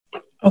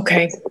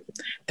Okay.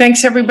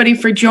 Thanks everybody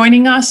for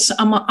joining us.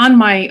 I'm on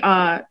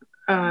my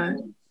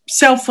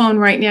cell phone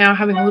right now,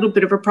 having a little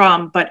bit of a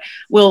problem, but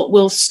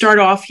we'll start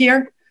off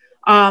here.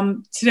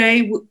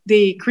 Today,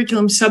 the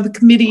curriculum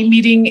subcommittee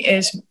meeting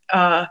is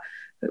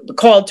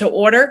called to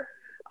order.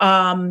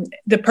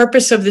 The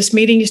purpose of this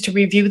meeting is to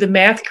review the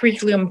math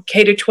curriculum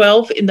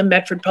K-12 in the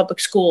Medford Public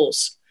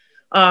Schools.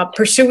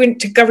 Pursuant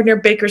to Governor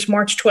Baker's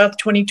March 12,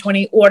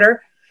 2020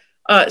 order,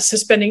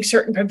 suspending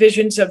certain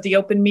provisions of the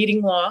open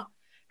meeting law,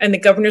 and the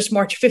governor's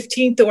March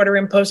 15th order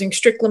imposing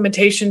strict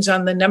limitations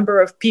on the number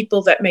of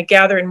people that may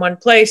gather in one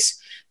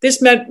place,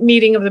 this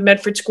meeting of the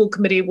Medford School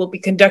Committee will be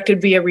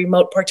conducted via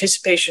remote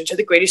participation to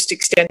the greatest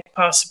extent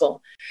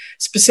possible.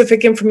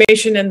 Specific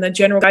information and the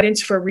general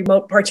guidance for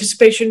remote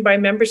participation by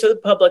members of the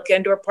public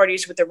and or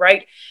parties with the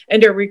right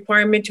and or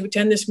requirement to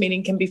attend this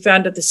meeting can be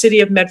found at the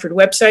City of Medford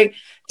website,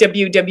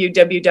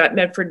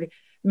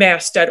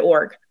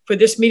 www.medfordmass.org. For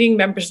this meeting,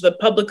 members of the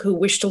public who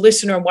wish to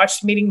listen or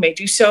watch the meeting may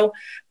do so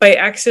by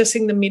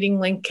accessing the meeting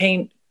link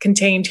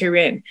contained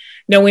herein.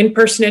 No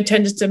in-person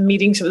attendance of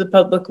meetings of the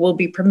public will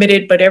be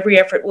permitted, but every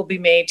effort will be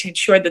made to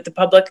ensure that the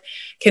public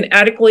can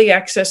adequately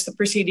access the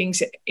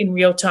proceedings in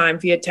real time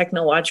via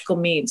technological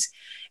means.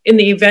 In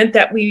the event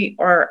that we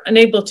are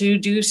unable to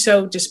do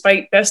so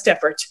despite best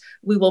efforts,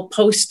 we will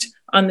post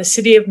on the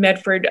City of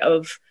Medford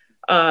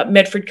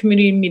Medford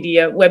Community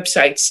Media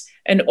websites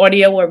an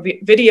audio or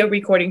video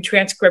recording,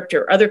 transcript,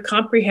 or other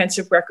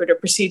comprehensive record of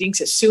proceedings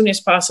as soon as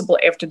possible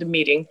after the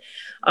meeting.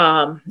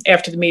 So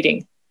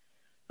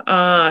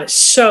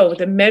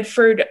the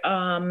Medford,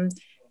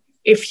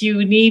 if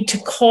you need to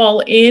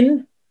call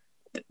in,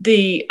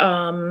 the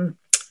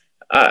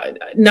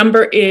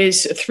number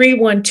is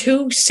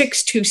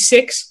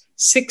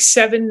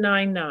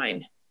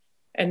 312-626-6799.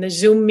 And the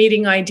Zoom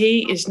meeting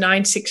ID is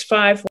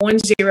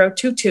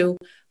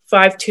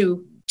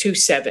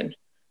 965-1022-5227.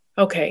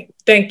 Okay,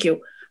 thank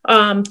you.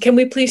 Can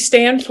we please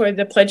stand for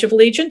the Pledge of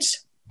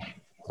Allegiance?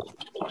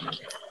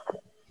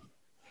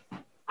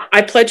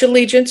 I pledge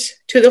allegiance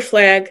to the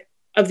flag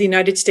of the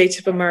United States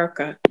of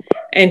America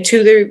and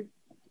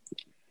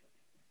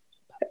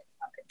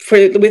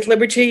with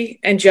liberty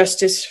and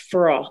justice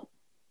for all.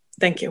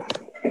 Thank you.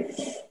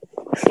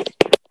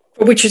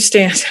 For which it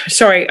stands.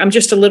 Sorry, I'm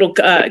just a little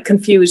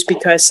confused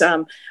because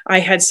I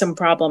had some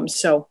problems,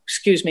 so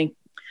excuse me.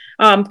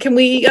 Can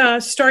we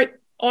start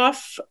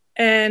off?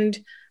 And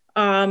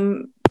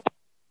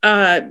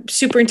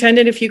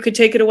Superintendent, if you could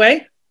take it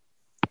away.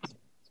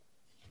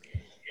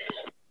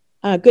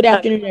 Good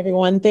afternoon,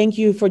 everyone. Thank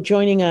you for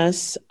joining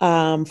us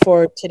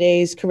for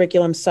today's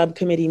curriculum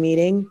subcommittee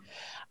meeting.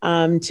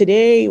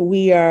 Today,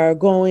 we are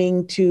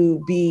going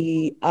to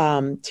be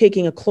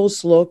taking a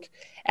close look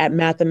at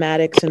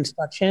mathematics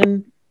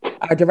instruction.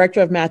 Our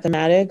Director of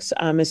Mathematics,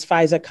 Ms.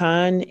 Faiza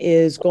Khan,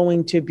 is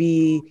going to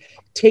be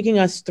taking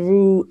us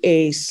through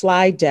a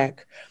slide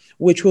deck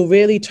which will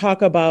really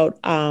talk about,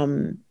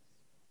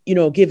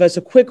 give us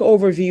a quick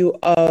overview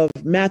of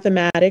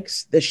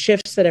mathematics, the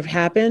shifts that have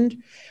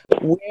happened,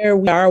 where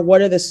we are,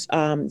 what are the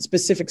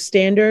specific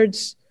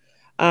standards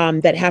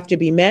that have to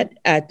be met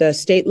at the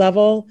state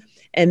level.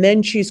 And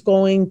then she's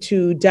going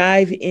to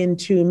dive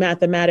into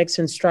mathematics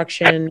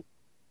instruction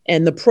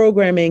and the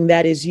programming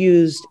that is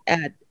used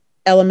at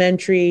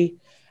elementary,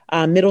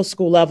 middle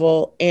school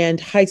level, and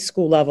high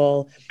school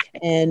level.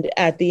 And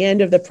at the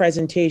end of the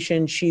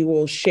presentation, she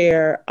will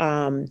share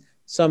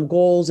some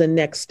goals and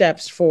next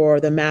steps for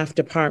the math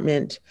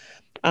department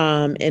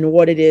and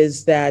what it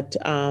is that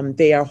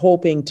they are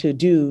hoping to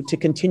do to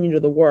continue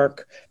the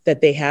work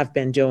that they have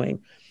been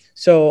doing.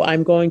 So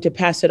I'm going to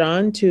pass it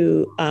on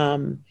to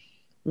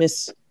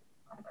Ms.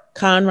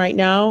 Khan right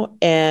now,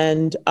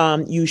 and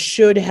you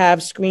should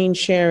have screen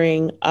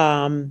sharing.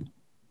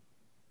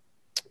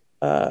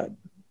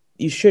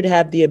 You should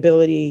have the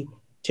ability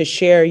to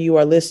share. You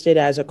are listed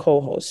as a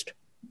co-host.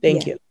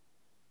 Thank you.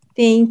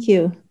 Thank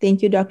you.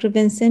 Thank you, Dr.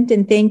 Vincent.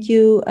 And thank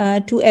you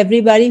to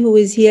everybody who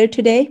is here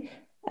today.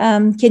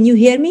 Can you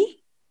hear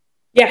me?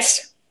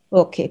 Yes.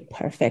 Okay,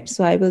 perfect.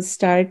 So I will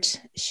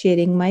start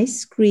sharing my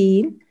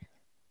screen.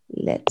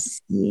 Let's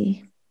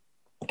see.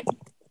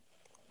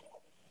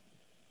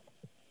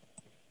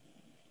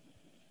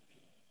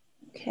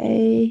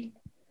 Okay.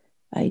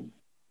 I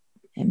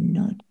am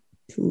not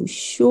too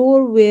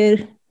sure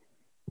where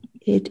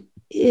it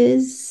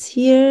is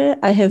here.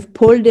 I have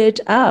pulled it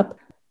up.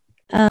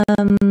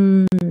 Let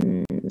me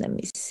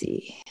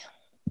see.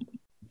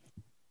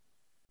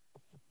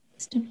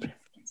 System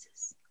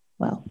preferences.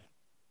 Wow.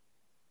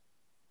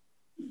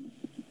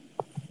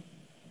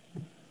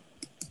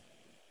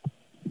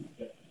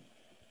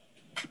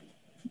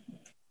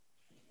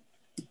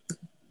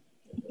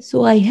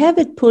 So I have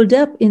it pulled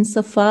up in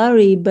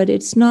Safari, but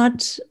it's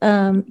not,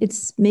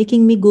 it's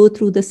making me go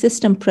through the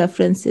system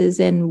preferences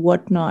and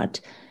whatnot.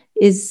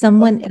 Is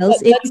someone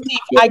else able to see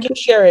if I can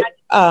share it.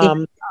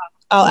 I'll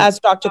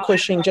ask Dr.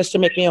 Cushing just to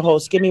make me a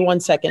host. Give me 1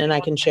 second and I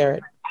can share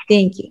it.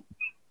 Thank you.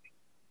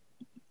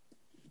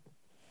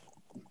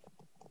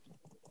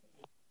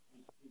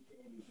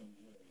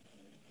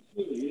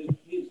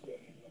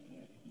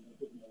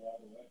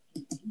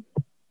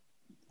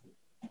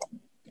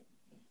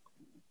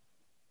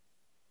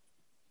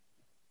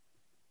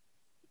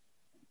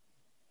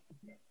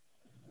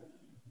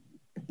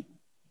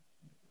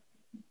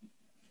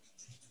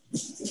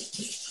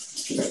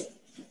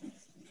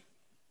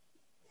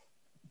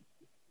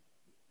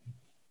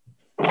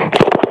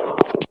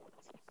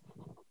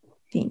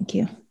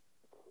 Thank you.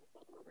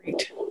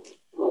 Great.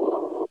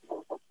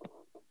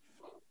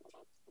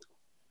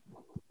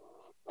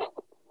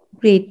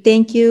 Great.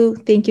 Thank you.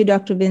 Thank you,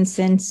 Dr.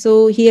 Vincent.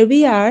 So here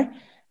we are.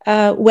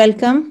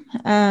 Welcome.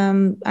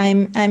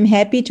 I'm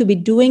happy to be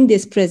doing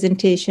this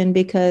presentation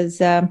because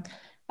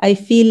I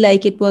feel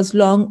like it was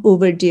long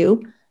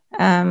overdue.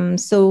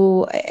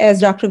 So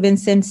as Dr.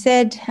 Vincent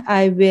said,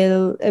 I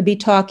will be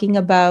talking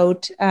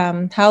about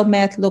how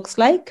math looks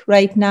like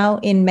right now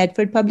in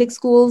Medford Public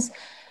Schools.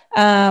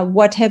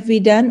 What have we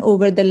done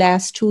over the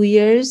last 2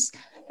 years?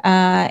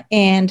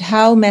 And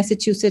how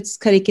Massachusetts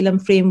curriculum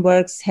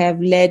frameworks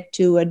have led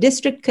to a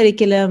district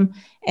curriculum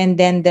and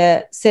then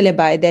the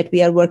syllabi that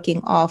we are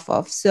working off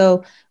of.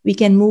 So we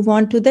can move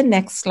on to the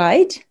next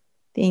slide.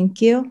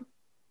 Thank you.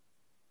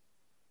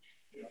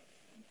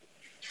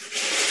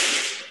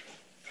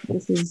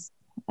 This is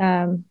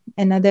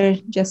another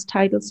just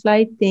title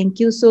slide. Thank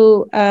you.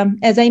 So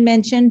as I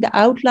mentioned, the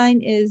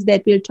outline is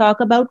that we'll talk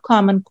about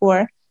Common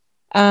Core,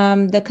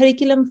 the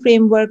curriculum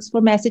frameworks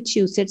for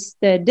Massachusetts,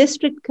 the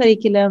district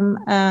curriculum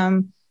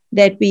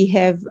that we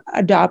have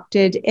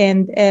adopted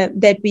and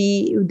that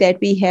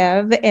we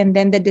have, and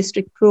then the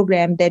district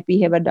program that we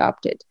have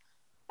adopted.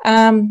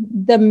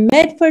 The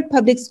Medford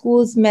Public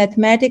Schools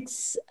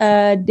Mathematics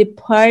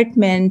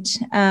Department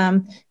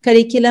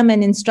curriculum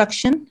and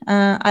instruction,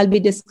 I'll be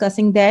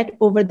discussing that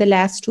over the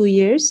last 2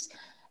 years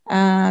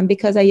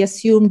because I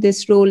assumed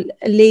this role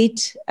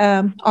late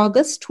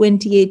August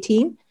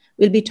 2018.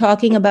 We'll be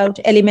talking about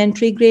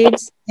elementary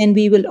grades, and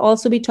we will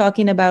also be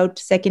talking about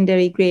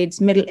secondary grades,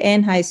 middle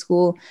and high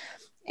school.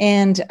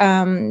 And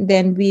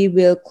then we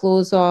will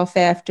close off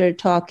after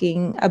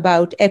talking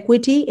about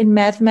equity in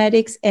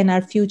mathematics and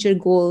our future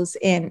goals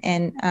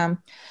and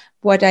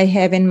what I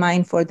have in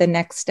mind for the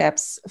next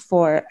steps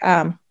for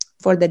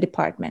the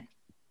department.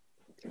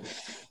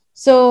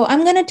 So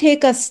I'm going to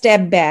take a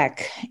step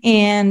back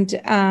and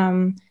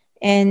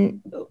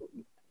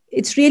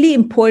it's really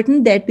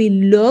important that we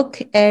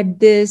look at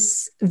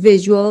this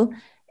visual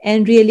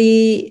and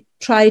really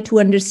try to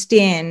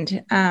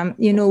understand,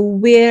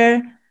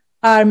 where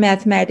our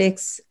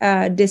mathematics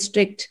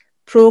district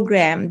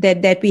program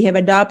that we have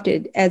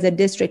adopted as a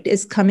district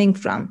is coming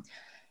from.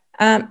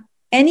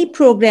 Any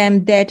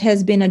program that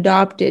has been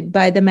adopted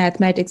by the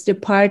mathematics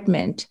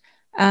department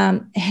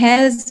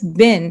has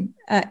been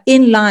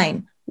in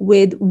line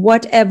with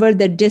whatever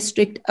the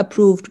district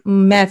approved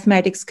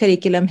mathematics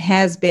curriculum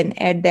has been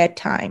at that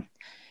time.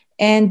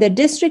 And the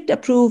district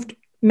approved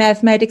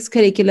mathematics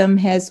curriculum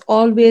has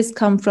always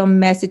come from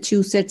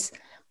Massachusetts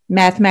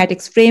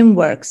mathematics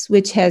frameworks,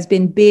 which has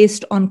been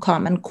based on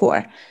Common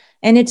Core.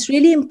 And it's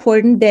really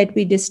important that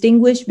we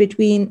distinguish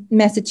between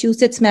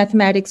Massachusetts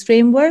mathematics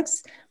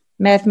frameworks,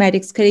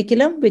 mathematics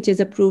curriculum, which is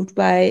approved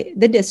by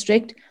the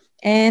district,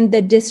 and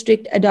the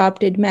district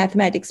adopted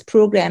mathematics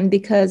program,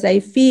 because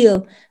I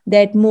feel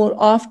that more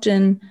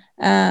often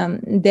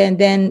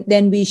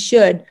than we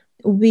should,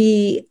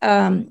 we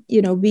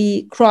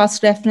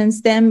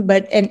cross-reference them,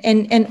 but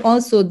and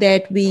also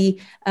that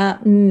we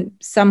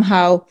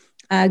somehow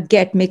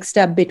get mixed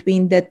up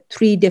between the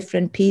three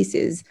different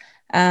pieces.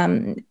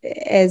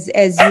 As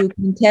you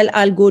can tell,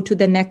 I'll go to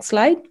the next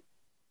slide.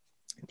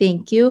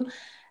 Thank you.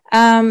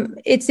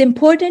 It's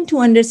important to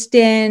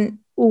understand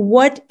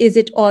what is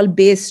it all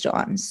based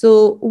on.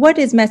 So what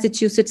is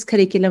Massachusetts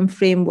curriculum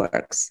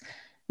frameworks?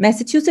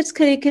 Massachusetts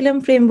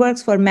curriculum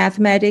frameworks for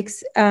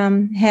mathematics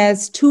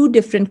has two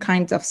different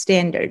kinds of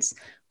standards: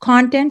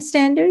 content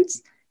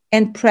standards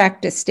and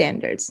practice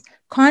standards.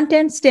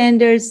 Content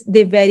standards,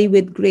 they vary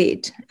with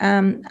grade.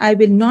 I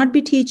will not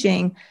be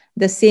teaching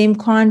the same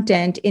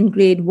content in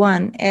grade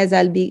 1 as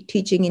I'll be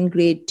teaching in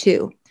grade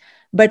 2.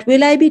 But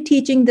will I be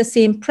teaching the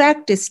same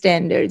practice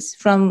standards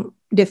from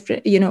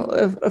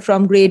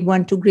from grade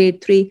 1 to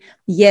grade 3?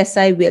 Yes,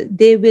 I will.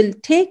 They will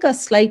take a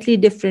slightly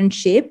different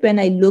shape when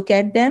I look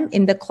at them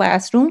in the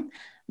classroom,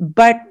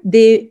 but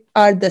they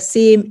are the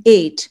same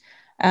 8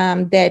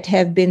 that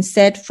have been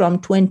set from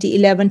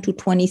 2011 to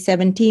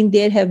 2017.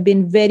 There have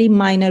been very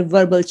minor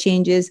verbal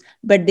changes,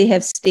 but they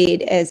have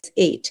stayed as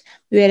 8.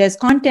 Whereas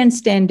content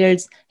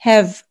standards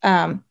have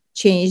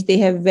changed, they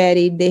have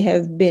varied, they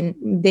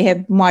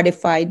have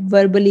modified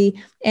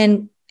verbally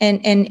and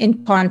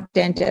in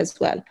content as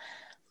well.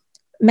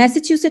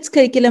 Massachusetts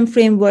curriculum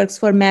frameworks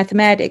for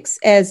mathematics,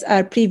 as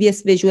our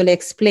previous visual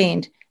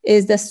explained,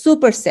 is the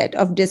superset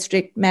of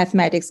district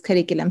mathematics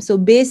curriculum. So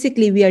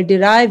basically, we are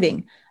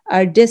deriving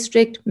our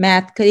district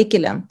math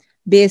curriculum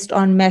based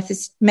on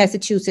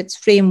Massachusetts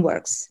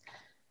frameworks.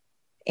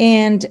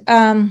 And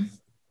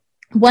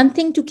one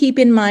thing to keep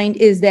in mind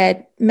is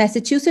that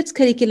Massachusetts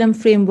curriculum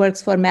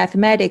frameworks for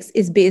mathematics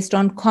is based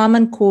on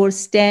Common Core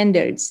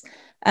standards.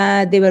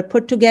 They were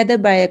put together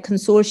by a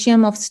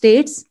consortium of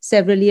states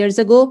several years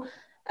ago.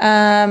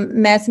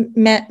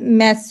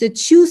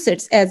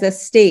 Massachusetts as a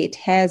state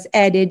has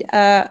added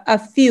a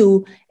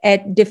few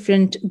at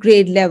different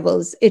grade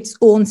levels, its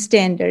own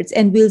standards,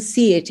 and we'll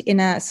see it in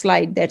a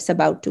slide that's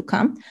about to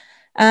come.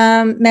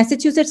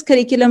 Massachusetts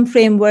curriculum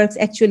frameworks,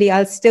 actually,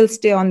 I'll still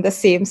stay on the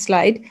same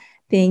slide.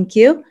 Thank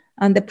you,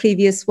 on the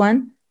previous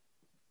one.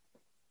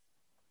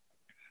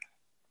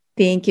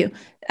 Thank you.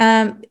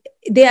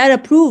 They are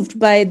approved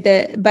by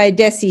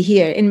DESE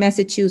here in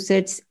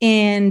Massachusetts,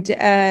 and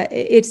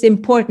it's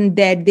important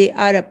that they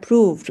are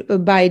approved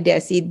by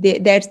DESE.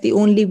 That's the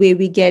only way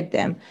we get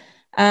them.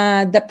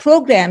 The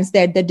programs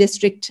that the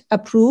district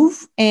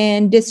approve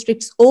and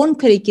district's own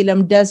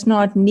curriculum does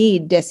not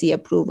need DESE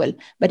approval,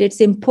 but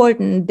it's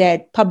important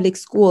that public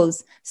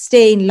schools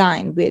stay in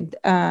line with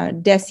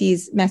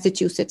DESE's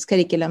Massachusetts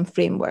curriculum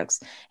frameworks.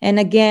 And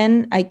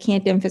again, I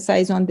can't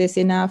emphasize on this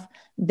enough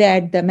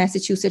that the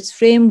Massachusetts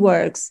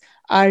frameworks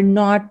are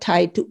not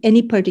tied to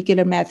any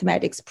particular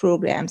mathematics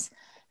programs.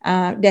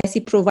 DESE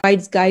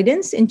provides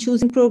guidance in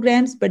choosing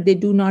programs, but they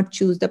do not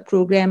choose the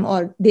program,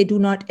 or they do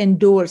not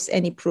endorse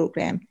any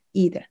program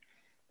either.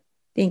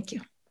 Thank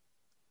you.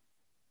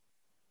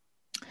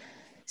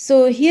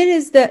 So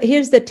here's the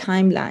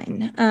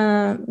timeline.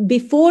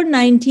 Before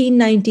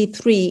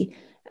 1993,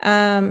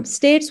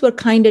 states were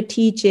kind of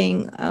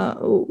teaching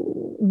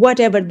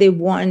whatever they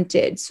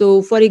wanted.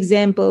 So for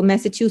example,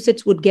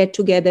 Massachusetts would get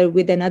together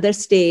with another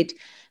state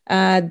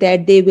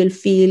that they will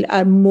feel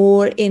are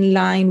more in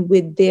line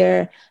with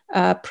their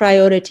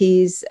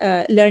priorities,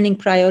 learning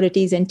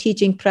priorities and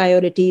teaching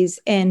priorities,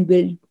 and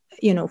will,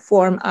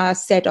 form a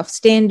set of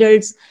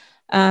standards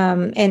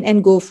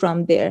and go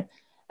from there.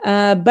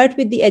 But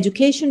with the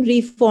Education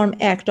Reform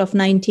Act of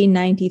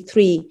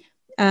 1993,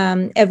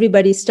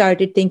 everybody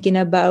started thinking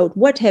about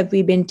what have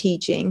we been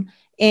teaching,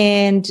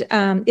 and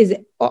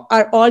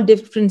are all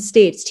different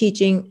states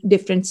teaching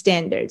different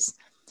standards.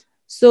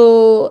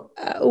 So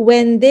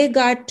when they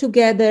got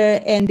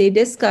together and they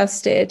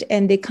discussed it,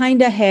 and they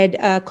kind of had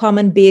a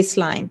common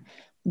baseline,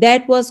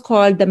 that was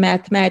called the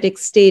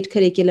Mathematics State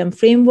Curriculum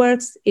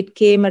Frameworks. It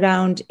came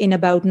around in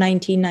about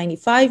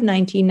 1995,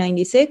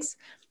 1996.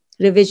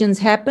 Revisions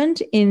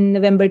happened in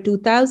November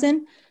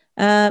 2000.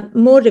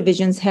 More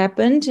revisions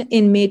happened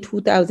in May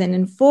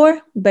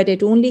 2004, but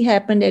it only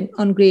happened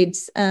on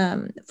grades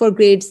for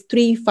grades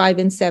 3, 5,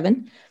 and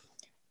 7.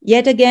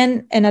 Yet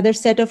again, another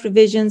set of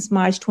revisions,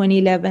 March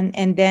 2011,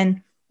 and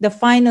then the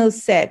final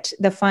set,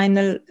 the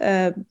final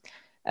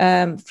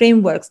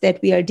frameworks that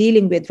we are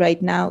dealing with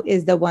right now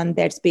is the one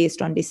that's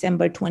based on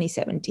December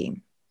 2017.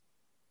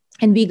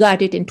 And we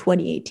got it in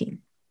 2018.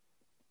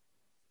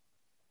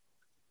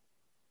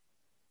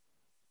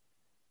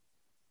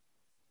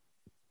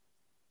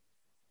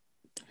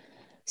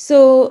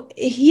 So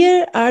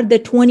here are the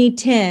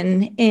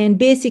 2010, and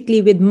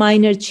basically with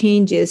minor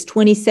changes,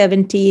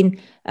 2017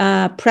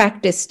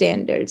 practice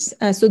standards.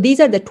 So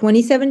these are the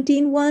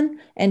 2017 one,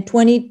 and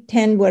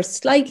 2010 were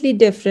slightly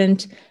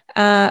different,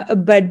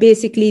 but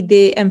basically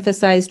they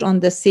emphasized on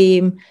the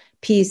same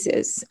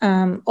pieces.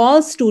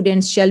 All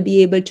students shall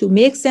be able to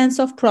make sense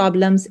of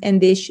problems,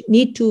 and they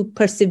need to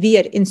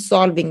persevere in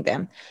solving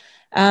them.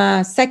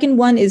 Second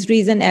one is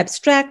reason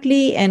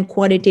abstractly and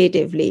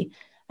quantitatively.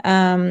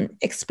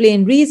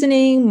 Explain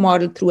reasoning,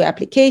 model through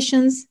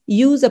applications,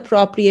 use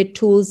appropriate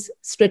tools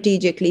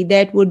strategically.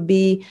 That would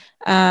be,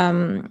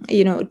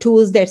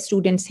 tools that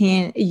students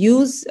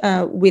use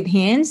with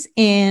hands,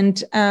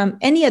 and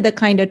any other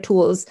kind of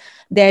tools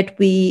that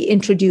we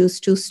introduce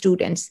to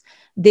students.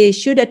 They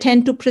should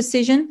attend to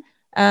precision.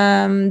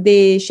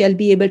 They shall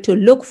be able to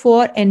look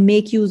for and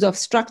make use of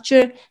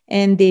structure,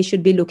 and they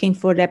should be looking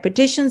for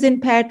repetitions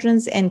in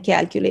patterns and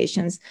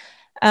calculations.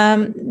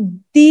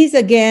 These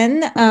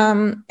again,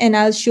 and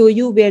I'll show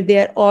you where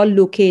they're all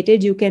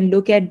located. You can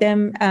look at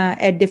them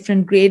at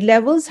different grade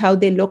levels, how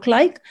they look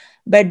like.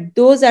 But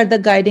those are the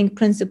guiding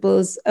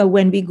principles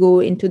when we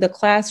go into the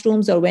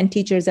classrooms or when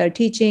teachers are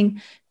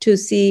teaching, to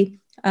see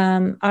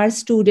are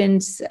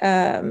students,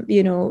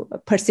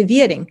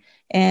 persevering,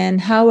 and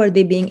how are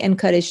they being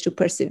encouraged to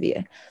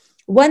persevere.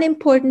 One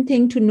important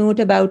thing to note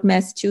about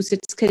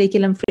Massachusetts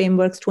Curriculum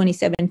Frameworks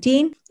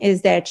 2017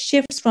 is that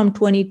shifts from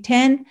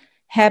 2010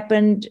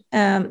 happened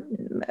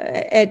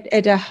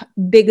at a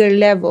bigger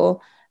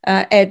level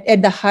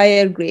at the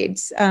higher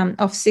grades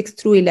of 6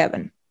 through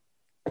 11.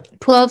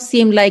 12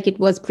 seemed like it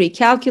was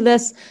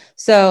pre-calculus,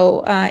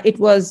 so it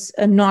was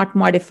not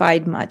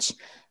modified much.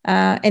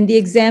 And the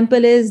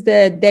example is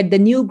that the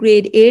new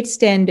grade 8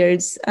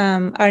 standards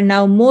are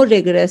now more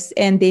rigorous,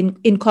 and they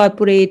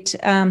incorporate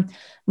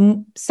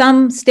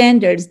some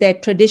standards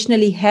that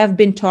traditionally have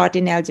been taught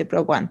in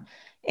Algebra 1.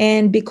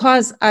 And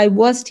because I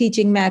was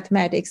teaching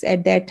mathematics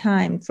at that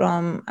time,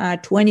 from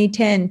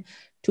 2010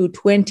 to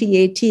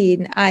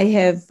 2018, I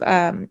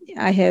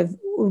have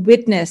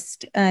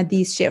witnessed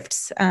these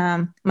shifts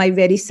my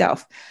very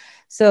self.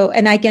 So,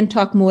 and I can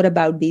talk more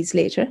about these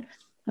later,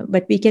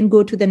 but we can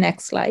go to the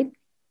next slide.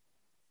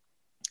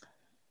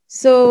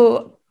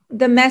 So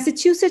the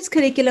Massachusetts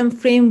Curriculum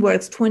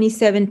Frameworks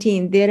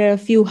 2017, there are a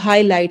few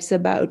highlights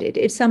about it.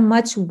 It's a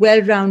much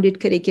well-rounded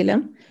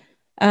curriculum.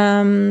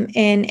 And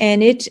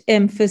it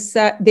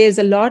there's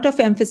a lot of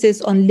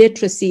emphasis on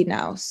literacy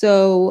now.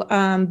 So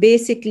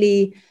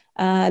basically,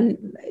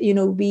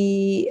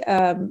 we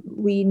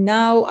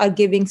now are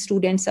giving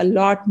students a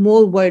lot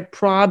more word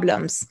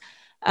problems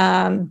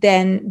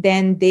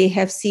than they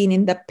have seen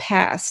in the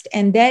past,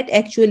 and that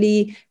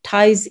actually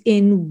ties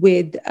in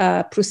with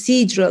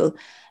procedural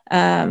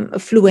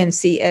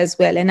fluency as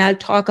well, and I'll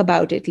talk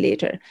about it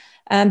later.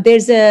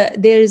 There's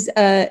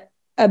a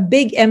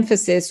big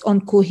emphasis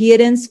on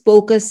coherence,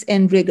 focus,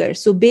 and rigor.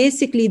 So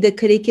basically, the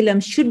curriculum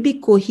should be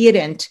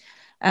coherent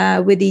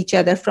with each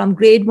other from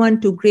grade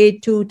 1 to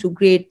grade 2 to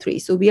grade 3.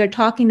 So we are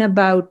talking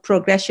about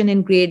progression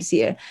in grades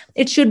here.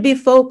 It should be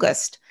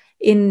focused.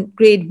 In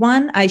grade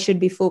 1, I should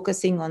be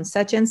focusing on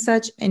such and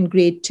such. In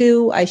grade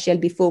 2, I shall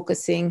be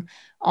focusing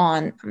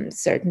on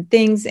certain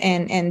things,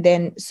 and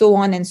then so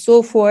on and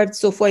so forth.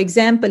 So for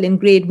example, in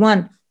grade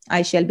 1,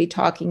 I shall be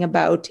talking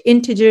about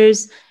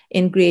integers.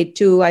 In grade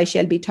 2, I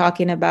shall be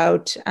talking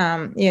about,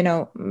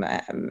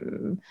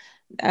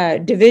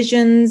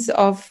 divisions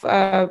of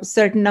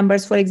certain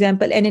numbers, for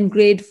example. And in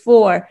grade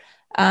 4,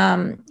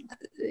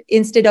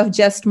 instead of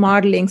just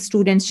modeling,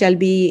 students shall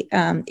be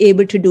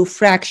able to do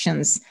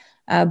fractions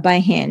by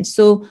hand.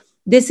 So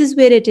this is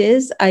where it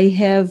is. I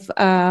have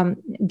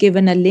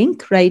given a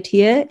link right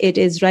here. It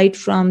is right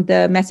from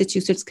the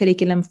Massachusetts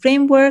Curriculum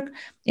Framework.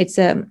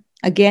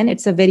 Again,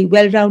 it's a very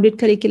well-rounded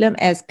curriculum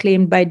as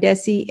claimed by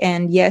DESE.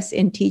 And yes,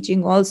 in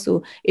teaching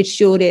also, it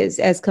sure is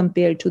as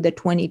compared to the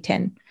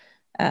 2010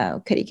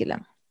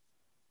 curriculum.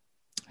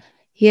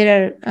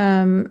 Here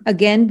are,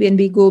 again, when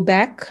we go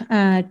back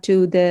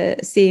to the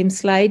same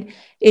slide,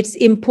 it's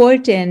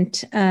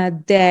important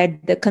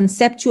that the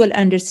conceptual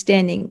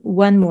understanding,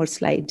 one more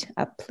slide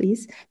up,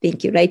 please.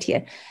 Thank you, right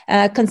here.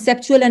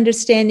 Conceptual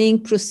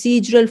understanding,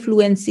 procedural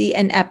fluency,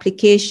 and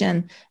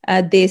application,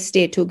 they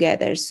stay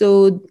together.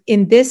 So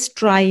in this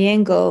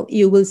triangle,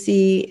 you will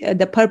see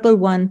the purple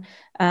one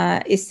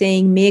is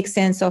saying make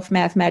sense of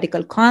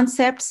mathematical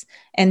concepts,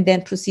 and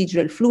then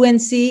procedural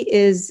fluency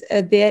is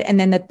there, and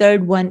then the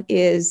third one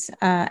is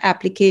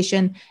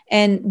application,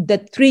 and the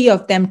three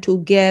of them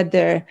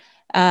together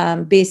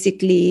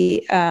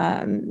basically,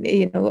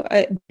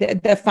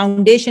 the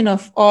foundation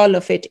of all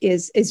of it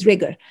is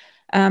rigor.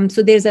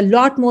 So there's a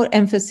lot more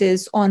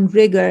emphasis on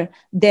rigor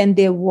than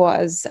there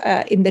was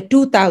in the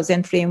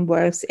 2000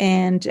 frameworks,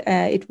 and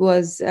it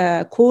was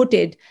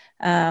quoted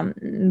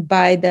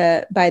by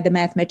the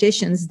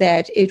mathematicians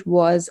that it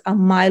was a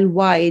mile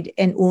wide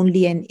and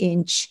only an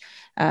inch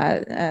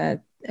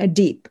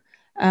deep.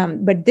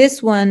 But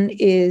this one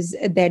is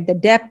that the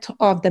depth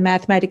of the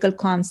mathematical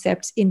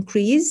concepts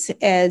increase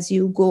as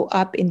you go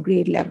up in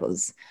grade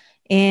levels.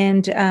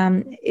 And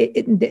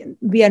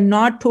we are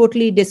not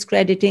totally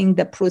discrediting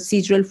the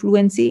procedural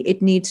fluency.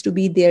 It needs to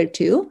be there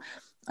too.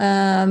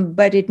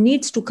 But it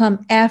needs to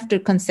come after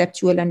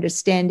conceptual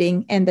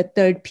understanding. And the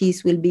third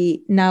piece will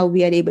be now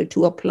we are able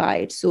to apply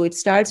it. So it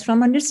starts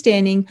from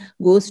understanding,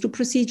 goes to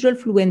procedural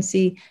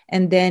fluency,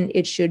 and then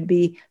it should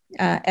be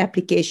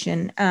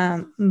application.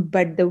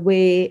 But the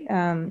way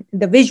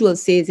the visual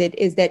says it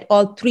is that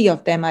all three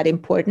of them are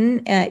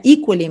important,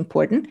 equally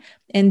important,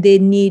 and they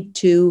need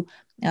to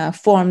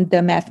form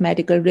the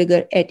mathematical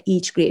rigor at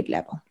each grade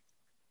level.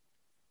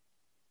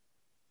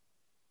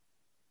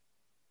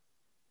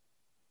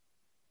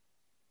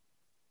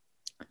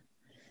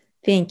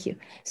 Thank you.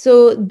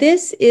 So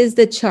this is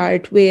the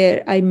chart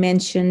where I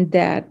mentioned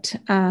that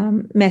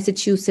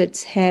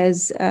Massachusetts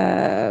has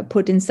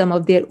put in some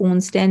of their own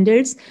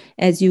standards.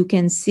 As you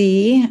can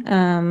see,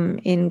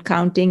 in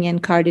counting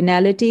and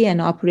cardinality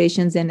and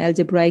operations and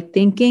algebraic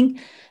thinking,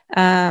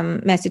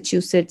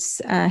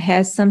 Massachusetts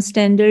has some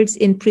standards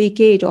in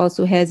pre-K. It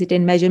also has it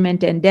in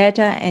measurement and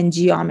data and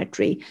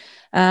geometry.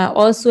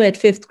 Also at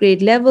 5th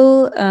grade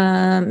level,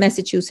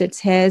 Massachusetts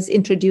has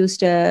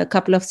introduced a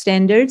couple of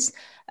standards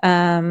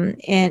and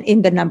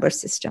in the number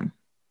system.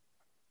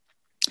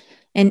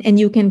 And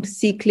you can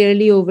see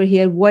clearly over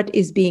here what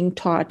is being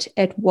taught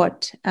at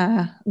what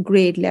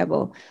grade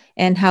level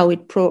and how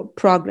it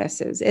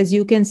progresses. As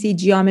you can see,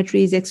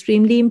 geometry is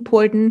extremely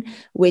important,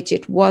 which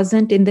it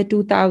wasn't in the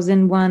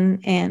 2001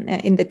 and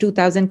in the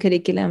 2000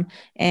 curriculum.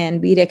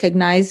 And we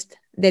recognized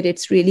that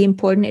it's really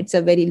important. It's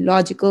a very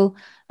logical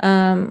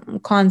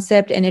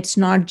concept, and it's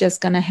not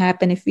just going to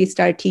happen if we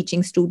start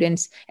teaching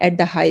students at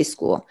the high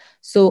school.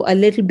 So a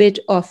little bit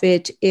of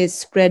it is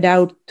spread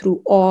out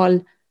through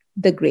all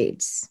the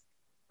grades.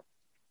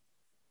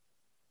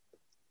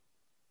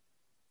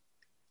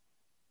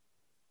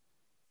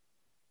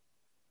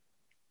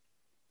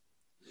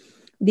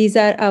 These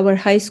are our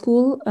high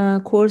school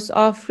course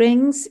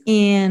offerings,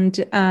 and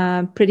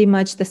pretty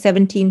much the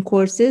 17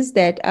 courses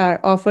that are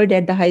offered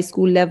at the high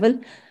school level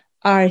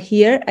are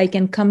here. I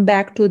can come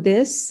back to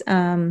this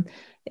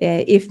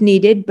if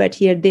needed, but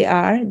here they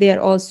are. They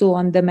are also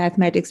on the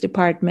mathematics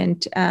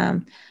department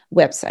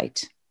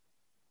website.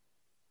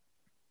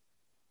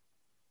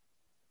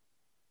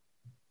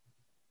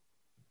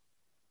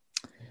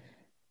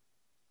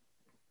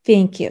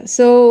 Thank you.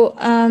 So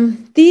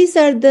these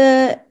are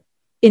the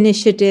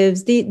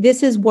initiatives.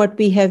 This is what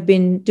we have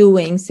been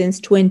doing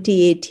since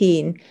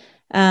 2018.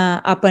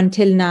 Up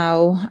until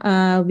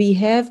now, we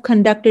have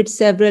conducted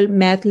several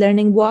math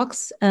learning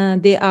walks.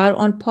 They are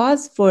on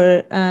pause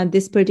for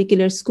this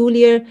particular school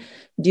year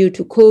due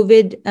to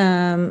COVID.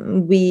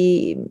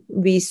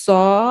 We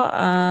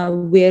saw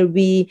where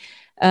we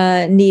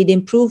need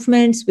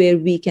improvements, where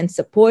we can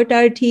support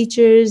our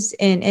teachers.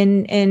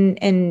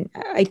 And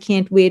I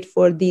can't wait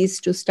for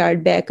these to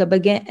start back up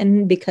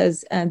again,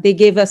 because they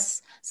gave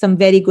us some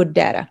very good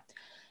data.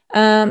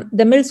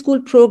 The middle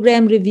school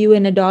program review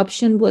and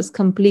adoption was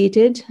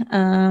completed,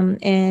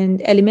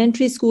 and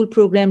elementary school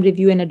program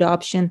review and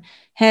adoption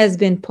has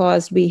been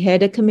paused. We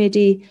had a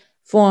committee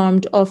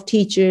formed of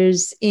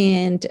teachers,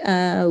 and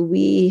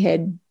we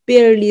had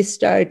barely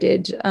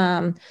started,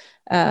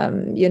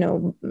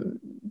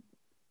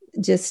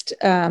 just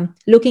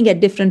looking at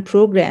different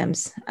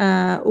programs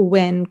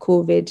when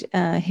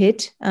COVID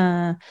hit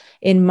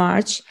in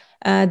March.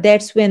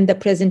 That's when the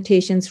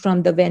presentations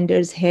from the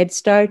vendors had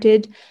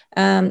started.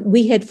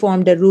 We had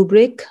formed a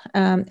rubric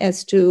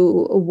as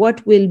to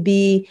what will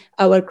be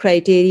our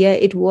criteria.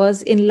 It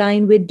was in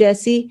line with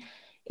DESE,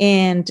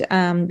 and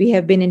we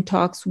have been in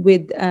talks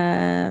with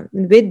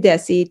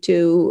DESE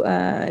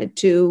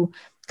to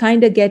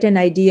kind of get an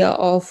idea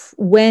of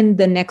when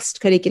the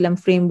next curriculum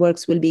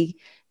frameworks will be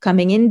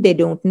coming in. They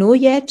don't know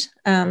yet.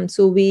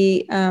 So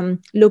we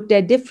looked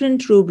at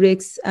different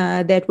rubrics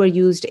that were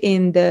used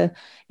in the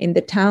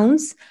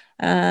towns,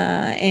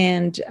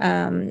 and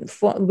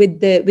with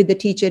the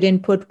teacher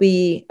input,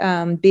 we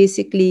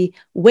basically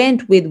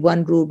went with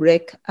one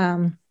rubric.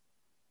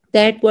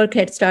 That work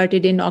had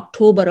started in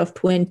October of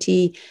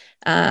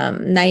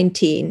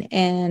 2019,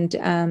 and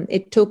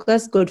it took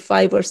us good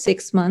 5 or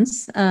 6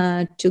 months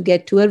to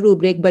get to a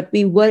rubric, but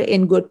we were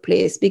in good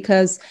place,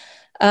 because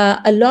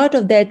a lot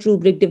of that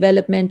rubric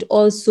development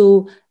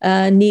also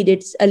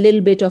needed a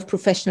little bit of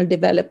professional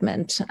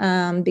development,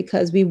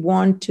 because we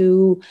want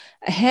to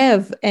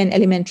have an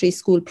elementary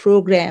school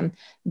program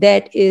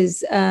that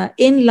is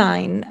in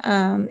line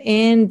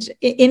and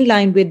in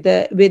line with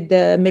the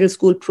middle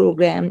school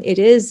program. It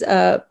is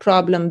a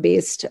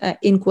problem-based,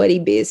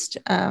 inquiry-based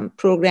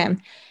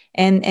program,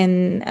 and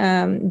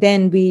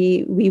then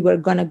we were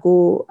gonna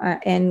go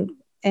and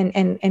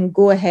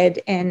go ahead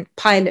and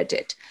pilot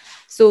it.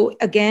 So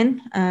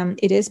again,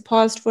 it is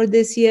paused for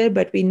this year,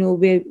 but we know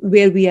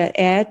where we are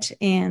at,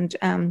 and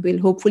we'll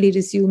hopefully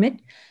resume it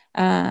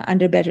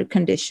under better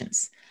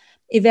conditions.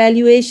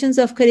 Evaluations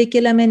of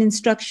curriculum and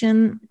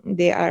instruction,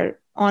 they are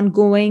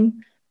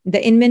ongoing.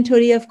 The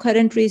inventory of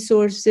current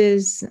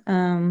resources,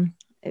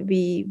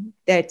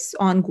 that's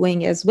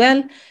ongoing as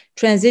well.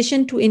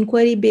 Transition to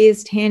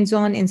inquiry-based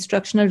hands-on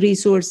instructional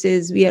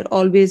resources, we are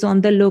always on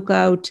the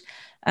lookout.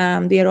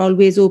 We are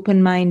always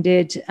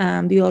open-minded.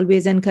 We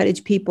always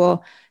encourage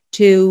people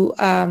to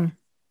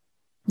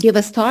give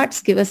us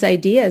thoughts, give us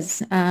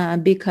ideas,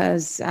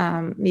 because,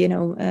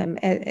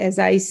 as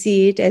I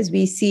see it, as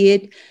we see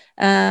it,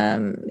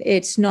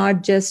 it's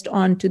not just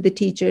on to the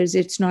teachers.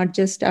 It's not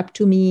just up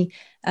to me.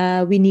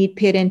 We need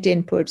parent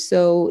input.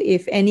 So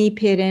if any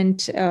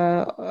parent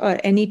or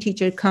any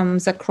teacher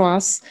comes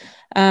across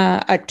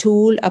a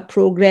tool, a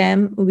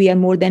program, we are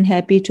more than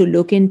happy to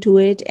look into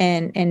it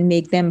and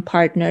make them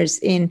partners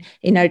in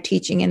our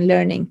teaching and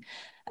learning.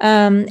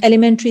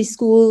 Elementary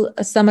school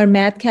summer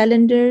math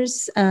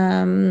calendars,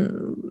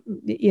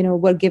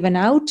 were given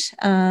out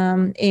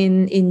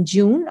in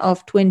June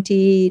of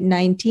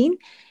 2019,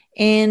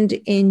 and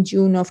in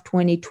June of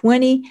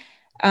 2020.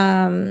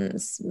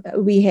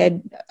 We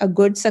had a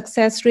good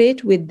success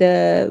rate with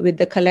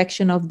the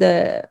collection of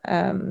the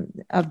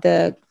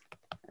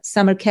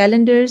summer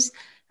calendars.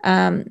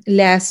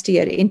 Last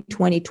year in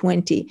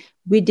 2020,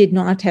 we did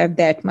not have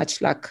that much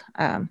luck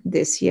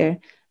this year,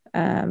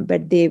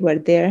 but they were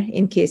there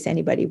in case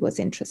anybody was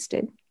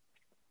interested.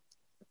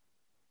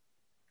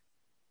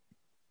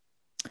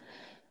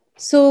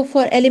 So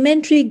for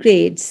elementary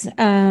grades,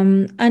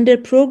 under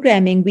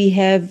programming, we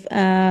have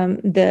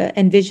the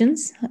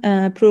Envisions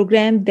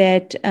program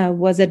that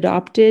was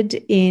adopted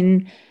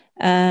in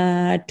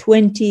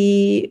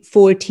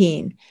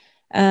 2014.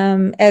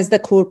 As the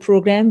core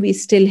program, we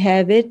still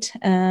have it.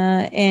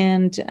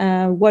 And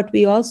what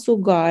we also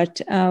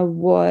got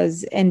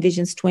was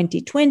Envisions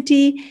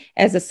 2020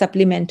 as a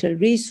supplemental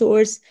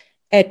resource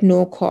at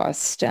no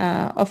cost.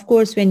 Of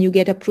course, when you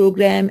get a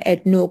program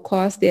at no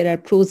cost, there are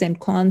pros and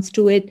cons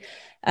to it.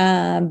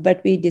 But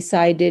we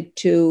decided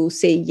to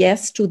say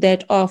yes to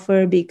that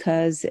offer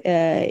because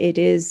it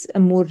is a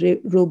more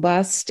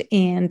robust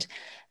and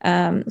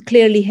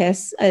clearly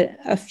has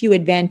a few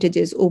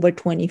advantages over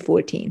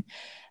 2014.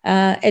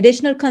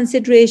 Additional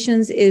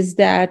considerations is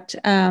that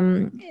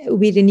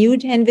we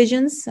renewed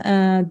Envisions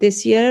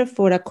this year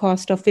for a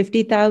cost of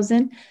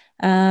 $50,000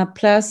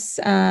 plus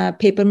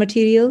paper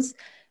materials.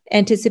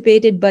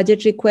 Anticipated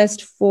budget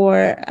request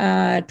for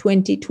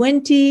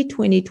 2020,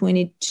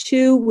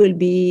 2022 will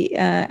be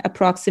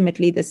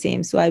approximately the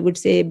same. So I would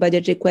say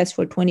budget request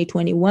for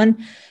 2021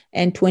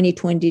 and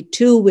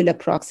 2022 will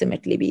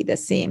approximately be the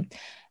same.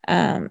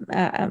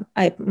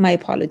 My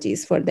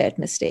apologies for that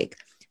mistake.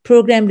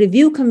 Program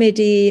Review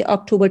Committee,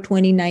 October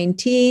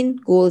 2019,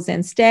 goals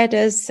and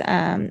status.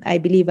 I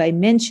believe I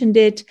mentioned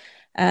it.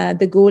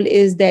 The goal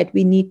is that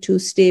we need to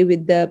stay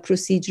with the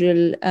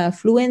procedural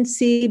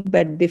fluency,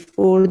 but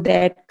before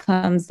that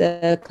comes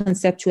the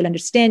conceptual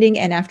understanding,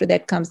 and after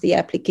that comes the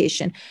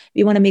application.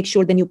 We want to make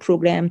sure the new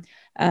program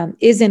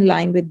is in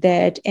line with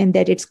that and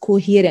that it's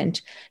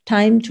coherent.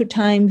 Time to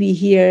time, we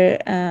hear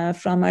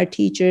from our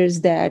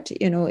teachers that,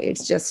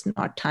 it's just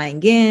not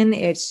tying in,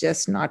 it's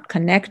just not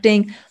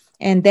connecting.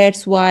 And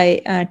that's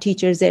why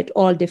teachers at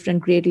all different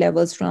grade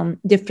levels from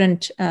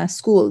different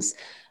schools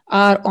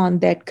are on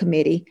that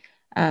committee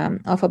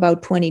of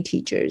about 20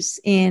 teachers,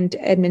 and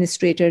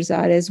administrators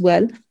are as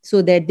well,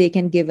 so that they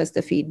can give us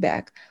the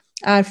feedback.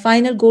 Our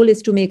final goal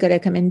is to make a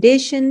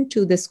recommendation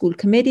to the school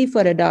committee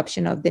for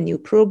adoption of the new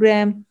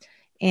program,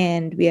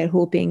 and we are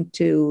hoping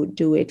to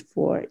do it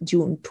for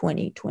June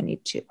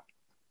 2022.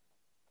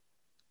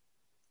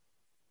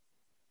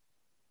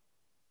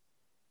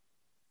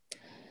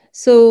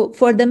 So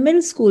for the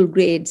middle school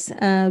grades,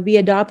 we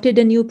adopted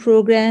a new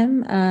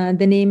program.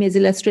 The name is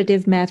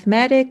Illustrative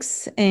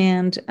Mathematics,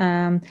 and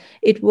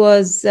it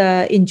was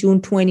in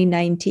June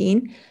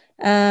 2019.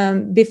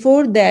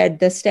 Before that,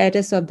 the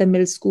status of the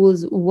middle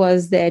schools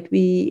was that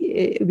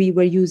we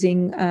were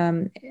using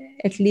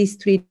at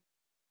least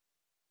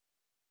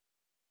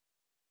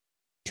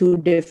 2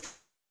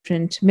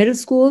 different middle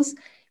schools.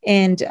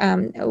 And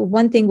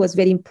one thing was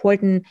very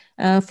important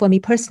for me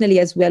personally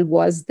as well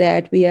was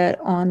that we are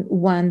on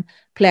one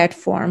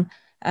platform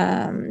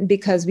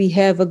because we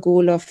have a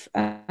goal of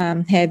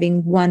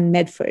having one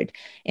Medford.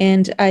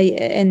 And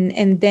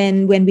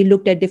then when we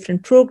looked at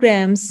different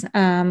programs,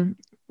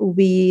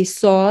 we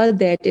saw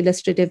that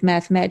illustrative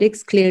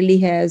mathematics clearly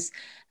has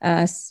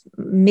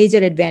major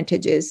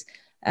advantages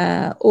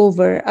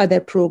over other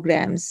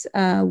programs,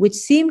 which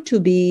seem to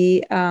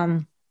be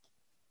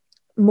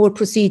more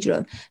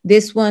procedural.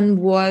 This one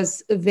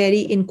was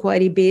very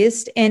inquiry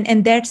based,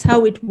 and that's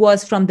how it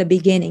was from the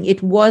beginning.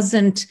 It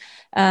wasn't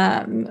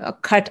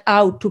cut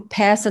out to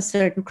pass a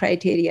certain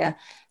criteria.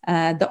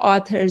 The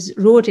authors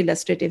wrote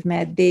illustrative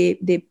math.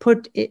 They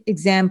put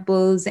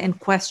examples and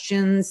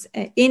questions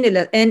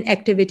and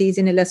activities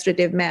in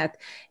illustrative math,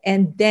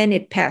 and then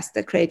it passed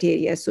the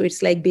criteria. So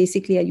it's like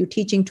basically, are you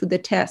teaching to the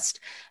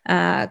test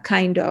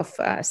kind of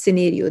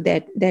scenario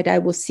that I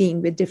was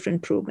seeing with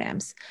different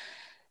programs.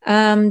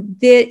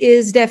 There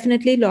is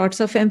definitely lots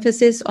of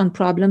emphasis on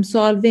problem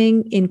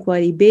solving,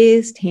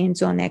 inquiry-based,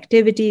 hands-on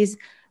activities,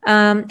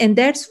 and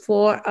that's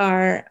for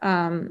our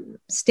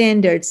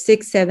standard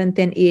 6th, 7th,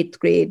 and 8th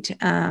grade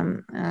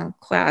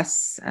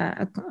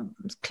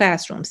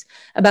classrooms.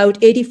 About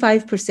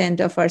 85%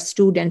 of our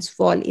students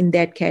fall in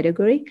that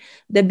category.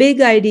 The big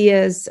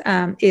ideas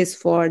is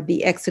for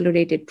the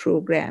accelerated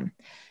program.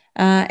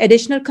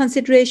 Additional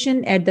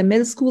consideration at the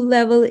middle school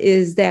level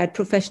is that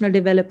professional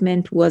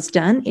development was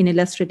done in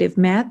illustrative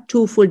math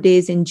 2 full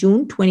days in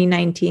June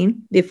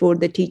 2019 before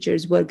the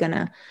teachers were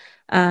gonna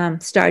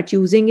start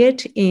using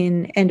it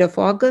in end of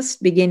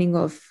August, beginning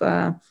of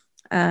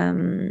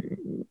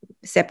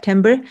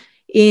September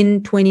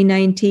in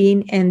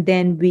 2019, and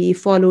then we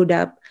followed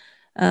up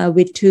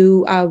with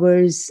 2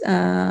 hours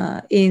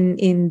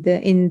in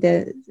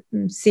the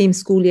same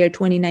school year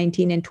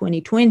 2019 and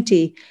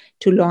 2020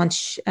 to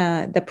launch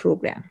the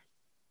program.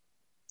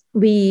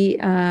 We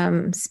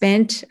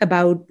spent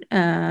about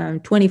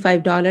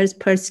 $25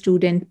 per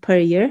student per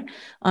year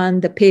on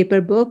the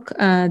paper book.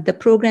 The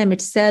program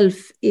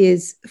itself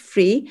is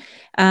free,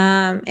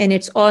 and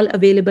it's all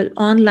available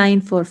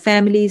online for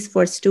families,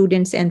 for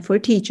students, and for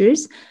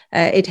teachers.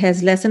 It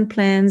has lesson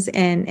plans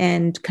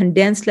and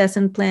condensed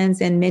lesson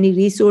plans and many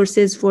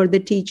resources for the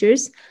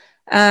teachers.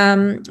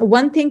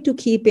 One thing to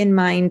keep in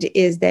mind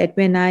is that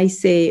when I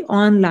say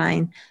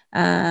online,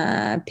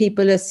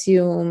 people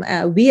assume,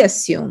 we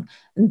assume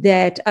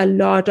that a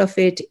lot of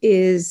it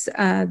is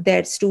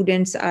that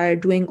students are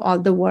doing all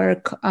the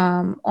work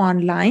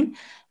online.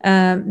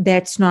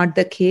 That's not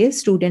the case.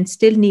 Students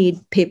still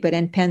need paper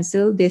and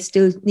pencil. They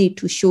still need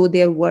to show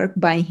their work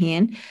by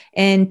hand.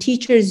 And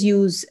teachers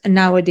use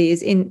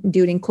nowadays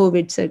during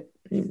COVID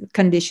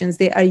conditions,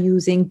 they are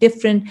using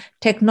different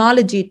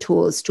technology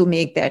tools to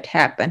make that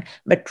happen.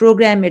 But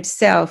program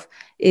itself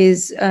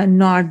is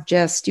not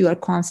just you are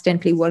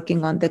constantly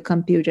working on the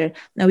computer.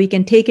 Now we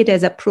can take it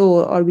as a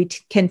pro or we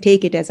can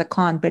take it as a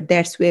con, but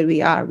that's where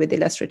we are with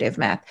illustrative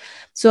math.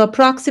 So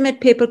approximate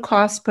paper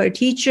cost per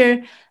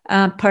teacher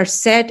per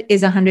set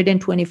is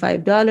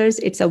 $125.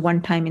 It's a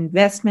one-time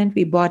investment.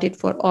 We bought it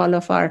for all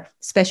of our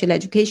special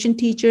education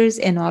teachers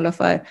and all of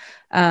our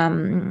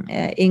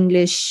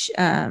English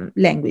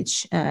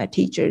language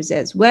teachers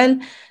as well.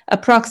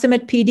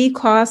 Approximate PD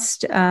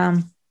cost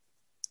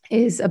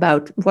was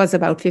about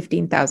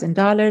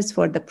 $15,000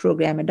 for the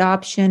program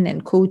adoption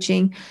and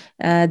coaching.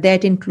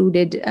 That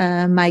included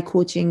my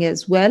coaching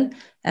as well,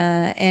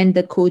 and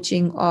the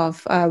coaching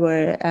of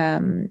our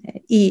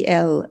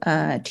EL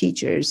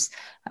teachers,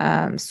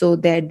 so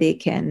that they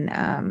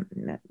can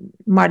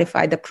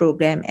modify the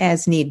program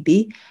as need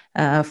be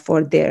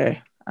for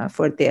their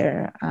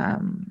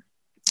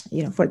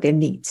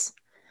needs.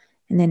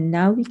 And then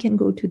now we can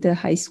go to the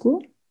high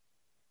school.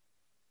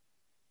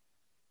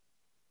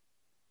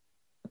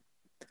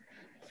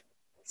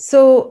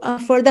 So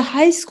for the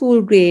high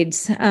school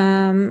grades,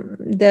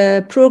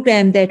 the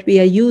program that we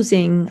are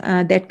using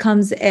that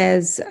comes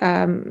as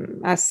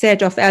a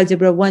set of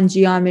Algebra 1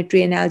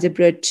 geometry and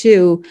Algebra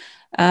 2,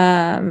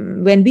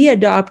 when we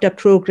adopt a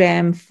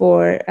program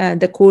for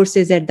the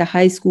courses at the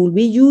high school,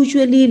 we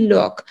usually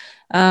look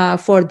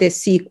for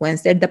this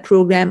sequence, that the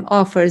program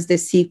offers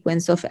this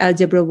sequence of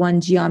Algebra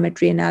 1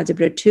 geometry and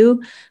Algebra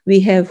 2. We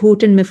have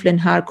Houghton, Mifflin,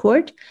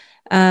 Harcourt.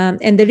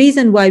 And the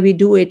reason why we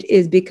do it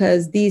is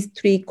because these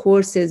three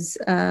courses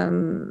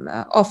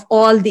of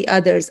all the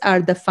others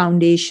are the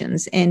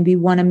foundations, and we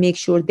want to make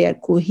sure they're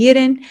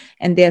coherent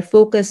and they're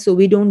focused, so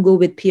we don't go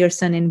with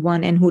Pearson in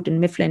one and Houghton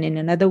Mifflin in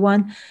another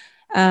one.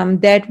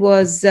 That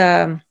was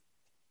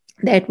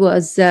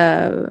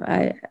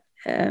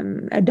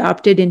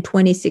adopted in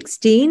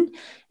 2016,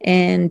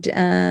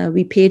 and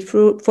we paid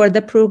for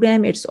the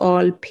program. It's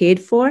all paid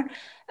for.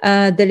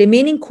 The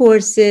remaining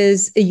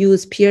courses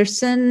use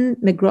Pearson,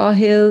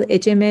 McGraw-Hill,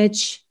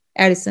 HMH,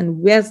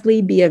 Addison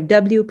Wesley,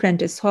 BFW,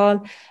 Prentice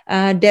Hall,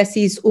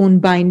 DESE's own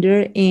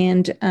binder,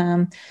 and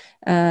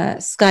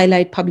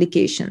Skylight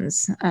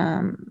Publications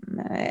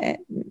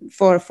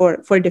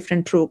for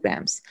different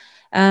programs.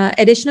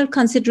 Additional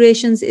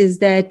considerations is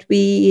that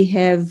we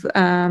have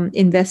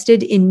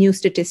invested in new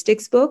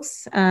statistics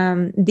books.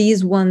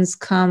 These ones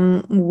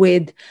come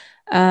with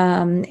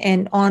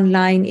an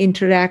online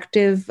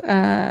interactive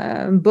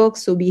book.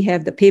 So we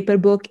have the paper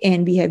book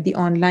and we have the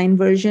online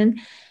version.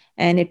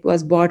 And it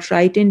was bought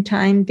right in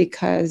time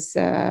because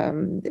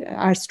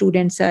our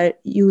students are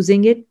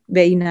using it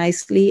very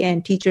nicely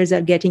and teachers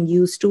are getting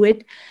used to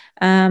it.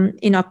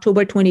 In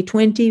October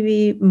 2020,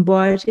 we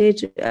bought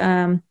it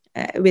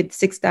with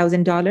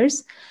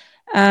 $6,000.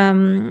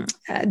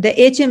 The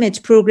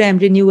HMH program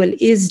renewal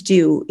is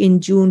due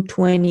in June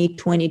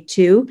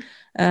 2022.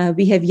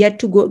 We have yet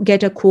to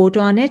get a quote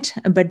on it,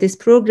 but this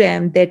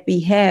program that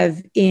we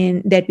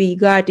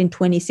got in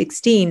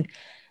 2016,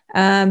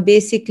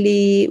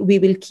 basically we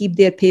will keep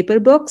their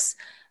paper books,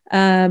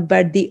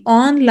 but the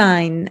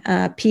online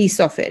piece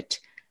of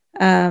it,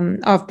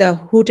 of the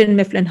Houghton,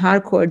 Mifflin,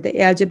 Harcourt,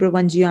 the Algebra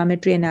 1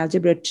 geometry and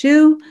Algebra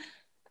 2,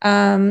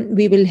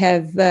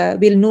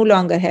 we'll no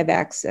longer have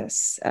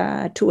access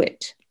to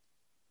it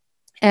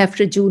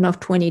after June of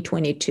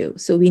 2022.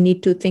 So we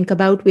need to think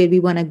about where we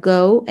want to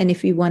go, and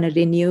if we want to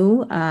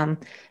renew,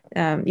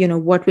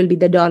 what will be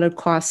the dollar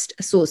cost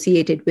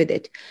associated with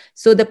it.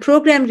 So the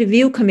program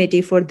review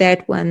committee for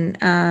that one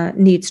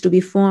needs to be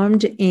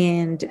formed,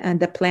 and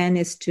the plan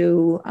is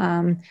to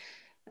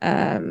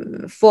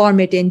form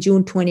it in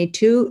June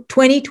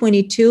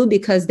 2022,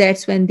 because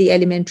that's when the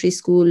elementary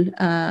school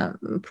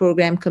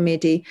program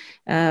committee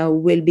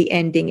will be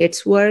ending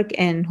its work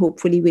and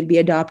hopefully will be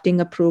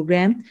adopting a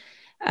program.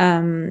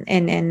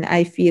 And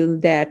I feel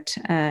that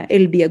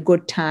it'll be a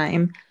good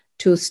time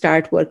to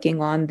start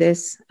working on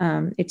this.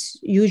 It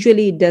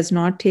usually does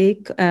not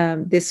take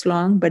this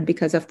long, but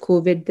because of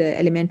COVID, the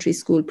elementary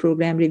school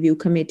program review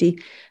committee,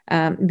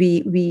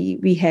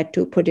 we had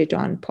to put it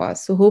on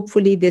pause. So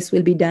hopefully this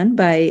will be done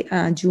by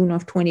June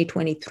of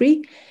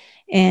 2023,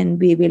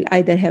 and we will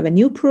either have a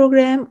new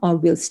program or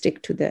we'll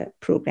stick to the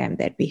program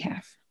that we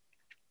have.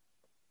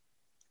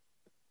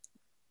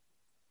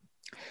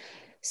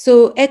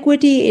 So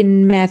equity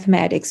in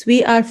mathematics.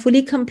 We are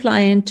fully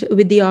compliant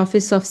with the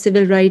Office of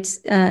Civil Rights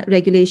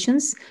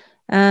Regulations.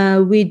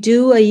 We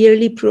do a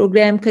yearly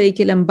program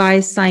curriculum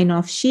bias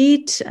sign-off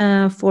sheet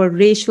for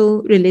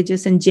racial,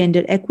 religious, and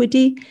gender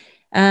equity.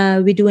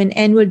 We do an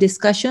annual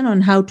discussion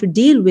on how to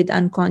deal with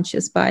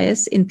unconscious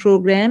bias in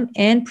program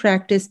and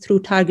practice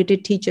through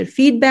targeted teacher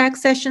feedback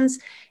sessions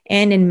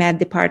and in math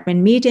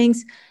department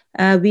meetings.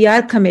 We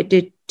are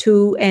committed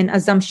to an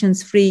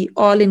assumptions-free,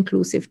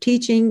 all-inclusive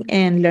teaching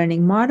and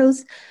learning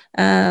models.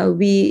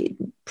 We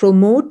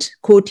promote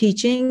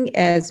co-teaching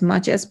as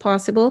much as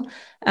possible,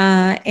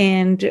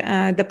 and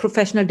the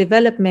professional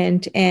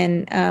development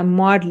and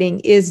modeling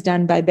is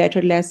done by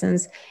Better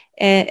Lessons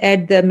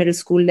at the middle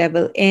school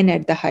level and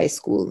at the high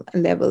school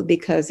level,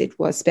 because it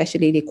was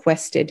specially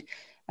requested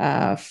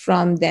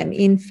from them.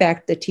 In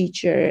fact, the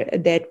teacher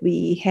that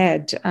we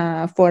had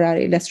for our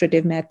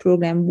illustrative math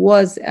program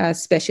was a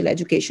special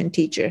education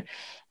teacher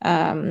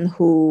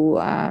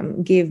who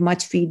gave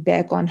much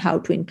feedback on how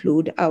to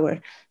include our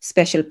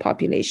special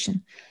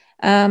population.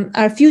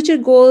 Our future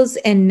goals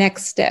and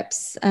next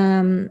steps.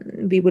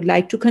 We would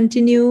like to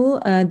continue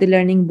the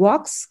learning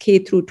walks K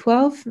through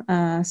 12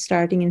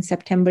 starting in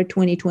September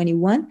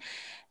 2021.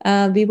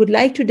 We would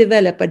like to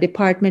develop a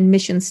department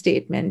mission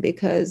statement,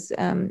 because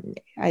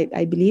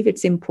I believe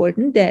it's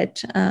important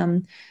that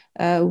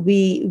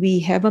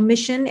we have a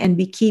mission and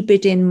we keep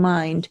it in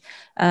mind.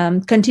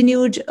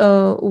 Continued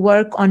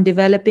work on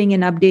developing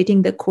and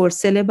updating the course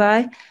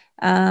syllabi.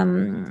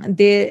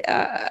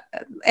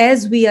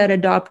 As we are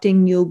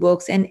adopting new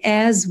books and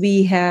as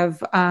we have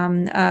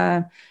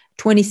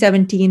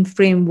 2017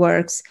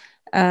 frameworks,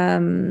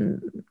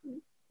 the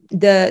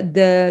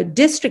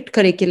district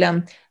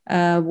curriculum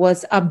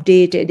was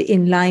updated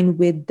in line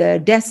with the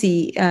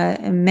DESE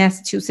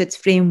Massachusetts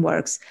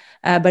frameworks.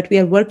 But we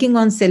are working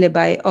on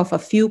syllabi of a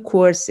few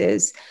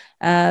courses.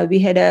 We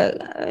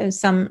had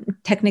some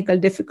technical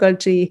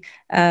difficulty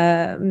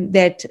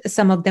that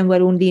some of them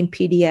were only in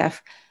PDF.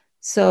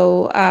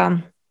 So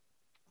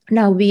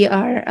now we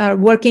are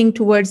working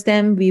towards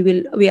them.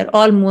 We are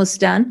almost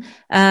done.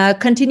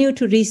 Continue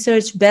to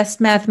research best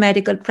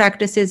mathematical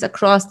practices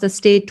across the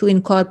state to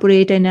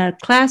incorporate in our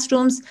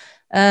classrooms.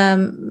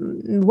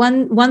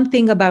 One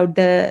thing about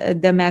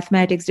the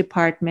mathematics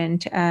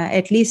department,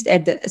 at least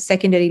at the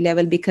secondary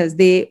level, because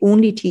they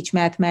only teach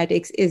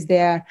mathematics, is they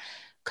are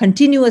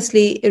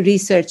continuously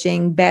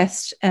researching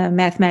best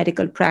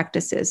mathematical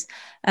practices.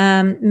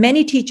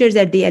 Many teachers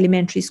at the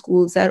elementary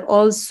schools are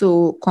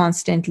also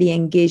constantly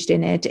engaged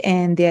in it,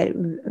 and they're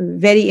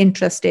very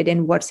interested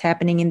in what's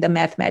happening in the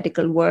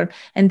mathematical world.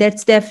 And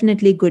that's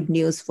definitely good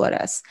news for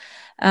us.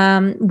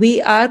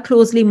 We are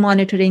closely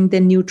monitoring the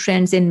new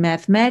trends in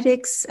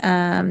mathematics.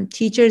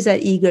 Teachers are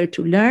eager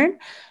to learn.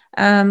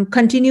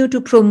 Continue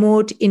to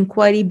promote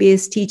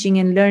inquiry-based teaching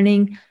and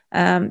learning.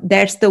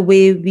 That's the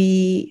way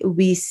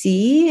we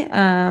see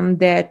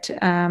that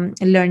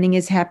learning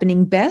is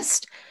happening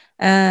best.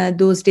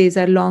 Those days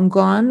are long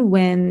gone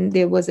when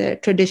there was a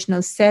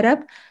traditional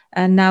setup.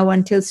 And now,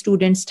 until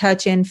students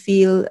touch and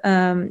feel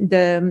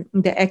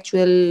the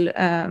actual,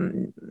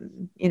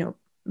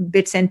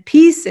 bits and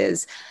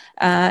pieces,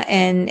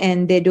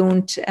 and they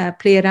don't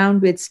play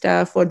around with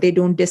stuff, or they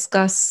don't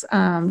discuss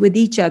with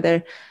each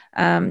other,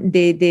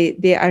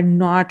 they are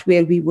not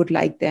where we would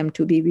like them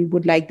to be. We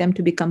would like them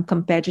to become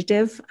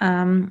competitive,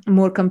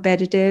 more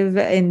competitive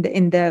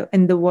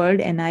in the world.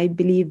 And I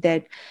believe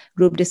that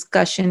group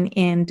discussion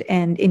and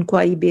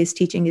inquiry-based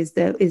teaching is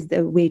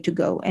the way to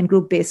go, and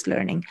group-based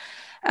learning.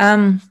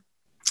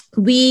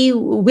 We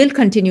will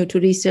continue to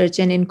research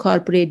and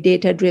incorporate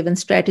data-driven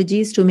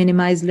strategies to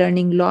minimize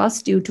learning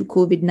loss due to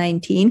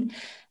COVID-19.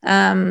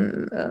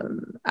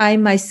 I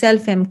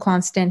myself am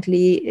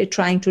constantly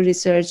trying to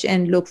research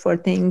and look for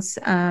things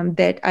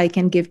that I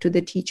can give to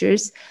the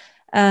teachers.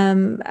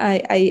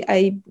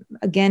 I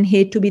again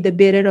hate to be the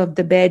bearer of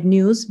the bad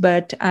news,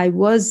 but I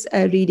was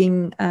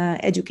reading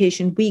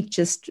Education Week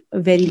just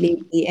very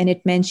lately, and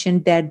it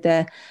mentioned that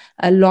the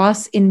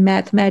loss in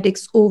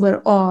mathematics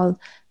overall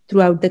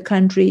throughout the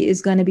country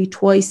is going to be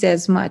twice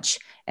as much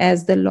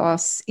as the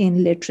loss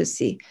in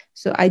literacy.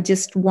 So I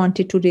just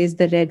wanted to raise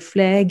the red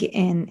flag,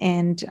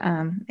 and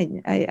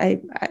I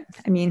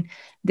mean,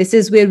 this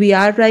is where we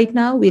are right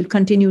now. We'll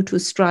continue to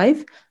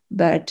strive,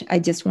 but I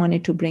just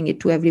wanted to bring it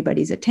to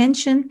everybody's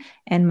attention.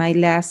 And my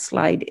last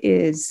slide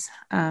is,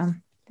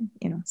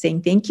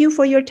 saying thank you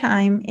for your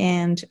time,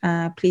 and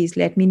please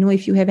let me know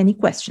if you have any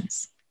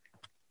questions.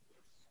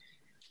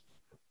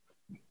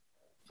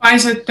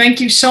 Faiza,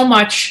 thank you so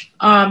much.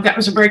 That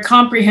was a very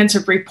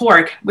comprehensive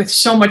report with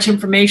so much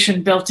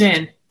information built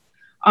in.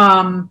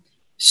 You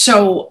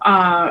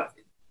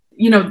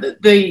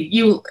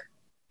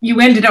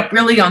ended up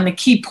really on the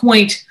key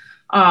point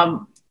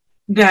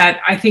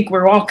that I think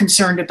we're all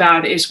concerned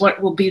about, is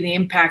what will be the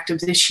impact of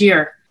this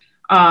year.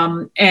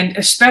 And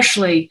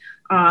especially,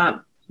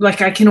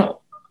 if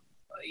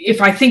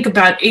I think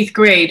about 8th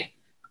grade,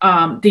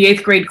 the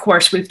 8th grade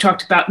course, we've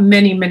talked about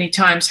many, many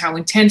times how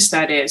intense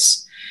that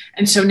is.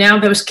 And so now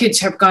those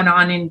kids have gone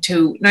on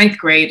into 9th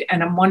grade,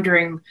 and I'm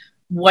wondering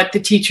what the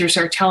teachers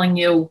are telling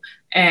you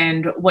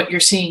and what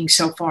you're seeing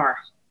so far.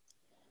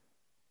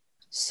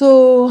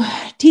 So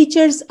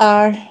teachers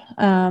are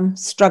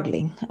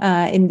struggling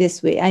in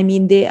this way. I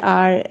mean, they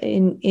are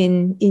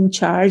in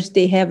charge.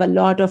 They have a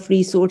lot of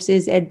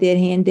resources at their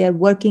hand. They are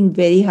working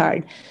very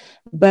hard.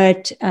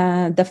 But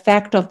the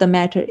fact of the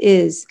matter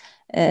is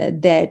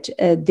that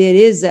there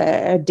is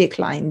a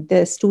decline.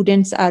 The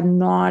students are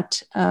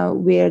not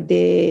where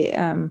they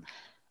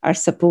are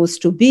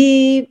supposed to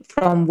be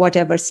from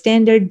whatever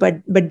standard,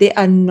 but they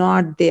are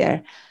not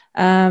there.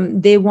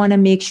 They want to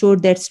make sure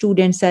that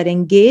students are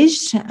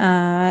engaged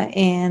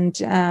and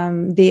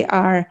they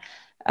are,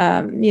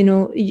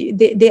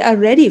 they are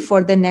ready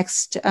for the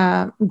next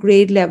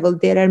grade level.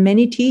 There are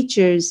many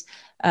teachers,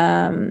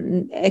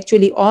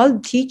 actually all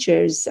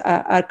teachers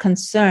are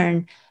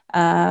concerned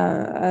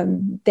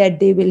that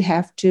they will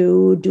have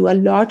to do a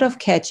lot of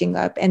catching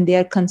up, and they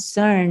are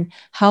concerned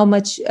how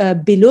much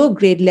below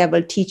grade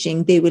level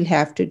teaching they will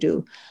have to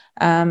do.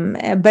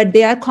 But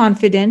they are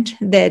confident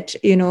that,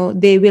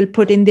 they will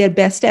put in their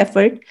best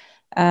effort.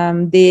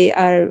 They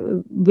are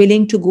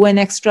willing to go an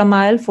extra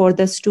mile for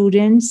the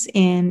students,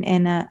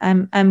 and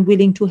I'm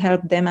willing to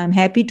help them. I'm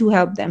happy to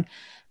help them.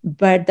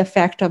 But the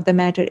fact of the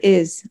matter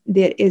is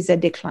there is a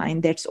decline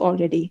that's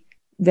already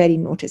very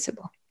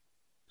noticeable.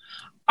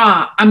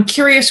 I'm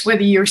curious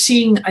whether you're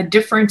seeing a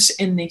difference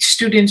in the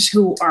students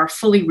who are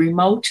fully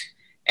remote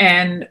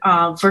and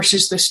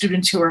versus the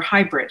students who are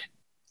hybrid.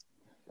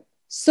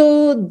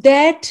 So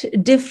that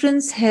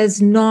difference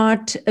has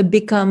not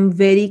become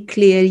very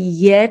clear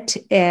yet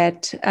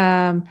at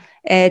the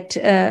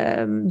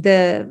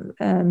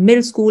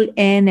middle school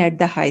and at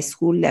the high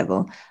school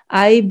level.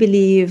 I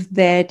believe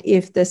that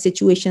if the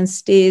situation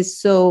stays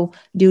so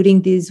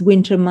during these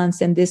winter months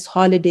and this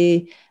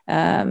holiday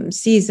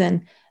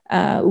season,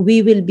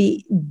 we will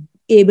be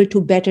able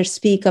to better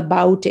speak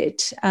about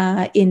it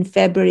in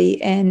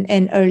February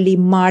and early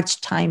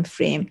March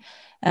timeframe.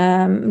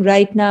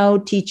 Right now,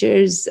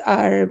 teachers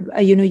are,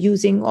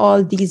 using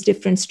all these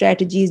different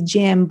strategies,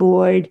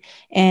 Jamboard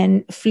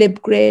and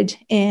Flipgrid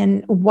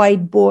and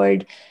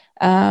Whiteboard,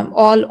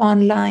 all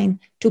online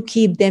to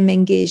keep them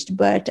engaged.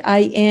 But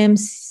I am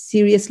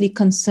seriously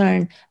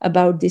concerned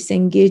about this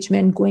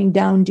engagement going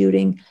down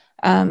during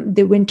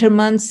the winter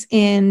months,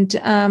 and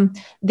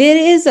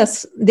there's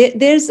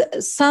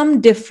some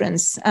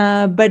difference,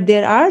 but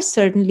there are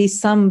certainly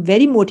some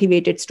very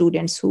motivated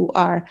students who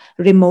are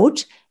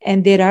remote,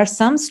 and there are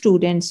some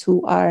students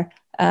who are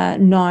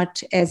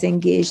not as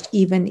engaged,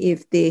 even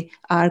if they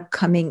are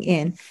coming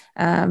in.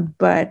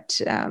 But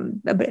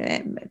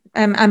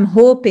I'm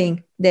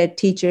hoping that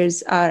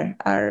teachers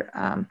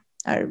are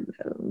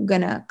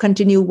gonna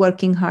continue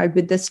working hard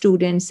with the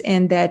students,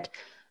 and that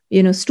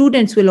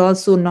students will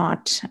also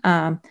not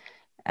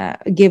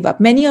give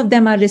up. Many of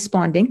them are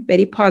responding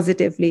very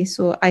positively,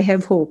 so I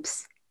have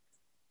hopes.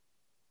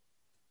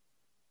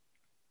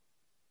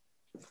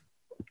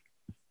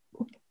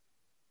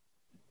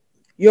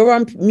 You're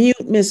on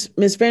mute, Ms.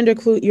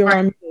 Vanderkloot. You're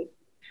on mute.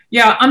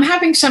 Yeah, I'm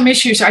having some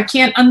issues. I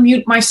can't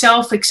unmute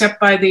myself except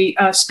by the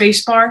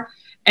space bar,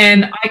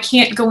 and I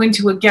can't go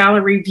into a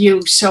gallery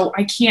view, so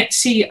I can't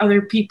see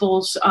other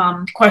people's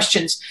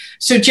questions.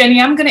 So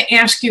Jenny, I'm going to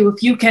ask you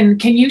if you can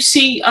you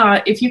see,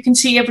 if you can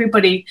see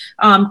everybody,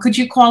 could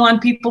you call on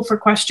people for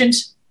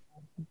questions?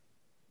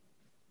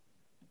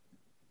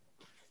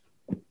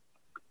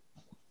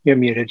 You're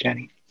muted,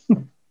 Jenny.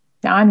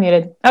 Now I'm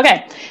muted.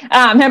 Okay.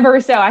 Member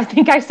Rousseau, I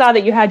think I saw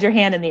that you had your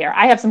hand in the air.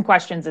 I have some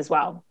questions as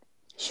well.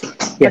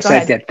 Yes,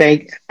 I did.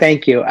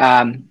 Thank you.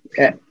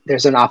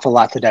 There's an awful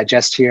lot to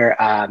digest here.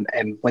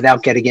 And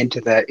without getting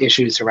into the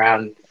issues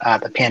around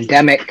the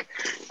pandemic,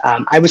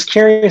 I was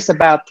curious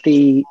about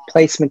the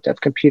placement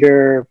of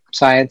computer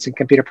science and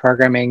computer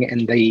programming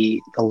in the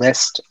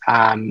list.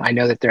 I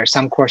know that there are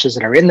some courses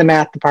that are in the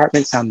math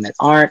department, some that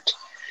aren't.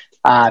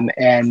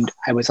 And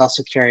I was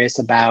also curious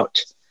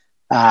about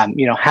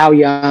how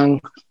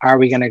young are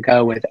we going to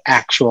go with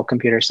actual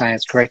computer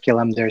science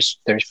curriculum? There's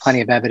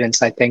plenty of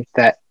evidence, I think,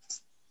 that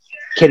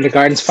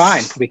kindergarten's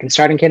fine. We can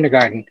start in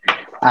kindergarten.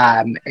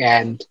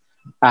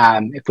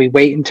 If we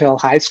wait until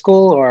high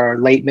school or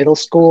late middle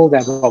school,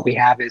 then what we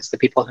have is the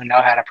people who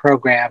know how to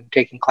program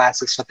taking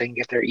classes so they can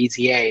get their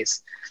easy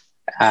A's.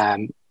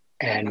 And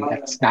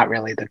that's not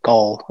really the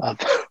goal of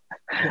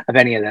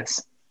any of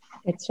this.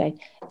 That's right.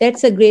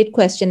 That's a great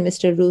question,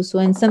 Mr. Russo,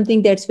 and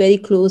something that's very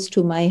close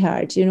to my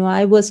heart.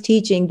 I was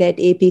teaching that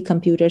AP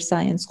Computer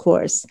Science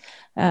course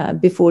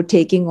before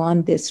taking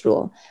on this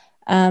role.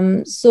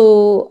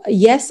 So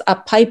yes, a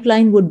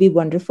pipeline would be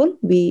wonderful.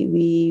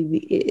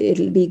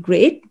 It'll be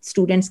great.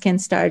 Students can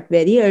start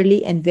very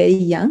early and very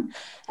young.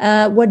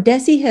 What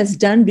DESE has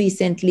done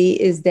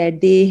recently is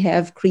that they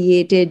have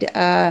created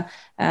a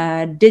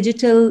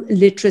digital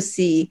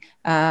literacy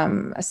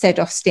set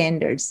of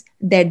standards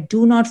that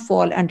do not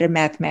fall under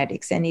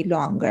mathematics any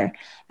longer.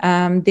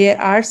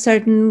 There are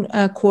certain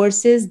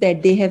courses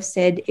that they have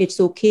said it's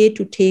okay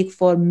to take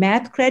for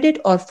math credit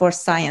or for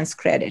science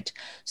credit.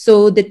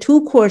 So the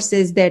two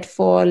courses that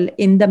fall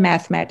in the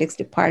mathematics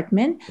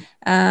department,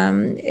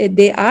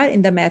 they are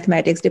in the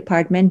mathematics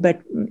department,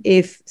 but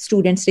if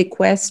students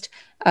request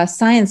a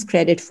science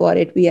credit for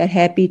it, we are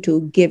happy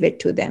to give it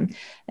to them.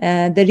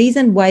 The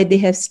reason why they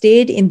have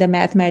stayed in the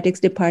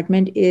mathematics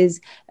department is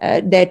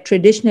that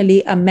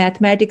traditionally a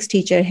mathematics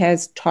teacher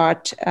has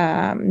taught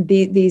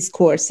these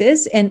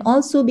courses, and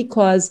also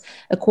because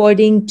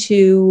according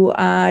to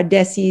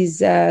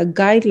DESE's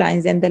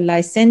guidelines and the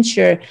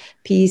licensure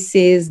piece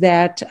is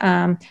that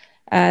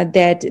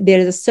that there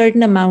is a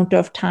certain amount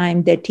of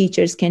time that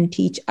teachers can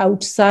teach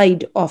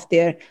outside of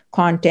their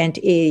content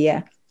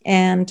area.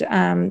 And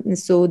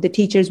so the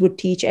teachers would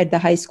teach at the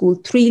high school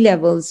 3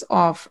 levels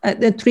of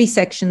the 3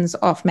 sections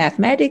of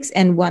mathematics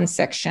and 1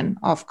 section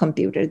of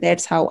computer.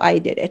 That's how I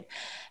did it.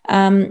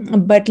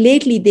 But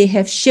lately they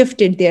have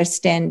shifted their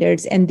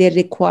standards and their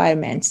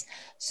requirements.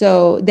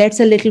 So that's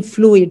a little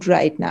fluid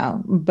right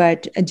now,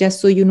 but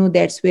just so you know,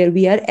 that's where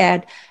we are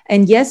at.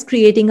 And yes,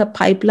 creating a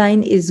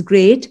pipeline is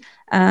great.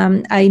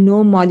 I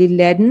know Molly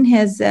Ledden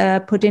has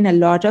put in a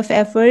lot of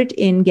effort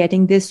in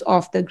getting this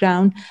off the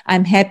ground.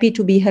 I'm happy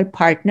to be her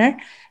partner,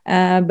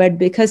 but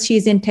because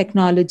she's in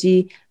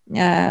technology,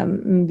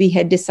 we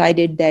had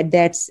decided that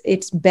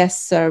it's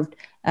best served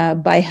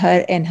by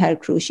her and her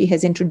crew. She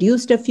has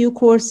introduced a few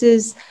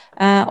courses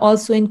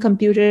also in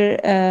computer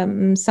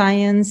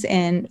science,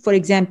 and for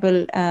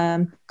example,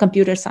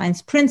 computer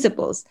science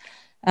principles,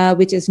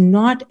 which is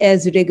not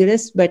as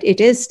rigorous, but it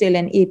is still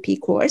an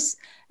AP course.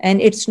 and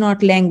it's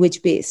not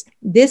language based.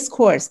 This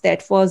course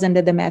that falls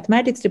under the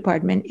mathematics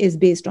department is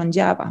based on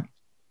Java.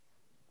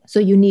 So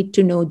you need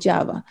to know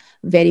Java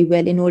very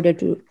well in order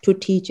to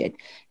teach it.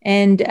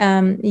 And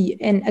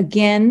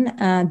again,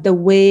 the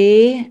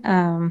way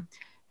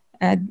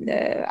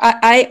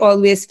I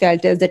always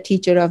felt as the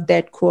teacher of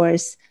that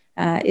course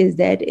is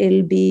that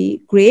it'll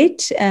be great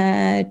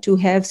to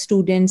have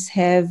students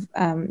have,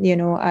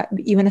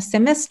 even a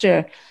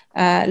semester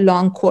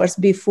long course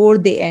before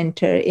they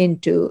enter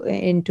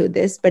into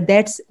this. But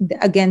that's,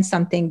 again,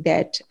 something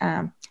that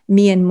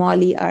me and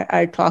Molly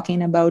are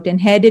talking about. And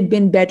had it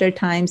been better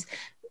times,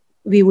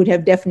 we would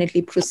have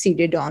definitely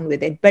proceeded on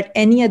with it. But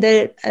any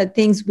other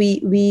things,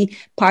 we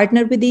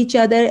partner with each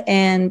other,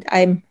 and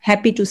I'm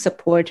happy to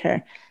support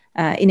her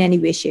in any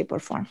way, shape, or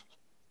form.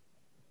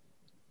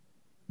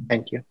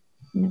 Thank you.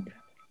 No.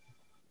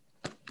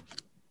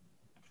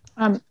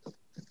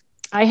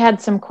 I had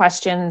some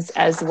questions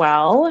as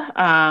well.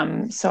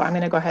 So I'm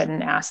going to go ahead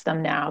and ask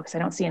them now because I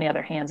don't see any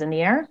other hands in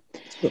the air.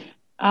 Sure.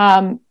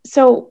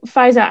 So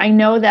Faiza, I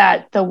know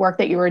that the work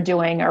that you were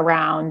doing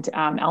around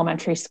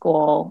elementary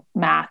school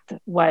math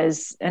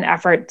was an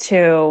effort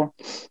to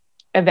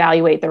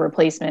evaluate the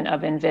replacement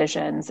of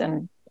Envisions,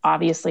 and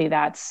obviously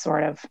that's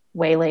sort of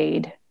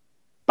waylaid,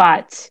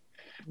 but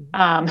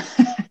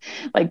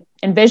like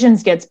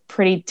Envisions gets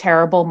pretty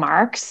terrible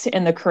marks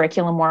in the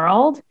curriculum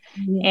world.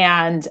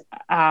 And,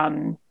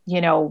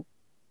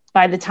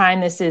 by the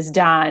time this is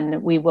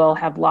done, we will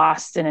have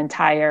lost an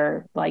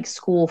entire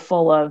school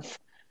full of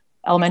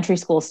elementary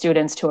school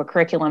students to a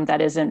curriculum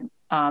that isn't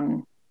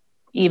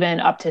even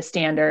up to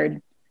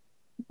standard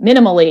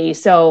minimally.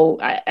 So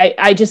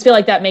I just feel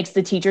like that makes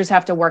the teachers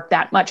have to work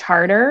that much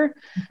harder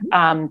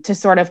to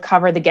sort of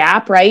cover the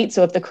gap, right?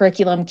 So if the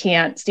curriculum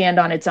can't stand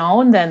on its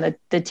own, then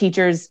the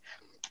teachers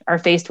are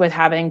faced with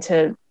having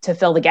to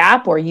fill the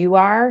gap, or you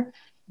are.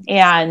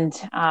 And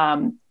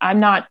I'm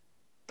not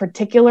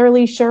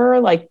particularly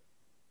sure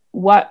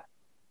what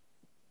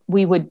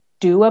we would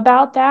do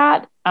about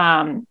that,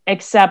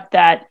 except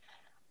that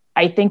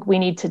I think we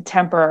need to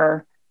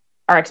temper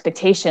our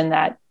expectation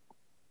that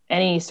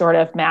any sort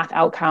of math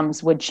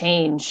outcomes would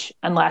change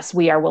unless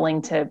we are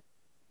willing to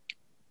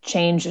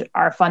change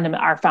our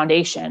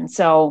foundation.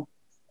 So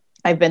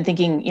I've been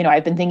thinking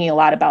a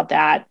lot about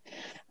that.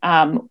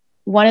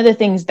 One of the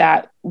things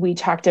that we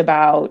talked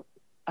about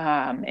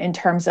in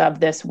terms of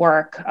this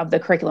work of the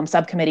curriculum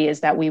subcommittee is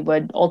that we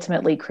would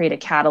ultimately create a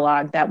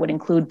catalog that would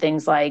include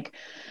things like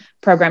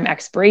program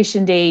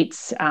expiration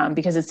dates,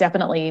 because it's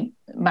definitely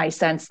my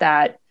sense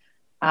that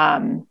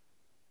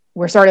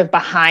we're sort of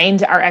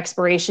behind our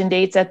expiration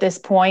dates at this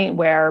point,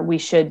 where we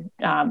should,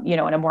 in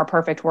a more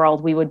perfect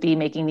world, we would be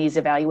making these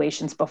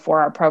evaluations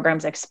before our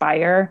programs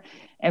expire.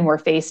 And we're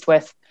faced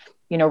with,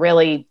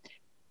 really,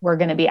 we're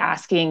going to be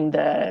asking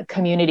the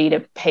community to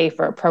pay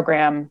for a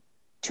program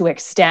to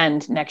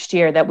extend next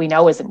year that we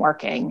know isn't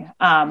working.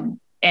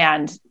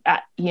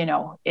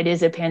 It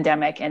is a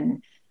pandemic,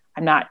 and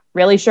I'm not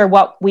really sure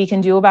what we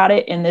can do about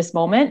it in this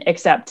moment,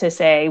 except to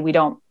say we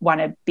don't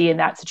want to be in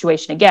that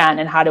situation again.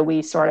 And how do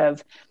we sort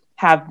of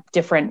have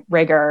different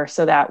rigor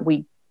so that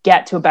we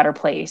get to a better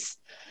place?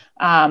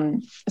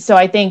 So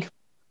I think,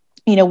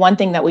 one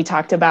thing that we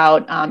talked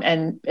about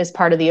and as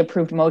part of the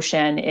approved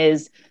motion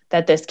is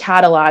that this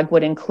catalog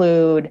would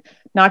include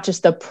not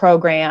just the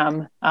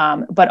program,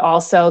 but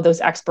also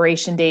those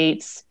expiration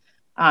dates,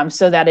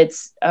 so that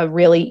it's a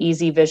really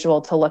easy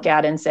visual to look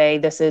at and say,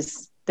 this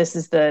is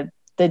the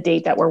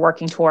date that we're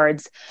working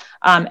towards,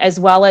 as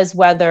well as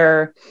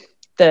whether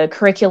the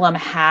curriculum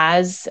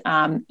has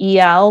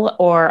EL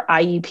or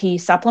IEP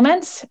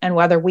supplements, and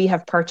whether we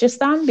have purchased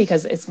them,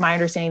 because it's my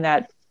understanding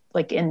that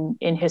in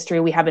history,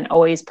 we haven't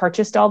always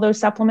purchased all those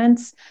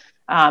supplements.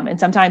 And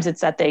sometimes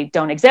it's that they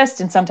don't exist,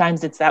 and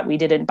sometimes it's that we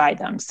didn't buy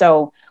them.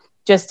 So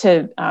just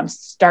to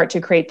start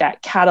to create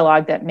that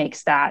catalog that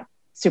makes that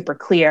super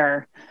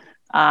clear,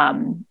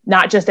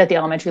 not just at the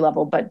elementary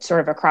level, but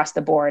sort of across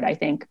the board, I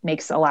think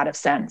makes a lot of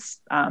sense.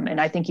 And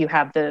I think you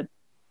have the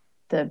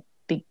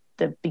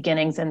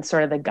beginnings and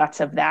sort of the guts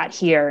of that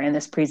here in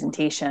this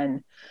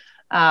presentation.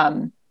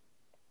 And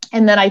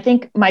then I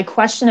think my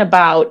question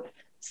about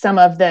some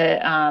of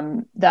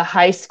the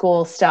high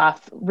school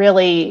stuff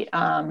really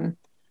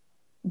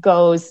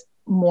goes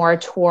more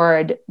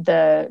toward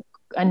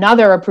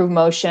another approved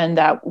motion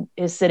that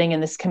is sitting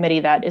in this committee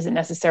that isn't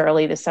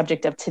necessarily the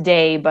subject of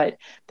today, but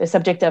the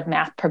subject of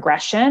math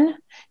progression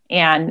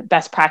and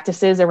best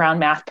practices around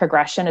math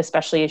progression,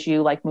 especially as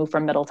you move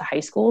from middle to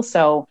high school.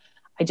 So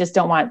I just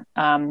don't want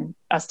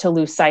us to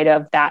lose sight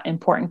of that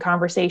important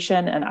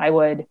conversation. And I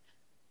would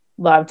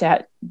love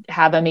to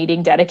have a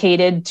meeting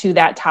dedicated to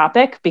that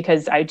topic,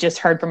 because I just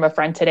heard from a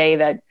friend today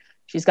that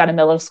she's got a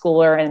middle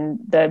schooler and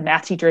the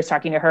math teacher is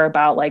talking to her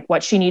about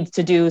what she needs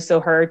to do so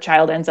her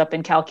child ends up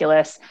in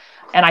calculus.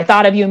 And I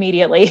thought of you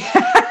immediately.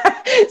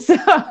 So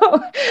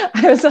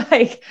I was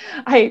like,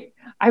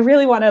 I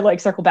really want to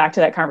circle back to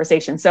that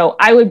conversation. So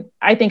I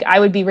think I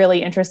would be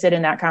really interested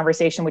in that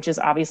conversation, which is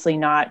obviously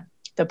not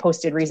the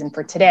posted reason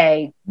for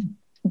today.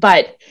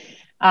 But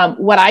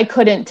What I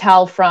couldn't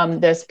tell from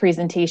this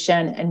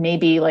presentation, and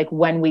maybe like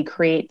when we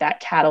create that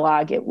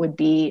catalog, it would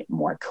be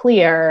more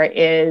clear,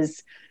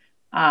 is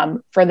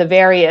for the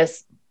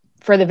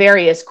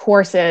various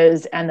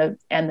courses and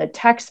the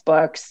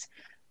textbooks,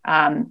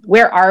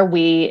 where are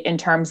we in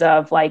terms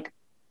of like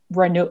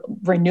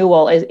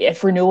renewal,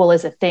 if renewal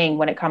is a thing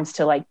when it comes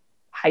to like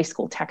high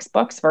school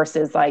textbooks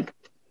versus like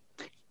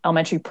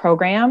elementary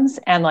programs,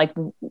 and like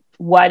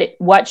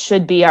what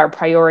should be our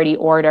priority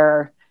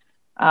order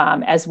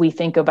as we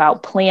think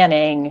about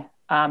planning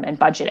and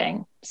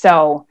budgeting.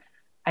 So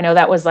I know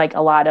that was like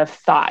a lot of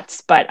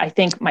thoughts, but I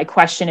think my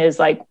question is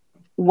like,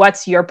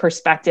 what's your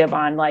perspective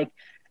on like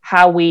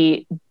how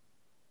we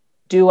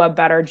do a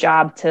better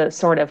job to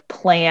sort of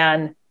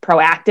plan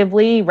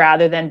proactively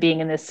rather than being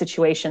in this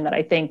situation that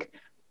I think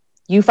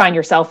you find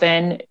yourself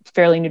in,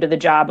 fairly new to the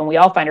job, and we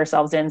all find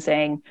ourselves in,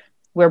 saying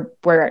we're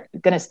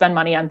going to spend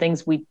money on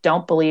things we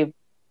don't believe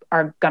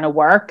are going to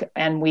work,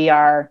 and we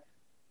are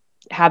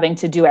having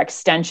to do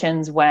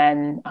extensions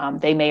when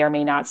they may or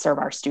may not serve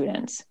our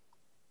students.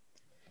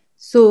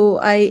 So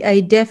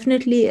I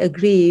definitely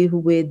agree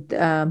with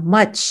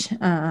much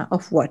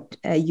of what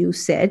you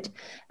said.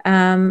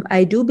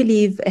 I do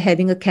believe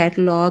having a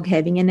catalog,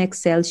 having an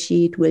Excel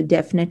sheet will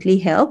definitely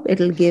help.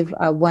 It'll give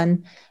a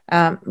one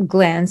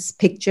glance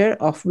picture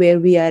of where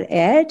we are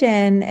at,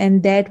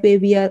 and that way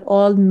we are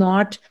all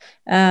not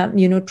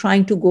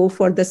trying to go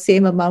for the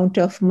same amount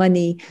of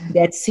money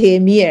that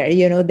same year.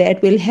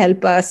 That will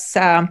help us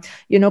kind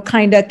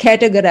of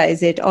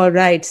categorize it. All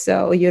right,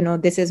 so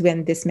this is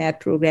when this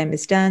math program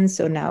is done,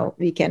 so now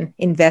we can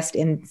invest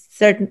in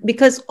certain,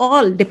 because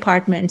all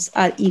departments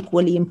are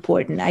equally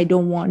important. I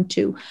don't want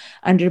to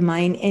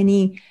undermine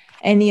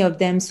any of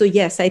them. So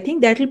yes, I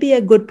think that'll be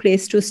a good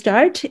place to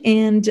start.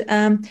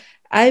 And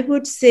I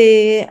would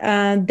say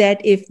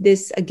that if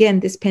this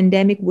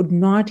pandemic would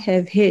not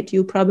have hit,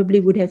 you probably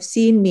would have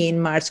seen me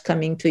in March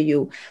coming to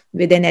you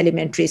with an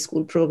elementary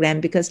school program,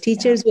 because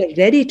teachers were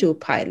ready to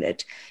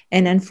pilot.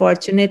 And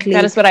unfortunately,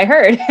 that is what I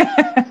heard.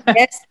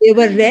 Yes, they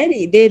were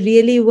ready. They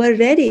really were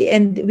ready.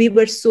 And we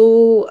were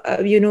so,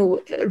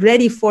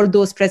 ready for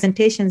those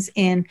presentations.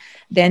 And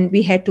then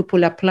we had to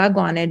pull a plug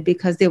on it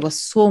because there was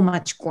so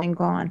much going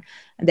on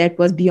that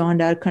was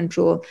beyond our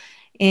control.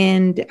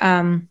 And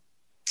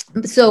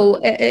so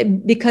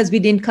because we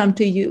didn't come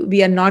to you,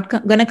 we are not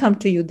going to come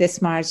to you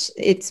this March.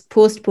 It's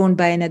postponed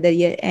by another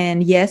year.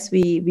 And yes,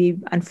 we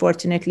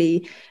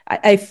unfortunately,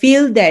 I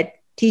feel that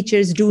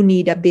teachers do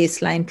need a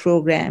baseline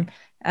program.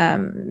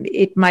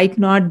 It might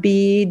not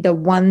be the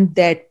one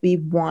that we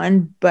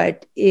want,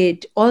 but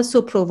it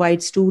also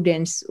provides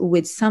students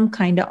with some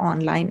kind of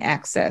online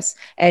access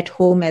at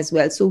home as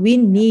well. So we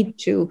need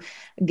to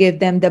give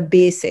them the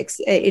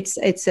basics.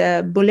 It's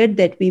a bullet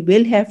that we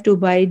will have to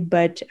bite,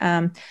 but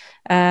I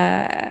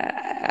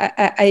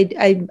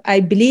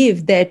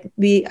believe that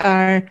we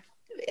are,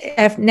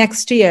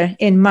 next year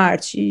in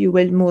March, you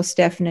will most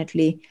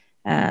definitely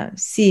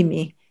see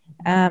me.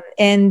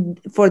 And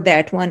for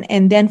that one,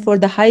 and then for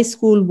the high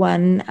school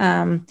one,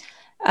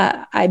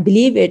 I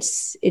believe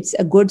it's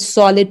a good,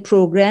 solid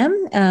program.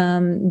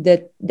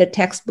 The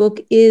textbook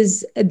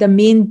is, the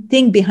main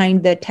thing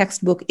behind the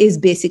textbook is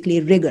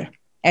basically rigor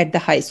at the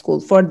high school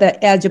for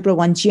the Algebra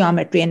 1,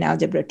 Geometry, and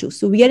Algebra 2.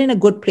 So we are in a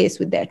good place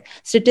with that.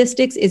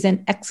 Statistics is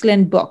an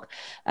excellent book.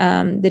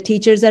 The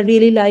teachers are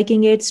really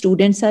liking it.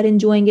 Students are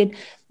enjoying it.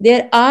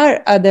 There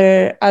are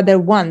other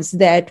ones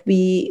that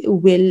we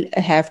will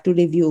have to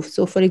review.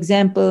 So for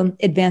example,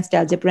 Advanced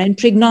Algebra and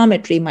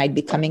Trigonometry might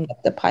be coming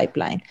up the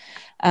pipeline.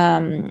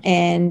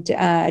 And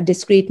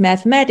Discrete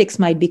Mathematics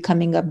might be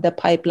coming up the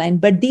pipeline.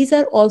 But these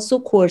are also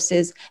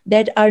courses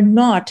that are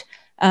not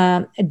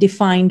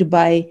defined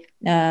by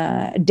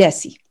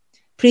DESE.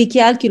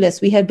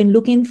 Pre-calculus, we have been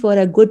looking for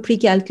a good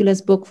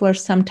pre-calculus book for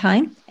some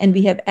time, and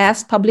we have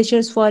asked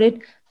publishers for it.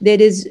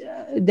 There is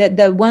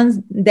the ones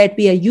that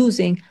we are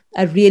using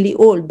are really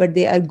old, but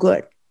they are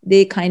good.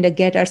 They kind of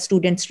get our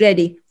students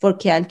ready for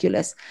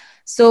calculus.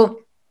 So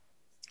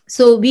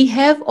we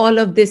have all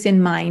of this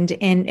in mind,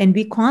 and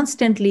we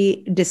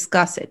constantly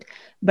discuss it.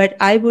 But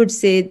I would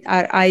say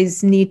our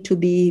eyes need to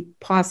be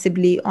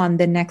possibly on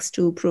the next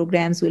two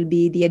programs, will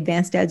be the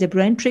Advanced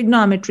Algebra and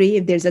Trigonometry,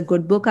 if there's a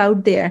good book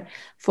out there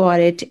for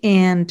it.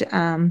 And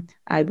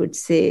I would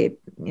say,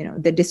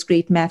 the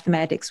Discrete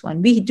Mathematics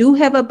one. We do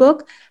have a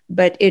book,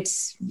 but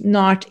it's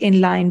not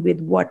in line with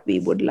what we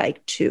would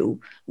like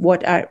to,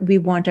 we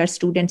want our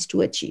students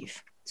to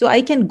achieve. So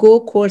I can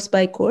go course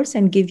by course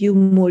and give you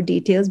more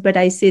details, but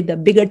I say the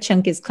bigger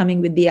chunk is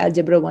coming with the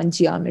Algebra 1,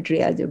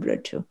 Geometry, Algebra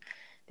 2.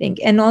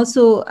 And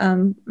also,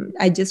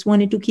 I just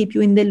wanted to keep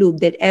you in the loop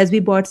that as we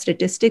bought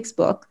statistics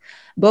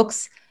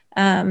books,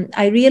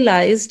 I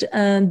realized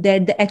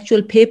that the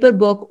actual paper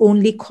book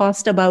only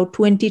cost about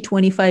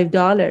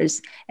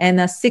 $20-$25,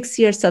 and a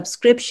 6-year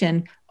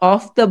subscription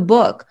of the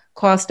book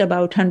cost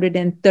about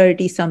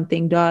 $130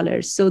 something.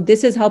 So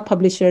this is how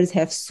publishers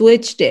have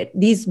switched it.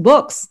 These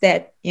books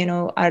that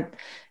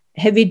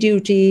heavy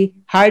duty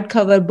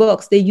hardcover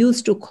books, they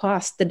used to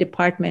cost the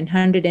department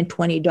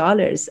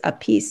 $120 a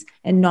piece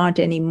and not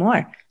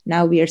anymore.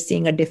 Now we are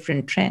seeing a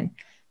different trend.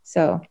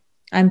 So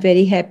I'm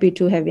very happy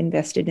to have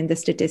invested in the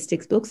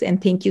statistics books,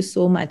 and thank you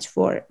so much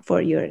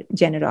for your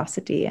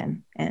generosity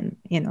and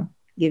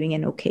giving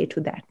an okay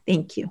to that.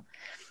 Thank you.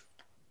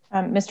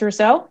 Mr.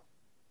 Rousseau?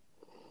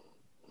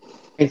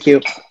 Thank you.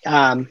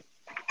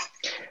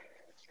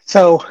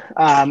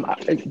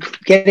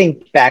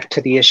 Getting back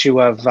to the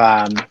issue of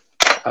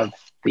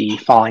the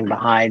falling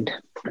behind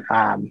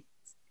that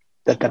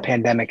the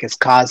pandemic is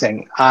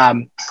causing,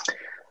 I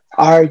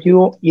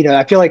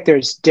feel like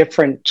there's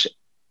different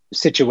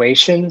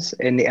situations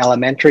in the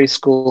elementary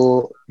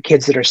school,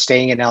 kids that are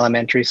staying in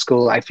elementary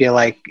school. I feel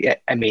like,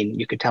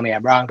 you could tell me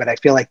I'm wrong, but I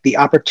feel like the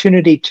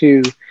opportunity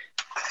to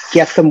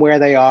get them where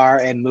they are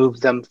and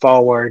move them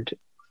forward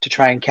to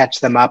try and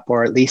catch them up,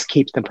 or at least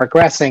keep them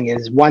progressing,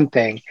 is one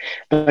thing.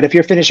 But if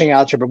you're finishing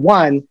Algebra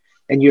 1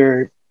 and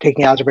you're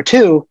taking Algebra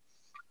 2,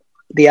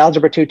 the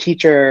Algebra 2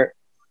 teacher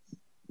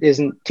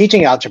isn't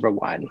teaching Algebra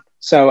 1.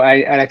 So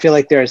I feel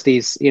like there's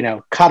these,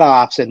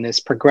 cutoffs and this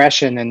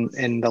progression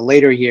in the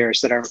later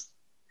years that are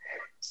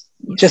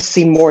just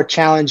seem more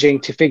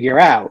challenging to figure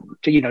out.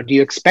 Do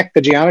you expect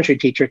the geometry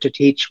teacher to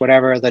teach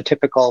whatever the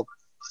typical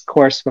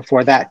course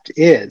before that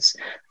is?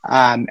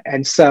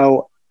 And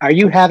so are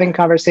you having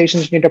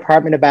conversations in your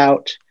department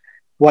about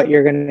what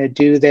you're going to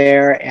do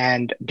there?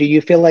 And do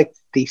you feel like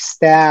the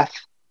staff,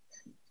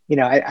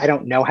 I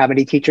don't know how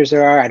many teachers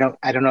there are. I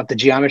don't know if the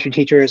geometry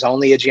teacher is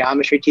only a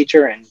geometry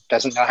teacher and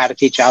doesn't know how to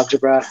teach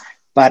algebra,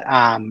 but,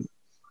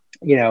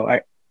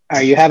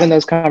 are you having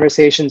those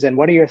conversations, and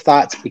what are your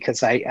thoughts?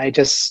 Because I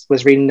just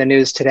was reading the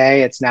news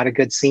today. It's not a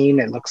good scene.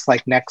 It looks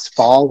like next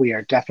fall, we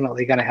are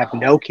definitely going to have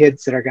no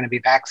kids that are going to be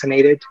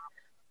vaccinated.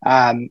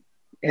 And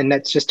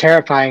that's just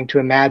terrifying to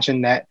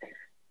imagine that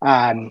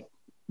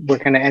we're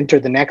going to enter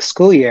the next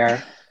school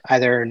year,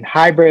 either in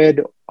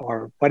hybrid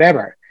or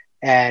whatever.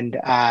 And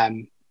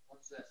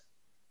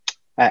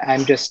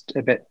I'm just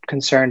a bit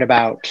concerned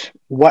about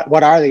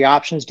what are the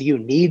options? Do you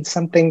need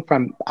something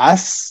from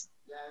us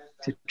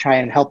to try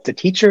and help the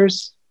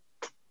teachers?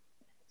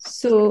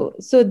 So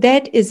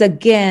that is,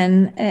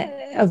 again,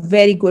 a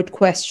very good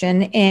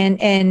question.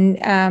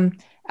 And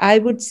I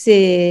would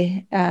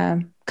say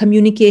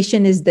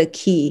communication is the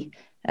key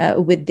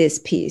with this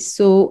piece.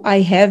 So I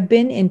have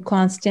been in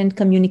constant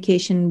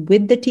communication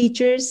with the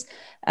teachers.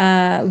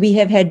 We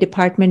have had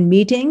department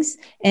meetings,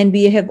 and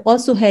we have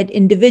also had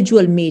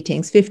individual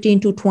meetings,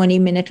 15 to 20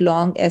 minute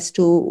long, as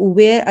to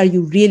where are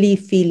you really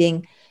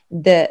feeling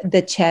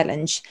the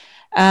challenge.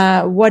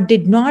 What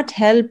did not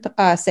help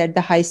us at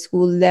the high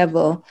school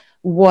level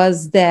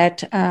was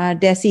that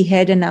DESE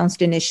had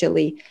announced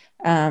initially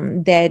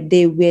that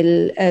they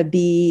will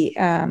be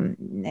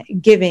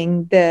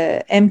giving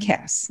the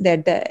MCAS,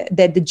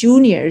 that the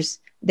juniors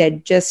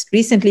that just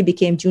recently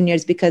became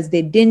juniors because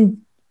they didn't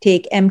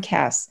take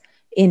MCAS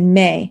in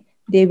May,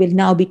 they will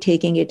now be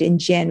taking it in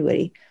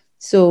January.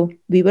 So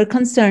we were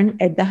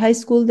concerned at the high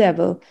school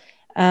level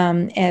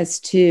as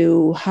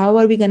to how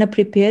are we going to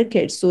prepare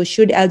kids. So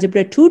should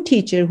Algebra 2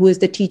 teacher, who is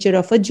the teacher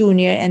of a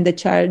junior, and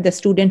the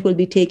student will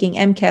be taking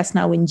MCAS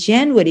now in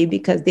January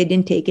because they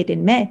didn't take it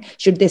in May,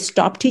 should they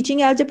stop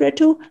teaching Algebra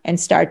 2 and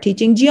start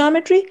teaching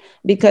geometry?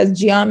 Because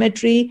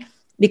MCAS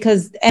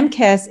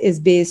is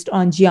based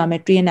on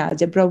geometry and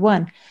Algebra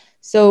 1.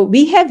 So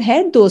we have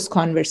had those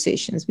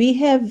conversations.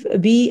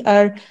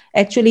 Our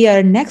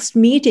next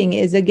meeting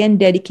is again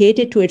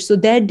dedicated to it. So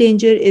that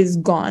danger is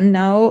gone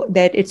now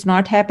that it's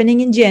not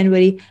happening in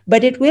January,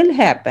 but it will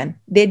happen.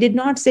 They did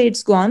not say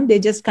it's gone. They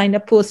just kind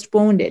of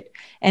postponed it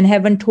and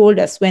haven't told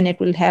us when it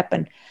will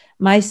happen.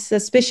 My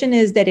suspicion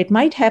is that it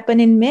might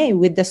happen in May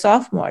with the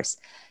sophomores.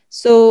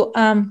 So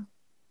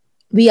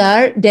we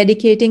are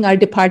dedicating our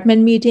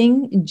department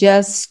meeting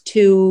just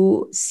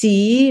to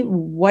see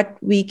what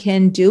we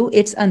can do.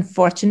 It's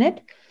unfortunate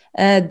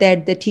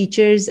that the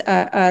teachers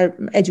are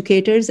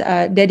educators,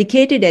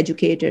 dedicated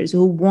educators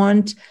who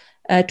want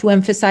to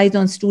emphasize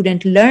on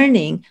student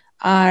learning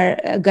are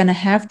going to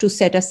have to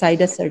set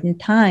aside a certain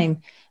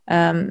time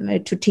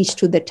to teach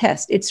to the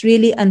test. It's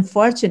really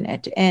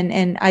unfortunate.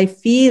 And I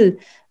feel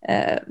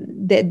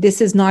that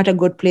this is not a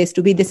good place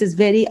to be. This is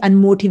very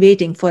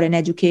unmotivating for an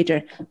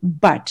educator,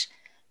 but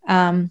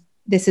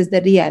this is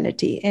the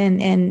reality,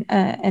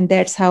 and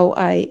that's how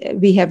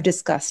we have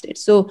discussed it.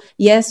 So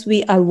yes,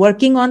 we are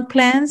working on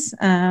plans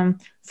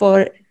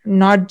for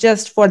not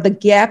just for the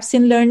gaps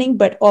in learning,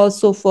 but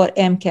also for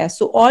MCAS.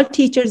 So all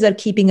teachers are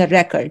keeping a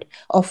record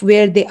of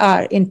where they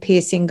are in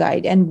pacing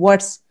guide and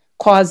what's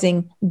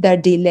causing the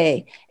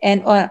delay,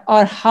 and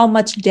or how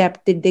much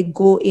depth did they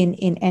go in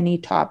any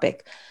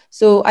topic.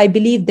 So I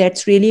believe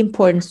that's really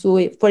important.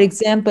 So for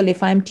example,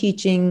 if I'm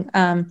teaching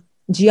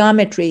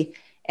geometry,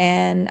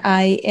 and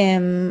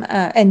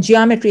and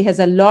geometry has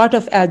a lot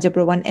of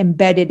Algebra 1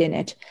 embedded in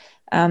it,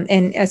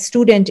 and a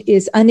student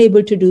is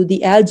unable to do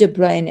the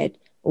algebra in it,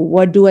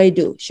 what do I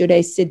do? Should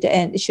I should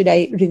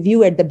I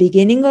review at the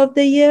beginning of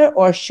the year,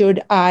 or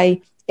should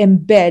I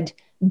embed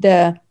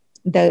the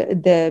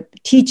the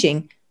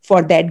teaching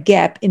for that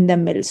gap in the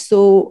middle.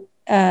 So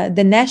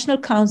the National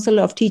Council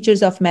of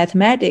Teachers of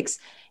Mathematics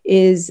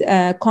is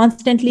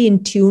constantly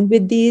in tune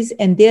with these,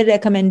 and their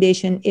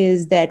recommendation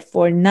is that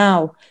for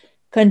now,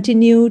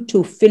 continue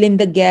to fill in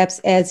the gaps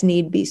as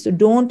need be. So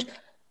don't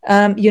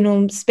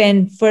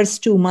spend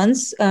first 2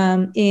 months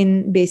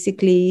in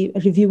basically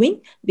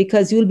reviewing,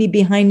 because you'll be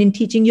behind in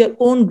teaching your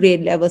own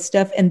grade level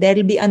stuff, and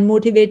that'll be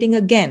unmotivating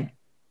again.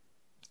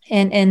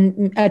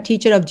 And a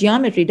teacher of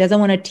geometry doesn't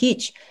want to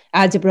teach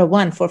algebra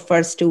 1 for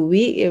first 3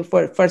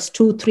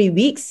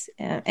 weeks,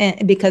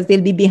 because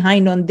they'll be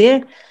behind on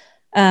their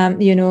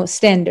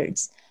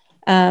standards.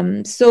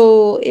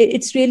 So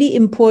it's really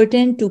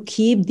important to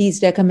keep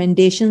these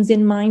recommendations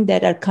in mind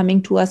that are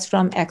coming to us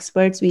from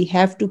experts. We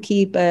have to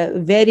keep a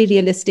very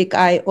realistic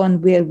eye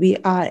on where we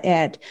are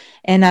at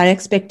and our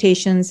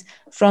expectations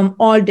from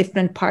all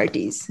different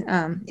parties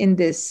in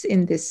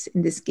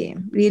this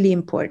game. Really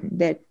important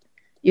that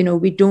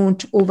we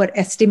don't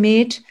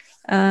overestimate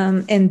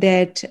and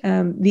that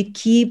we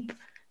keep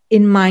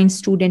in mind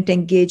student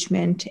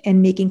engagement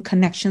and making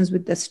connections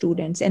with the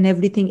students, and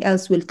everything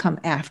else will come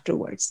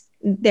afterwards.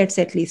 That's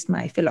at least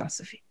my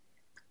philosophy.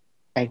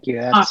 Thank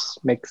you. That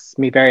makes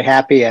me very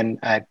happy, and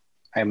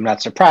I'm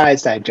not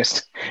surprised. I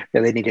just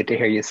really needed to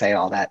hear you say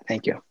all that.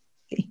 Thank you.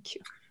 Thank you.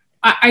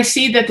 I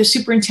see that the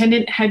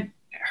superintendent had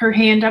her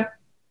hand up.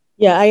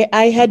 Yeah,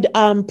 I had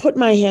put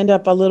my hand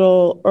up a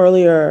little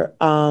earlier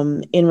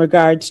in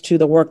regards to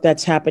the work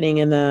that's happening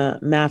in the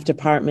math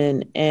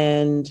department,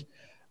 and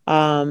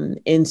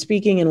in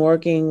speaking and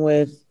working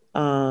with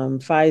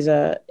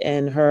Faiza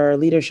and her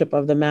leadership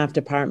of the math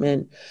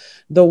department,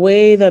 the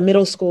way the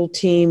middle school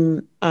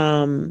team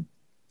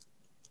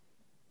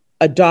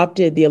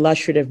adopted the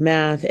illustrative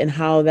math and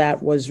how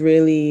that was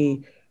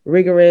really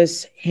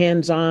rigorous,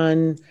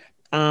 hands-on,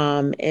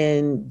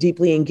 and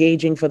deeply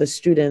engaging for the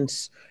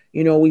students.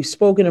 We've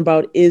spoken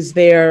about, is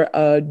there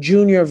a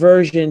junior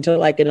version to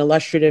like an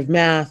illustrative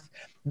math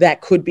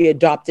that could be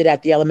adopted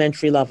at the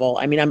elementary level?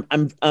 I mean,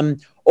 I'm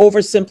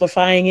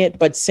oversimplifying it,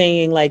 but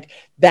saying like,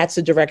 that's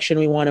the direction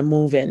we want to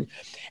move in.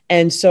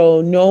 And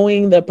so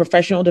knowing the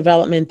professional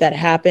development that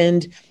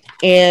happened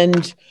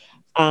and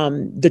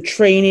the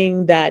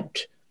training that,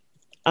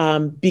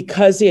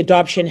 because the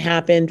adoption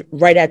happened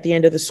right at the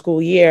end of the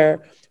school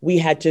year, we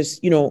had to,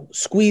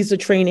 squeeze the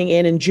training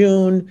in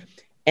June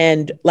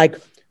and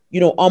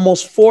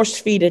almost force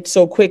feed it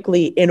so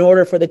quickly in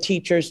order for the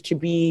teachers to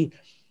be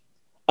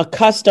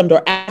accustomed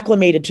or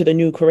acclimated to the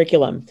new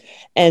curriculum.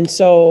 And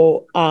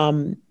so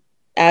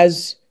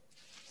as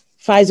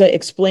Faiza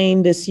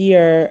explained this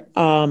year,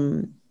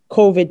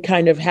 COVID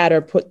kind of had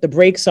her put the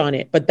brakes on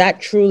it, but that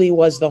truly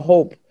was the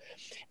hope.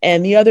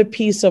 And the other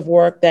piece of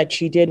work that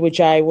she did, which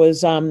I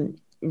was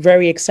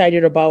very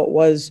excited about,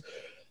 was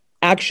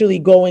actually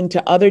going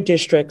to other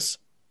districts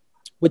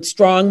with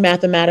strong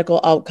mathematical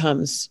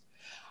outcomes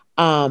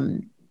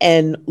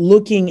and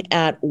looking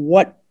at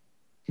what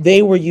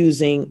they were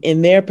using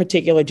in their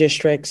particular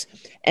districts,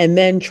 and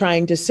then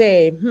trying to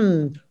say,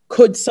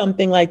 could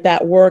something like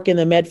that work in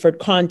the Medford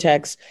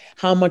context?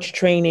 How much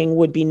training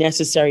would be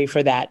necessary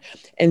for that?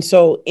 And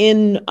so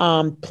in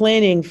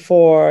planning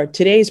for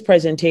today's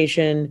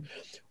presentation,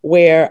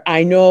 where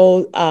I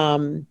know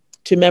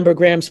to Member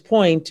Graham's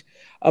point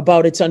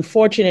about it's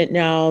unfortunate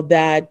now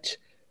that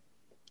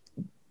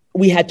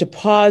we had to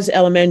pause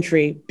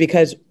elementary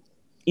because,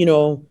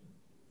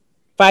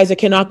 Faiza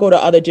cannot go to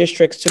other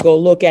districts to go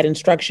look at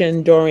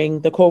instruction during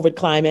the COVID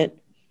climate.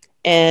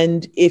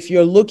 And if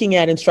you're looking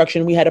at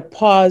instruction, we had to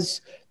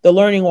pause the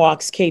learning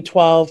walks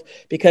K-12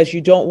 because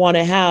you don't want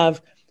to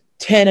have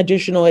 10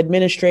 additional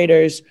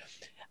administrators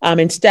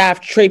and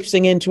staff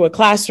traipsing into a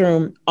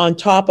classroom on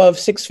top of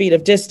 6 feet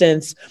of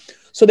distance.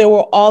 So there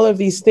were all of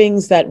these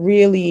things that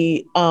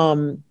really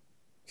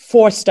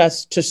forced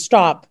us to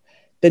stop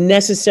the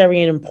necessary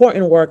and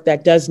important work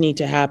that does need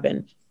to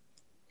happen.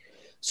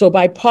 So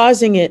by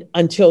pausing it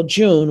until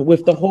June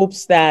with the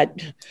hopes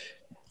that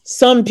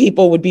some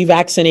people would be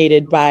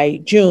vaccinated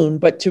by June,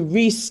 but to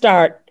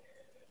restart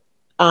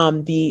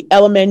the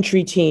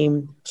elementary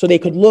team so they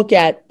could look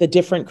at the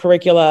different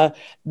curricula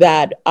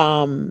that,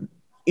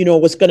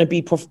 was going to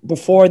be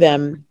before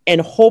them, and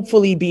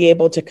hopefully be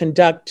able to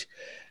conduct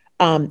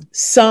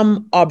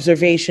some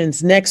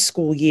observations next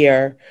school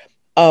year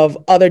of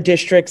other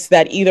districts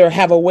that either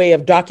have a way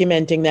of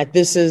documenting that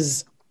this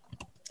is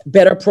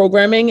better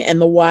programming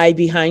and the why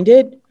behind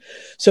it,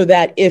 so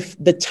that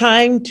if the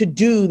time to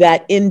do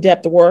that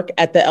in-depth work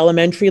at the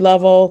elementary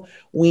level,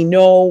 we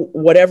know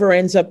whatever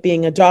ends up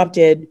being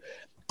adopted,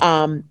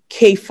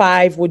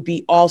 K-5 would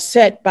be all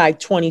set by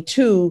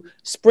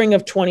spring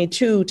of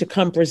 22 to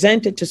come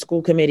present it to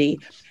school committee.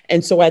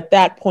 And so at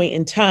that point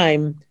in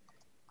time,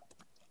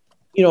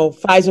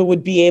 Faiza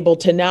would be able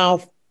to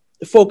now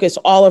focus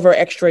all of her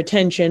extra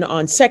attention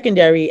on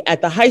secondary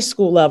at the high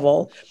school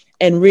level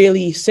and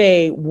really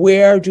say,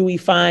 where do we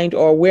find,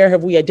 or where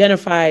have we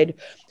identified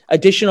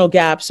additional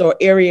gaps or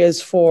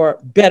areas for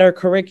better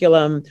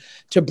curriculum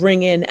to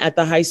bring in at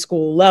the high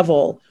school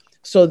level,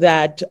 so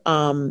that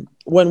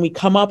when we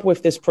come up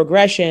with this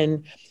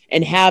progression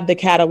and have the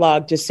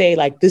catalog to say,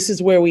 like, this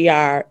is where we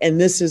are and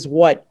this is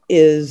what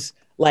is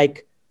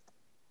like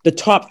the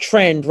top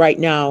trend right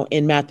now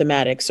in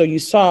mathematics. So you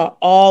saw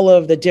all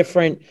of the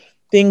different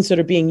things that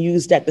are being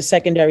used at the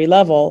secondary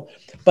level,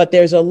 but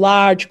there's a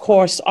large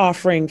course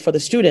offering for the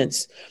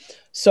students.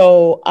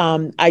 So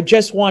I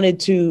just wanted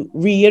to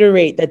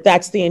reiterate that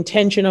that's the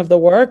intention of the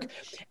work,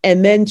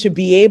 and then to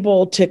be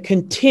able to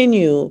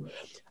continue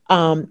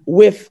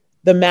with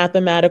the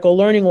mathematical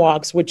learning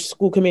walks, which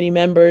school committee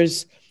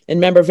members and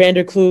Member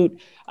Vanderkloot,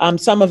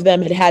 some of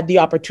them had the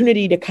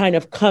opportunity to kind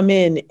of come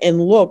in and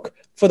look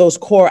for those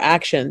core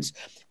actions.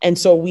 And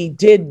so we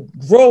did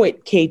grow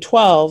it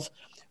K-12,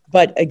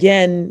 but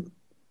again,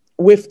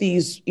 with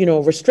these,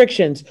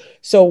 restrictions.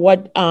 So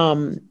what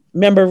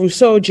Member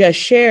Rousseau just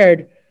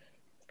shared,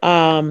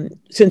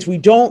 since we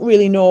don't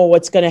really know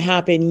what's going to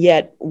happen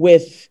yet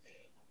with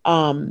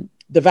the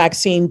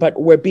vaccine, but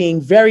we're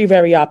being very,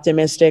 very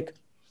optimistic.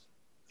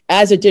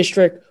 As a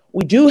district,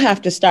 we do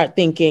have to start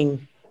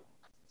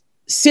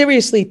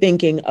seriously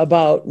thinking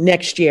about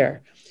next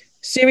year,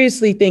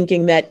 seriously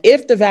thinking that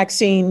if the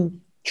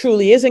vaccine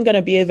truly isn't going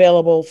to be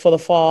available for the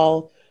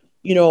fall,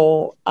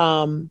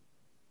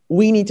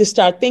 we need to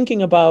start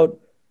thinking about,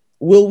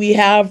 will we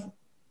have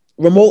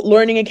remote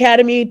learning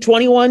academy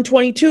 21,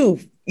 22,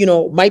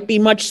 might be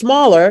much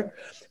smaller,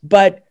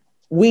 but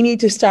we need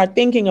to start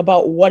thinking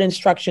about what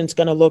instruction is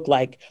going to look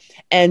like.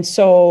 And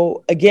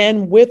so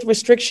again, with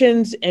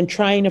restrictions and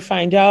trying to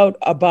find out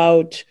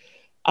about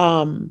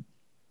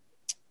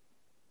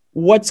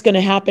what's going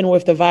to happen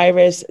with the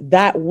virus,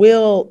 that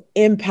will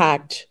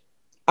impact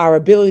our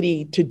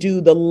ability to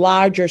do the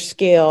larger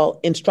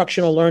scale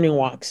instructional learning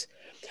walks.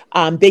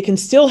 They can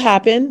still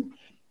happen,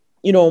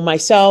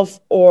 myself,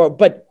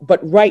 but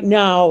right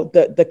now,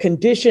 the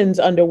conditions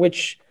under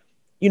which,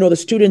 the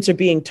students are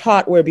being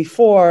taught, where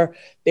before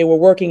they were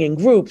working in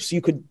groups,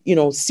 you could,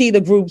 see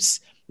the groups.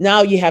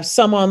 Now you have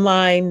some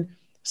online,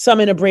 some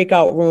in a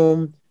breakout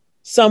room,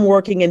 some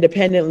working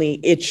independently.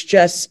 It's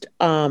just,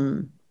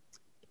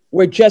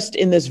 we're just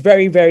in this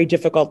very, very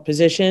difficult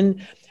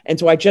position. And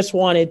so I just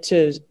wanted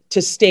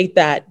to state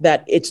that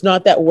it's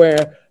not that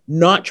we're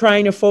not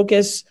trying to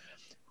focus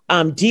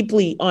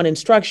deeply on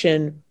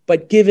instruction,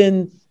 but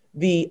given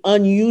the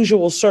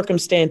unusual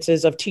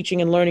circumstances of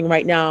teaching and learning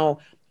right now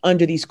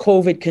under these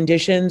COVID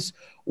conditions,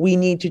 we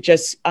need to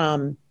just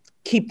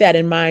keep that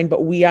in mind.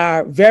 But we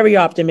are very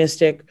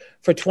optimistic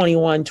for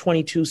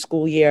 21-22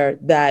 school year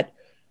that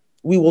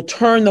we will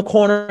turn the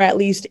corner at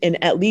least,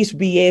 and at least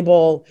be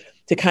able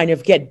to kind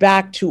of get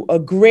back to a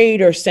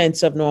greater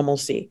sense of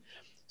normalcy.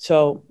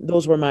 So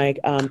those were my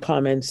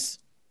comments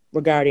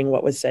regarding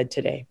what was said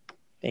today.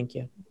 Thank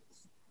you.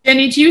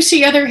 Jenny, do you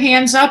see other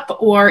hands up?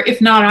 Or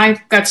if not,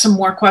 I've got some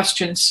more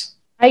questions.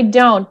 I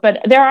don't, but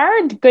there are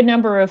a good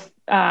number of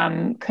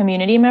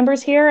community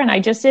members here, and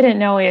I just didn't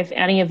know if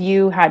any of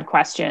you had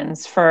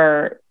questions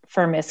for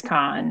Ms.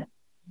 Khan.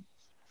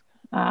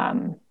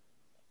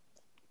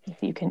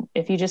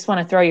 If you just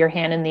want to throw your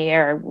hand in the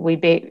air,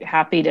 we'd be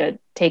happy to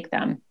take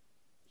them.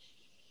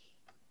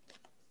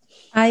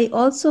 I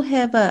also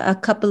have a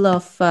couple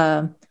of,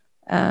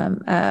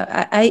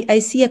 I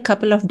see a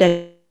couple of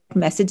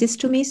messages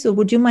to me. So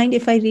would you mind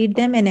if I read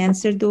them and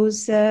answer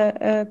those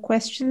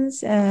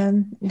questions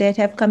that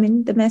have come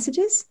in the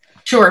messages?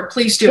 Sure,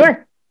 please do.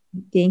 Sure.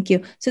 Thank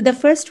you. So the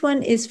first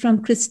one is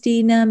from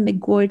Christina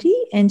McGordy,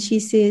 and she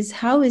says,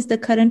 how is the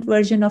current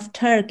version of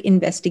Turk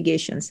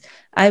investigations?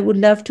 I would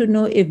love to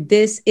know if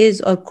this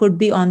is or could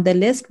be on the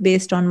list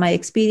based on my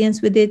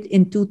experience with it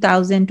in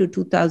 2000 to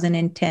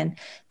 2010.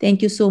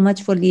 Thank you so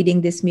much for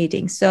leading this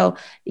meeting. So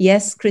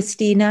yes,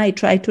 Christina, I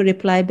tried to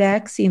reply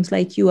back. Seems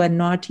like you are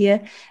not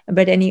here,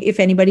 but if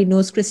anybody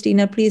knows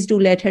Christina, please do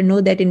let her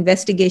know that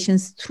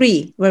Investigations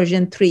 3,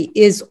 version 3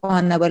 is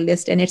on our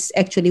list. And it's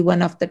actually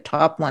one of the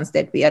top ones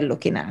that we are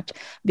looking at,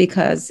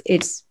 because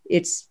it's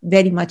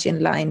very much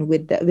in line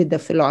with the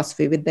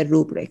philosophy, with the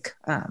rubric.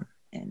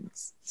 And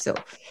so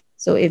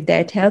if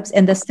that helps.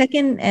 And the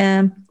second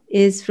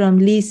is from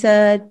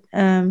Lisa,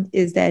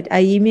 is that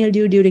I emailed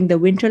you during the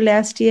winter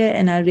last year,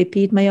 and I'll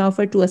repeat my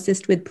offer to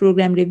assist with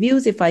program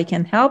reviews if I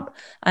can help.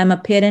 I'm a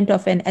parent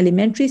of an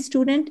elementary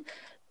student,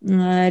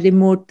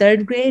 remote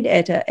third grade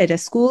at a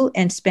school,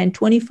 and spent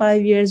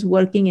 25 years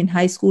working in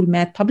high school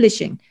math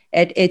publishing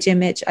at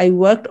HMH. I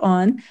worked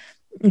on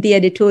the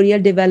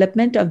editorial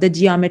development of the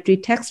geometry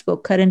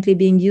textbook currently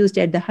being used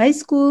at the high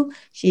school.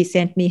 She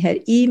sent me her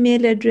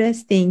email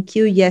address. Thank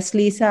you. Yes,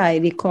 Lisa, I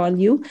recall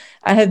you.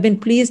 I have been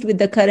pleased with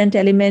the current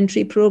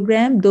elementary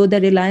program, though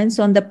the reliance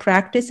on the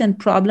practice and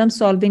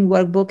problem-solving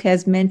workbook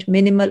has meant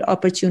minimal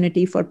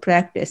opportunity for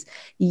practice.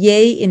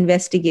 Yay,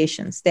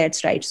 investigations.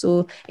 That's right.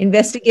 So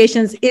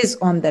investigations is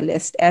on the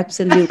list.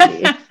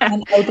 Absolutely. It's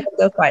one out of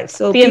the 5.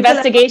 So the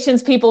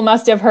investigations people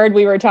must have heard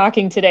we were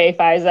talking today,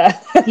 Faiza.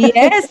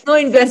 Yes, no,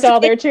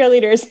 investigations. Their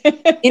cheerleaders.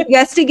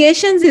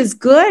 Investigations is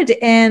good,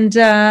 and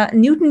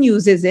Newton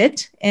uses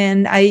it,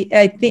 and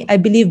I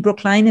believe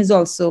Brookline is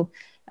also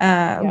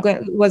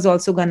was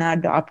also going to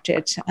adopt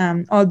it.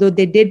 Although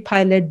they did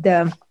pilot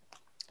the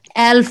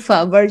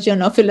alpha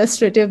version of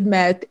illustrative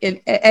math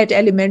at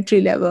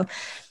elementary level.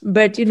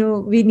 But,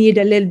 we need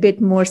a little bit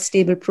more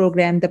stable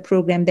program, the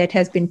program that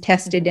has been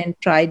tested and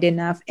tried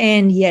enough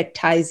and yet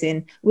ties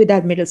in with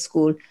our middle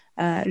school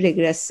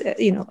rigorous,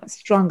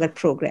 stronger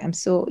program.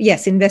 So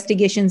yes,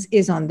 investigations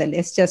is on the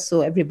list, just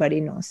so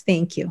everybody knows.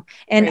 Thank you.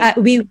 And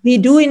we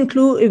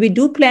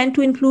do plan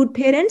to include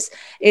parents.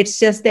 It's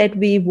just that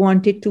we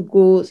wanted to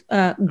go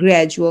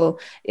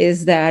gradual.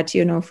 Is that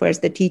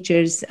first the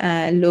teachers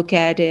look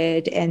at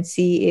it and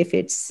see if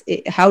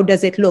how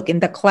does it look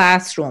in the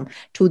classroom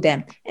to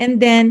them,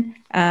 and then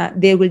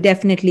there will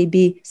definitely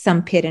be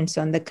some parents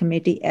on the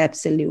committee.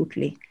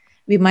 Absolutely.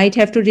 We might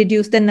have to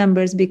reduce the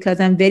numbers because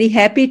I'm very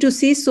happy to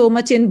see so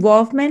much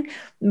involvement,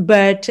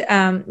 but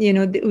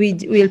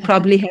we'll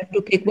probably have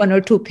to pick 1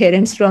 or 2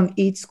 parents from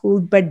each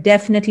school, but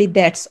definitely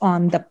that's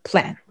on the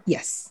plan.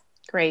 Yes.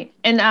 Great.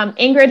 And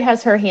Ingrid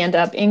has her hand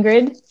up.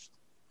 Ingrid.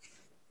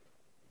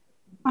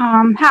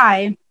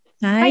 Hi.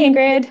 Hi,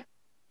 Ingrid.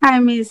 Hi,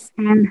 Miss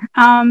Ann.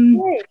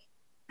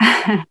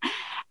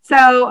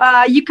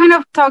 So you kind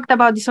of talked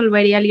about this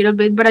already a little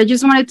bit, but I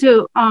just wanted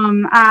to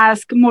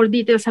ask more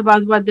details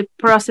about what the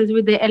process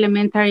with the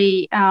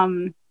elementary,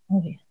 the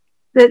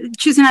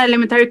choosing an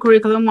elementary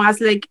curriculum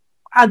was like.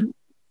 At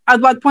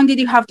what point did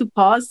you have to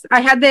pause? I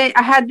had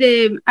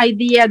the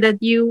idea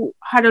that you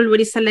had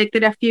already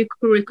selected a few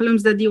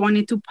curriculums that you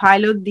wanted to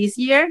pilot this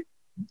year.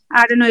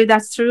 I don't know if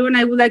that's true, and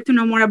I would like to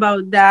know more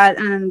about that.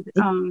 And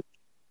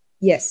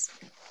yes.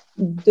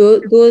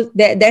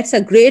 That's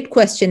a great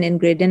question,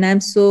 Ingrid, and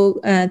I'm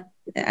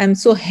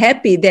so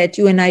happy that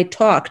you and I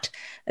talked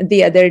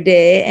the other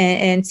day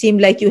and seemed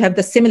like you have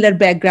the similar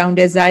background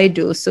as I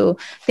do. So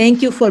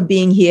thank you for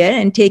being here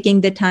and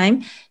taking the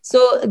time.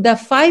 So the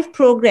 5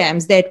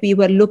 programs that we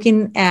were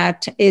looking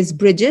at is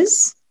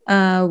Bridges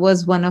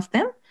was one of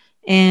them.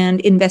 And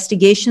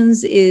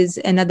Investigations is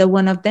another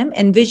one of them.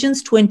 And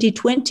Visions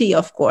 2020,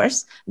 of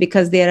course,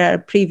 because there are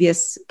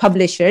previous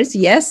publishers.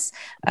 Yes,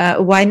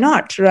 why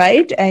not,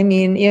 right? I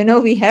mean,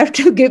 we have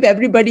to give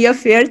everybody a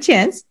fair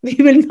chance. We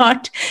will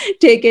not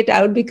take it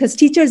out because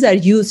teachers are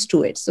used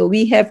to it. So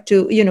we have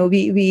to,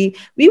 we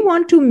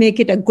want to make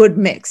it a good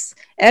mix.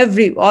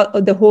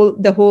 The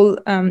whole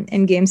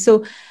end game.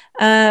 So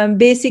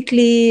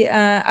basically,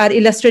 our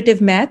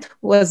illustrative math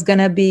was going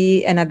to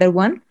be another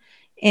one.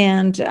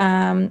 And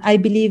I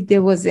believe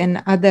there was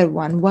another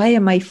one. Why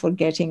am I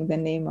forgetting the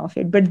name of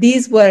it? But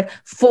these were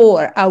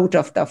 4 out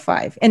of the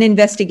 5. And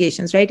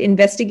Investigations, right?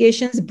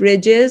 Investigations,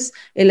 Bridges,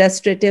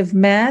 illustrative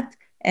math,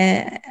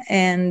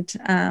 and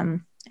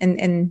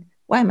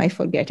why am I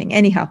forgetting?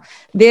 Anyhow,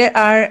 there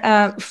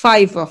are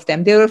 5 of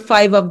them. There were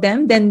 5 of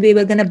them. Then we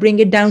were going to bring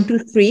it down to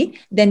 3.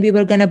 Then we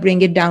were going to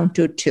bring it down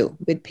to 2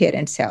 with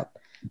parents' help.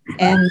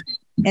 And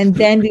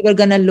then we were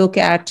going to look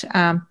at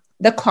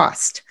the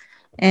cost.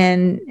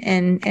 And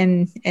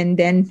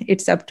then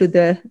it's up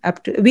to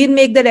we'll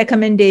make the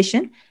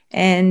recommendation,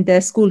 and the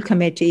school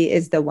committee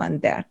is the one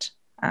that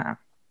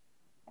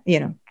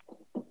And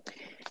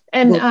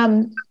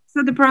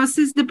so the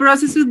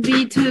process would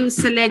be to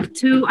select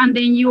 2, and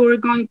then you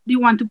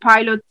want to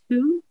pilot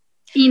 2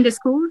 in the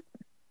school.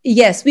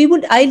 Yes, we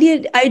would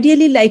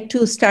ideally like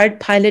to start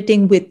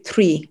piloting with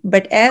 3,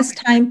 but as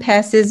time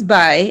passes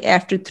by,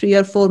 after 3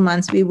 or 4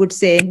 months, we would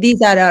say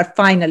these are our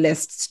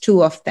finalists,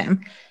 2 of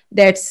them.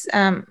 That's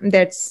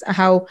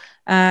how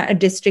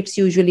districts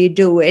usually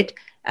do it,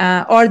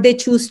 or they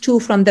choose 2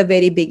 from the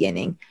very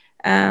beginning.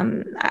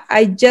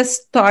 I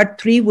just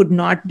thought 3 would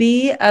not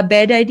be a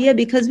bad idea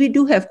because we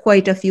do have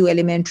quite a few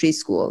elementary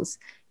schools,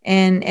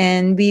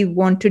 and we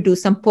want to do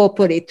some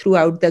potpourri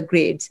throughout the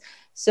grades.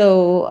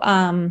 So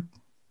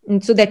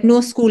so that no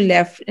school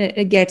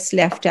gets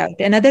left out.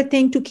 Another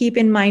thing to keep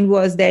in mind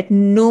was that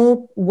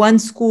no one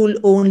school,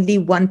 only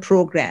one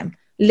program.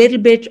 Little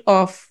bit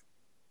of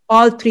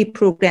all 3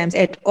 programs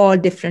at all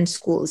different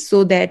schools,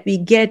 so that we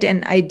get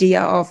an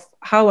idea of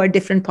how our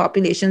different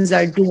populations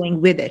are doing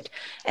with it.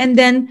 And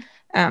then,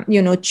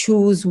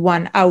 choose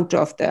one out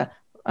of the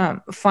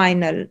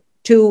final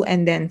 2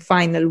 and then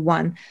final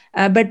 1.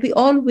 But we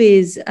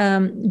always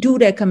do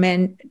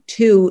recommend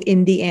 2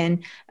 in the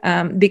end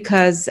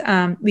because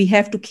we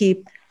have to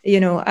keep,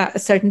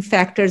 certain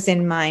factors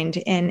in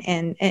mind, and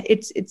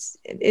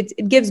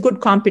it gives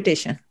good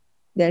competition.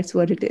 That's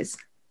what it is.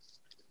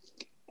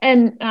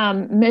 And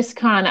Ms.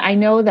 Khan, I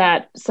know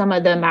that some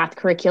of the math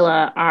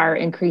curricula are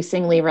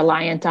increasingly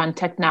reliant on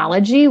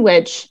technology,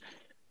 which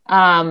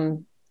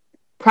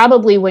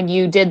probably when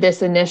you did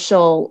this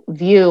initial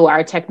view,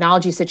 our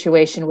technology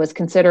situation was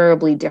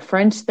considerably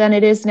different than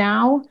it is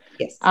now.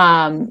 Yes.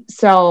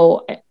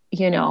 So,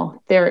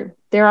 there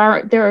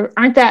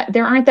aren't that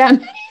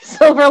many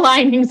silver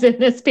linings in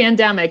this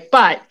pandemic,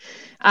 but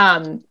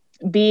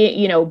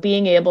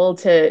being able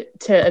to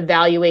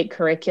evaluate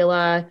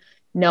curricula,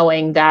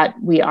 knowing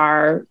that we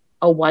are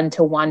a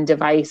one-to-one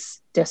device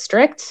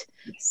district.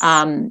 Yes.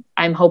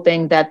 I'm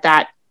hoping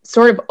that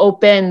sort of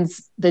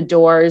opens the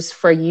doors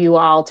for you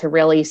all to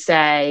really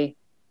say,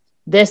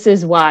 this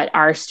is what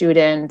our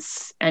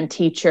students and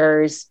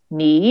teachers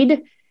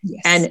need,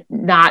 Yes. and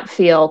not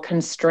feel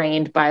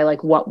constrained by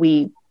like what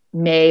we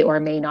may or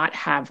may not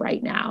have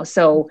right now.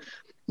 So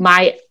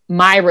my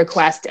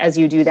request as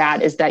you do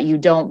that is that you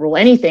don't rule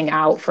anything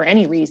out for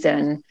any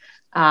reason,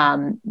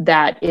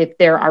 that if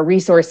there are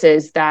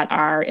resources that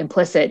are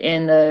implicit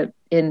in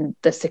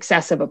the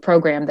success of a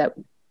program, that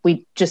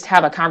we just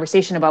have a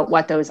conversation about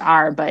what those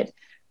are. But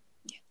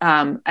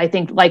I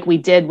think like we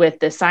did with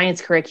the science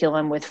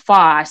curriculum with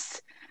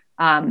FOSS,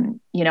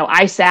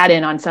 I sat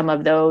in on some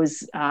of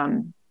those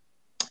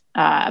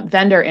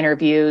vendor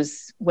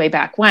interviews way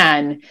back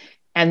when,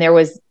 and there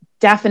was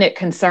definite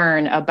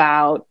concern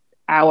about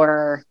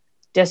our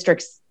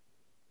district's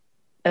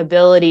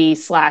ability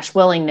 /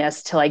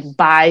 willingness to like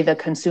buy the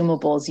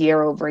consumables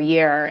year over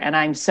year. And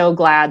I'm so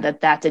glad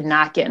that that did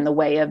not get in the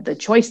way of the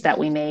choice that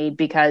we made,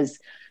 because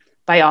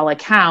by all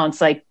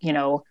accounts, like,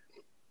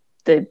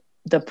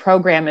 the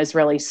program is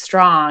really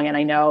strong. And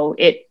I know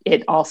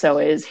it also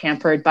is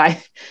hampered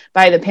by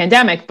the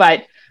pandemic,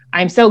 but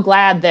I'm so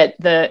glad that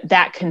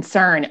that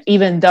concern,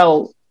 even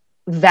though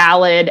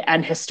valid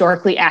and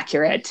historically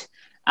accurate,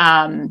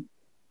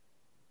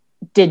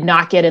 did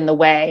not get in the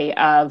way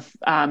of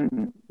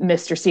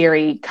Mr.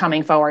 Siri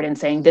coming forward and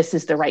saying, this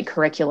is the right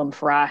curriculum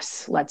for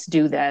us, let's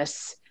do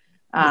this.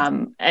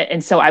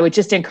 And so I would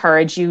just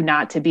encourage you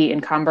not to be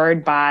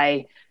encumbered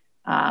by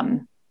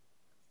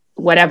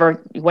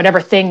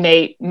whatever thing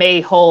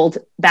may hold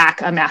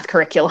back a math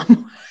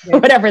curriculum,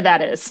 whatever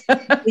that is.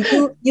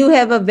 You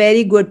have a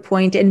very good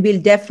point, and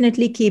we'll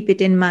definitely keep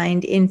it in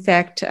mind. In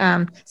fact,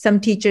 some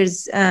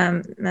teachers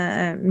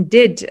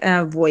did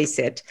voice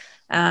it,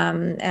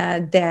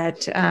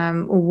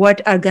 that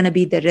what are going to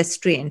be the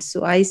restraints.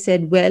 So I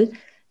said, well,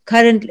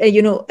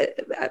 currently,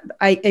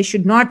 I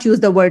should not use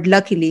the word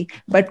luckily,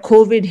 but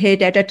COVID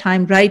hit at a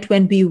time right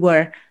when we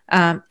were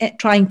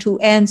trying to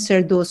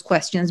answer those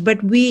questions.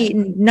 But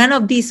none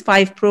of these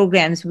 5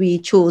 programs we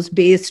chose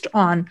based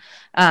on,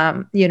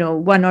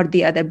 one or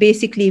the other.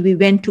 Basically, we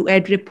went to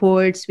ed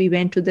reports, we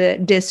went to the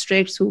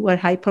districts who were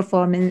high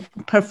performing,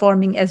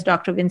 as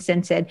Dr.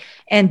 Vincent said,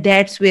 and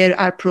that's where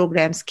our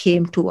programs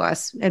came to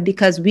us,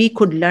 because we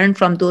could learn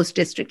from those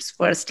districts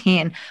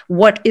firsthand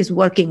what is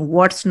working,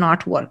 what's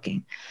not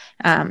working.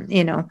 And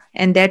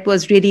that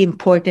was really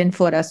important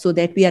for us, so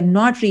that we are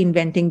not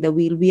reinventing the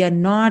wheel. We are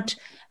not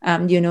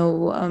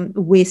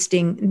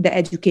wasting the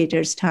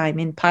educators' time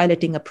in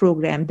piloting a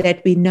program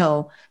that we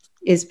know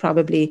is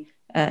probably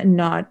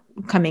not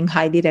coming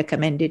highly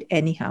recommended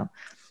anyhow.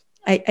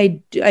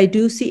 I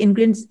do see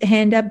Ingrid's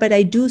hand up, but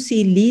I do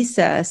see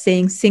Lisa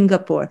saying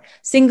Singapore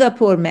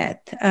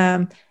math.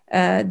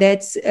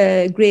 That's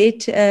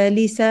great,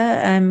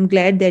 Lisa. I'm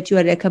glad that you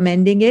are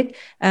recommending it.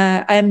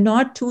 I'm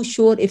not too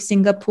sure if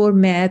Singapore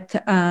math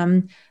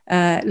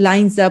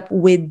lines up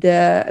with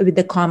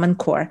the Common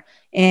Core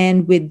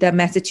and with the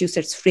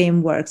Massachusetts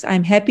frameworks.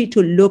 I'm happy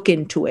to look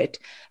into it.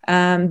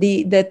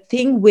 The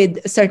thing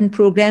with certain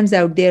programs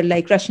out there,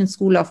 like Russian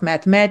School of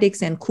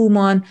Mathematics and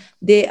Kumon,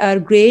 they are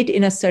great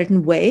in a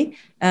certain way.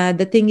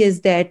 The thing is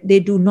that they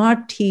do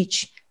not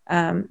teach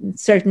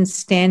certain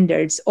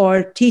standards,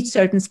 or teach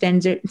certain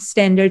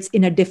standards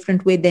in a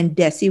different way than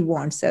DESE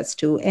wants us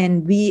to.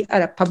 And we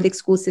are a public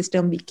school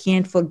system. We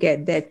can't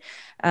forget that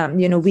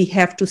we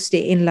have to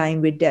stay in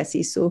line with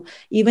DESE. So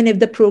even if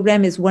the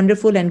program is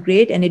wonderful and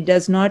great and it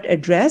does not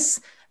address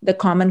the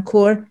Common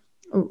Core,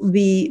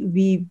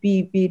 we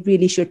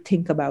really should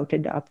think about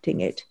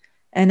adopting it.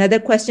 Another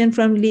question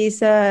from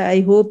Lisa.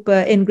 I hope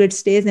Ingrid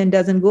stays and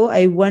doesn't go.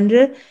 I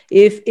wonder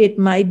if it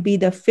might be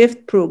the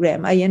 5th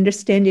program. I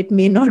understand it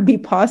may not be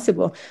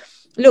possible.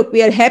 Look,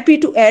 we are happy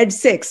to add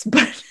 6,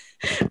 but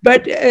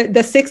the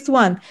 6th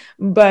one.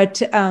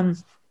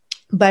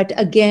 But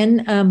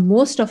again,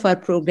 most of our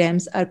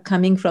programs are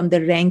coming from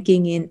the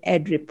ranking in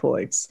ed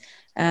reports.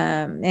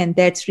 And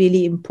that's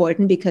really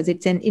important, because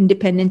it's an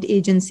independent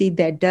agency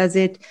that does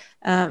it.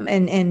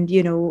 And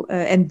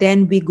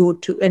then we go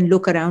to and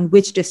look around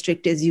which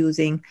district is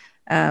using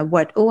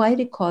what. Oh, I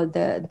recall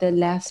the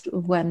last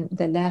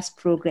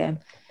program,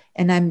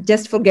 and I'm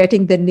just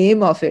forgetting the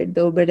name of it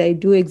though, but I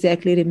do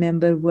exactly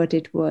remember what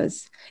it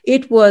was.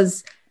 It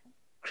was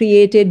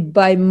created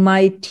by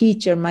my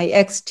teacher, my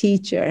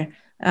ex-teacher,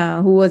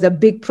 who was a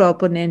big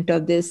proponent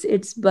of this.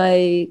 It's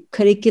by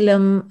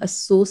Curriculum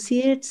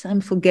Associates. I'm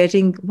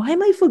forgetting. Why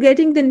am I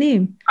forgetting the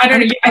name? I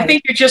don't know. I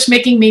think you're just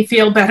making me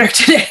feel better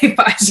today,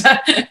 Faiza.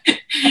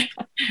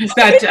 It's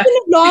been a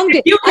long day.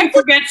 If you can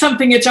forget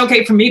something, it's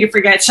okay for me to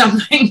forget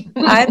something.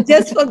 I'm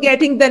just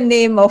forgetting the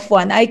name of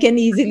one. I can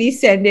easily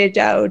send it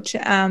out.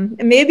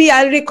 Maybe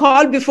I'll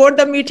recall before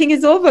the meeting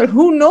is over.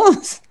 Who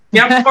knows?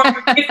 Yep. Or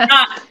if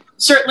not,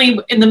 certainly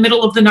in the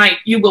middle of the night,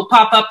 you will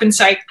pop up and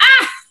say,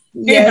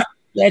 Yes.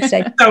 That's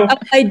right. So,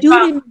 I do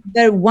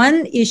remember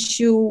one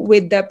issue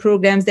with the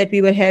programs that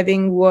we were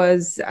having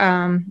was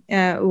definitely,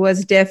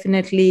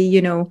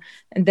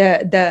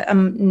 the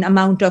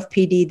amount of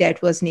PD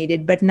that was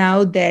needed. But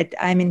now that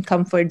I'm in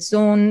comfort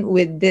zone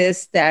with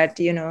this, that,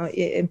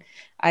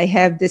 I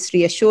have this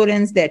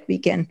reassurance that we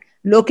can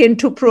look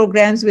into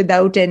programs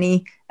without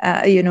any,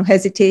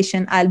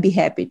 hesitation, I'll be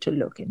happy to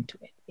look into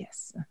it.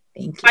 Yes.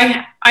 Thank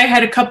you. I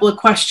had a couple of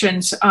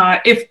questions,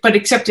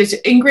 except it's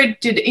Ingrid.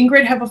 Did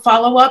Ingrid have a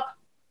follow-up?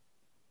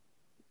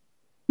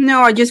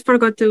 No, I just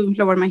forgot to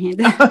lower my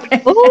hand.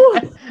 Okay.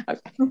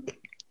 Okay.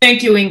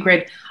 Thank you,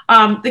 Ingrid.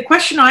 The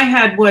question I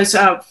had was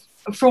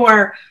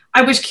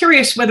I was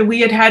curious whether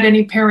we had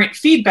any parent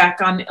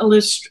feedback on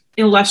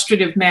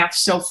illustrative math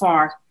so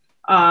far.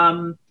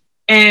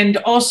 And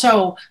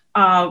also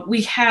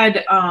we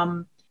had,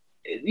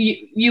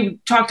 you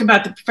talked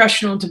about the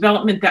professional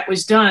development that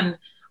was done.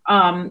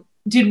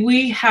 Did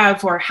we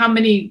have, or how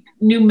many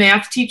new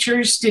math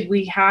teachers did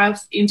we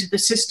have into the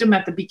system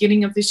at the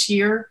beginning of this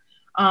year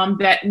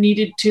that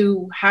needed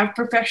to have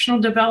professional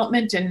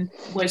development, and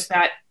was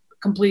that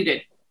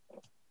completed?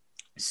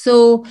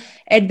 So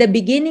at the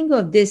beginning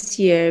of this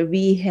year,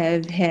 we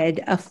have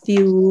had a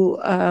few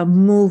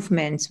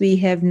movements. We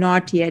have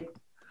not yet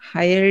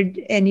hired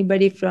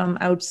anybody from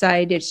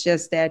outside. It's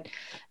just that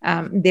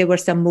there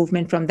was some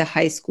movement from the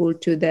high school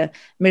to the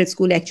middle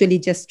school, actually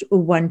just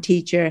one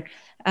teacher.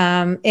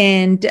 The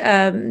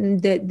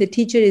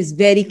teacher is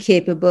very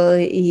capable.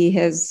 He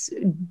has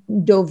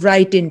dove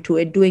right into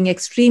it, doing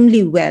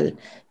extremely well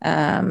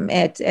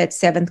at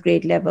 7th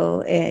grade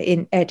level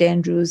at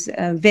Andrews.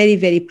 Very,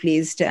 very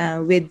pleased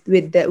with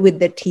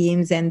the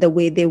teams and the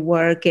way they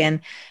work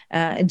and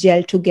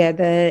gel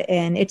together.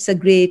 And it's a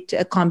great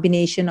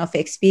combination of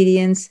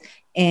experience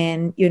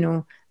and,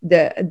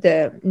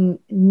 the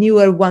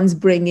newer ones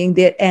bringing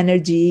their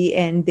energy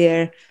and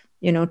their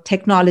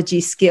technology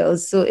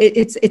skills. So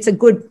it's a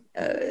good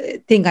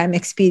thing I'm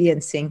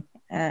experiencing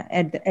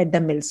at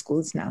the middle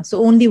schools now.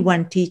 So only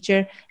one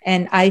teacher,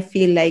 and I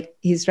feel like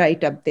he's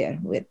right up there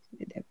with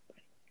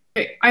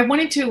everybody. I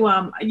wanted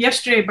to,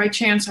 yesterday by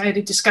chance, I had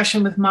a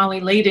discussion with Molly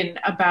Layden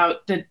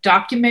about the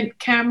document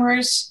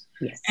cameras.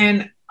 Yes.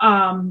 And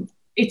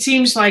it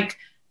seems like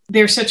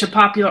they're such a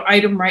popular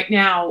item right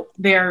now.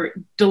 They're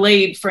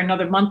delayed for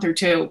another month or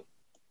two.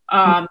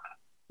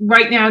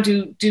 Right now,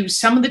 do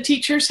some of the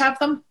teachers have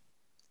them?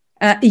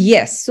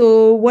 Yes.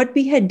 So what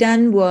we had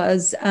done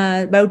was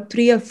about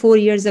 3 or 4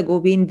 years ago,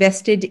 we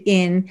invested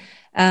in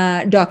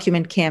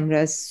document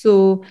cameras.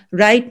 So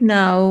right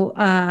now,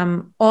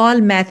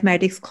 all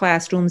mathematics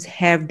classrooms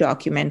have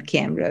document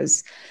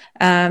cameras.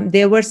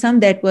 There were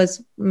some that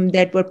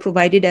were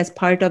provided as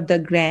part of the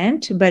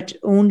grant, but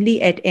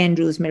only at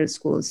Andrews Middle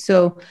School.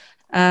 So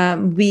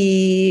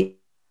we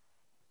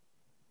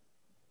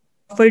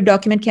offer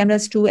document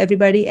cameras to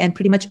everybody, and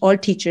pretty much all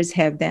teachers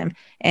have them,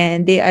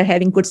 and they are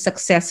having good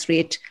success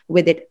rate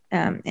with it.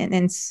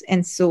 And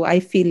so I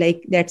feel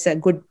like that's a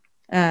good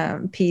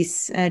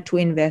piece to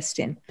invest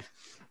in.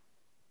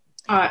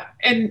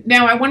 And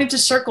now I wanted to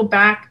circle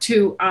back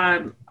to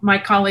my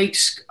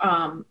colleagues'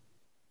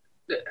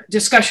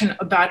 discussion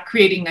about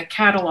creating a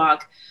catalog.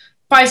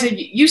 Faiza,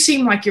 you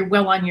seem like you're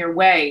well on your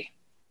way,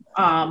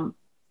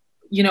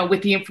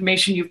 with the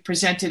information you've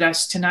presented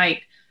us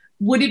tonight.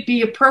 Would it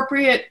be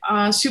appropriate,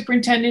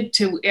 Superintendent,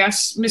 to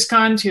ask Ms.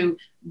 Khan to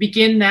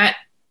begin that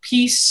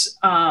piece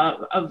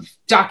of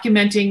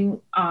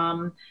documenting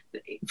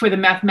for the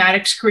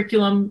mathematics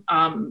curriculum,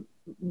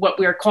 what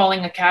we're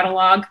calling a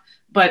catalog?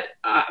 But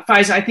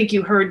Faiza, I think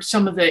you heard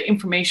some of the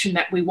information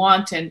that we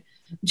want. And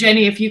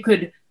Jenny, if you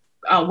could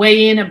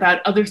weigh in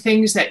about other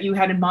things that you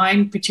had in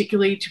mind,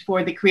 particularly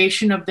for the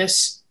creation of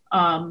this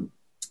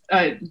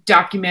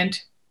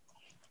document.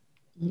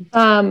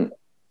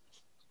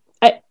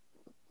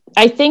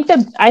 I think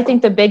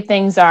the big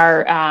things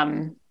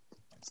are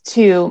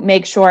to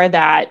make sure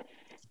that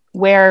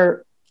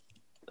where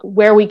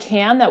we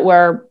can, that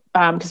we're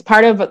because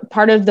part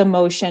of the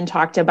motion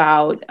talked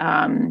about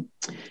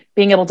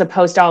being able to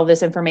post all of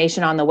this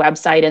information on the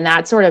website, and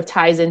that sort of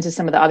ties into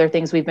some of the other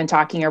things we've been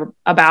talking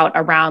about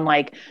around,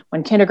 like,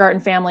 when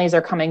kindergarten families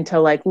are coming to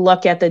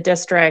look at the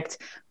district,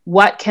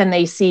 what can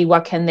they see,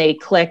 what can they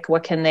click,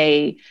 what can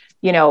they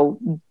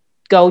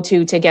go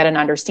to get an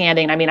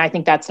understanding. I mean, I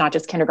think that's not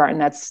just kindergarten,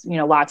 that's,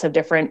 lots of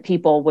different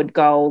people would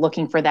go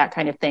looking for that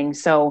kind of thing.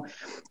 So,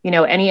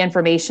 any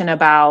information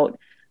about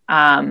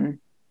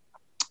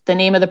the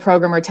name of the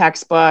program or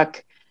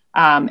textbook,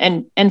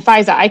 and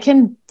Faiza, I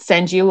can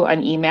send you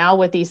an email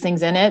with these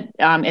things in it,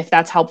 if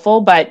that's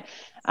helpful. But,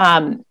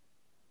 when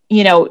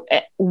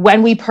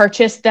we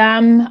purchase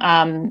them,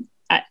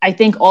 I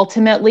think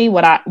ultimately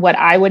what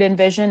I would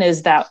envision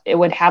is that it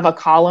would have a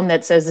column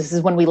that says, this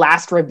is when we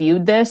last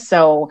reviewed this.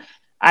 So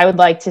I would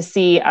like to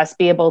see us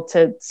be able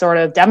to sort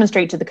of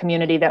demonstrate to the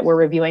community that we're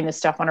reviewing this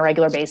stuff on a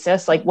regular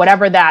basis, like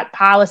whatever that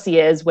policy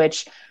is,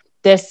 which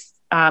this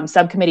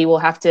subcommittee will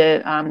have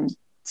to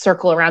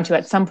circle around to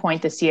at some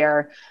point this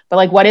year.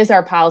 But what is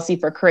our policy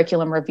for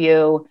curriculum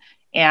review,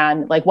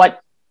 and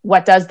what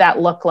does that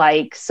look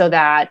like, so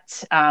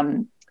that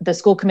the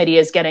school committee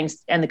is getting,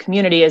 and the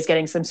community is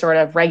getting, some sort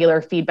of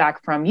regular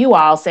feedback from you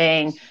all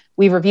saying,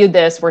 we've reviewed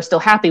this, we're still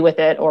happy with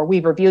it, or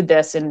we've reviewed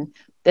this and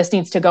this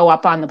needs to go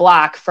up on the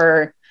block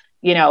for,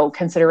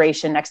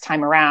 consideration next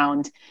time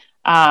around.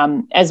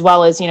 As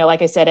well as,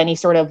 like I said, any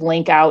sort of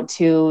link out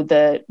to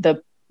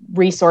the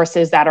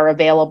resources that are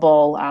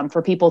available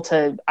for people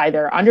to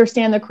either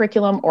understand the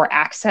curriculum or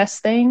access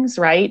things,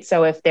 right?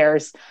 So if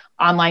there's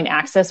online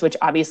access, which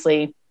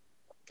obviously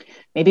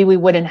maybe we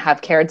wouldn't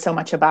have cared so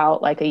much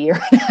about like a year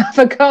and a half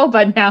ago,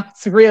 but now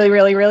it's really,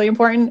 really, really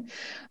important.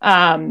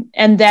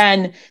 And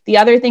then the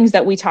other things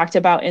that we talked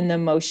about in the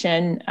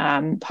motion,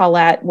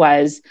 Paulette,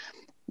 was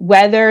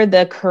whether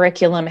the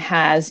curriculum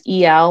has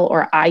EL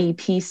or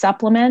IEP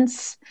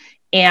supplements,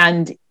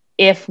 and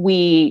if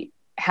we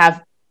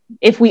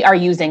are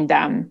using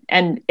them,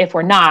 and if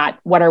we're not,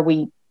 what are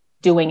we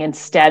doing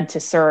instead to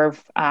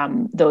serve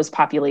those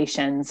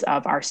populations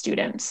of our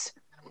students?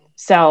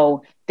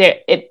 So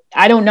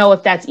I don't know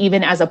if that's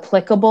even as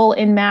applicable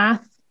in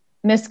math,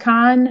 Ms.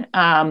 Khan,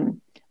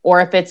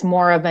 or if it's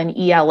more of an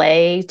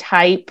ELA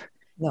type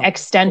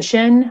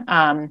extension.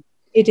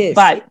 It is.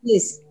 But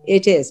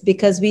it is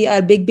because we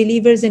are big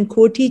believers in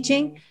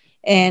co-teaching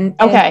and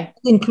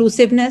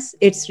inclusiveness.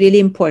 It's really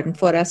important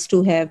for us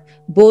to have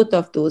both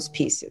of those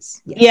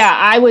pieces. Yes. Yeah,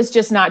 I was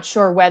just not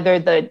sure whether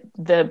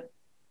the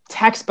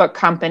textbook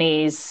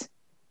companies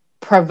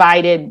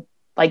provided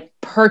like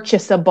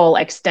purchasable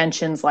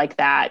extensions like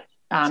that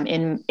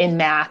in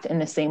math in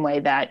the same way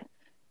that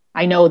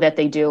I know that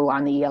they do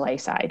on the ELA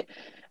side.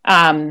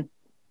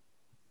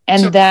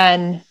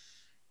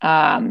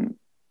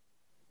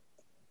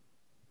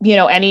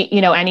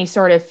 Any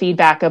sort of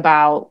feedback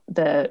about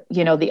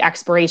the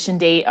expiration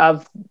date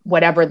of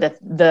whatever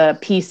the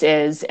piece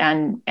is,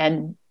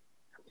 and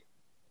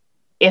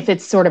if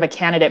it's sort of a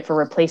candidate for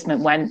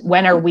replacement,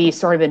 when are we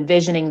sort of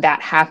envisioning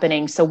that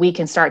happening, so we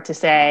can start to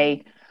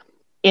say,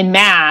 in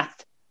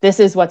math, this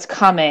is what's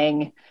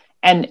coming,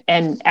 and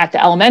at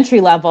the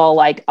elementary level,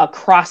 like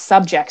across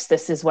subjects,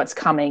 this is what's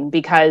coming,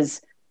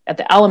 because at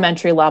the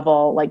elementary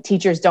level, like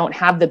teachers don't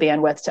have the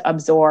bandwidth to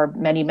absorb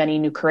many, many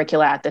new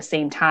curricula at the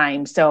same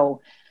time.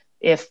 So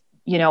if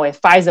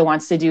FISA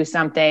wants to do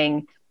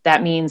something,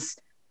 that means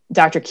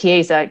Dr.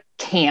 Chiesa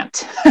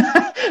can't,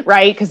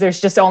 right? Because there's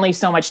just only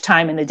so much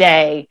time in the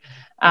day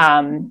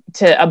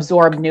to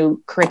absorb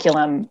new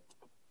curriculum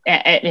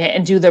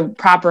and do the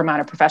proper amount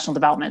of professional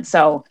development.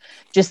 So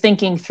just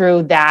thinking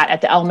through that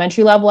at the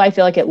elementary level, I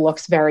feel like it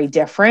looks very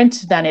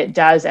different than it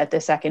does at the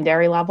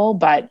secondary level,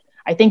 but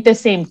I think the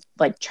same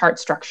like chart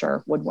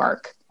structure would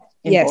work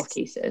in both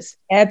cases.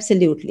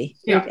 Absolutely.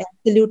 Yeah. It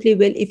absolutely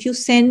will. If you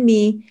send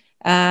me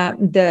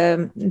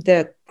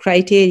the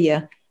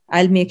criteria,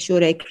 I'll make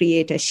sure I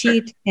create a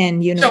sheet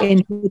and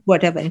input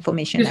whatever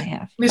information I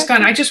have. Ms.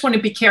 Khan, I just want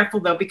to be careful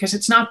though, because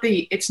it's not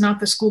the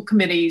school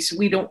committees.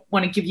 We don't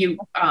want to give you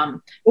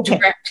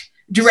direct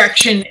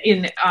direction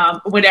in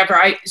whatever.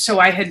 So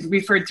I had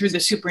referred through the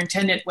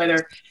superintendent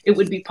whether it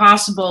would be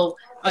possible,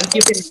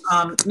 given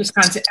Ms.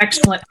 Khan's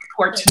excellent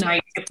report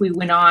tonight, if we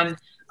went on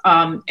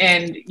and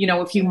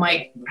if you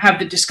might have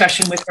the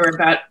discussion with her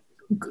about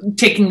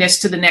taking this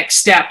to the next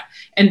step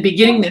and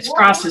beginning this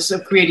process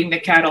of creating the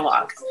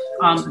catalog.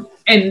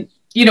 And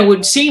it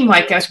would seem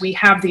like as we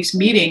have these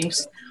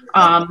meetings,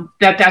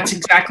 that's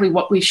exactly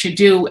what we should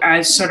do,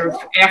 as sort of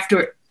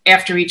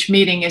after each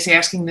meeting, is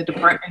asking the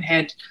department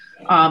head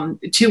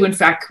to in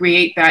fact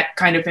create that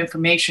kind of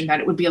information, that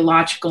it would be a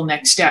logical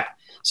next step.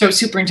 So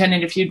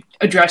Superintendent, if you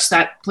address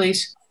that,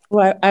 please.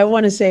 Well, I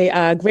want to say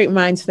great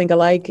minds think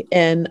alike.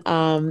 And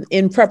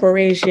in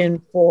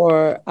preparation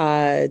for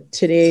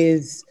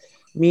today's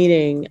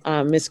meeting,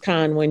 Ms.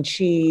 Khan, when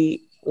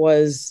she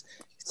was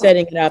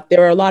setting it up,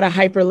 there are a lot of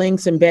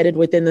hyperlinks embedded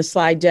within the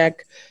slide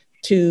deck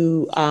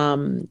to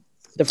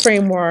the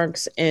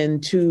frameworks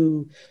and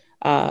to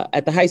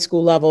at the high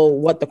school level,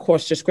 what the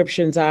course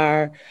descriptions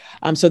are.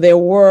 So there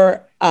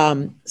were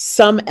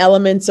some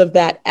elements of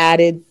that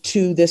added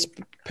to this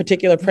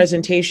particular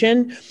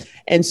presentation.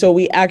 And so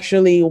we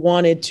actually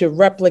wanted to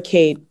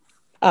replicate,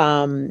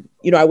 I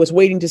was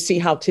waiting to see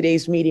how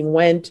today's meeting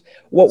went.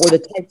 What were the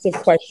types of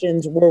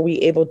questions were we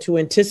able to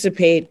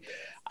anticipate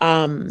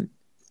and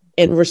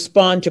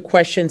respond to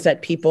questions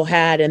that people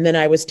had? And then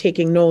I was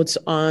taking notes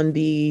on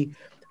the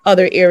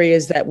other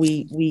areas that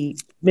we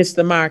missed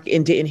the mark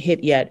and didn't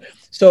hit yet.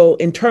 So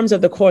in terms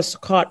of the course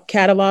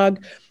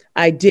catalog,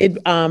 I did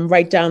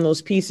write down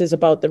those pieces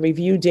about the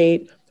review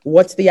date,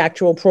 what's the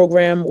actual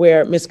program,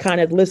 where Ms. Khan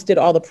had listed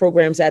all the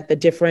programs at the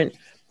different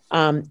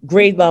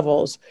grade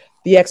levels,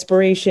 the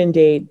expiration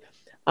date.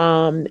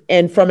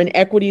 And from an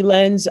equity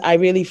lens, I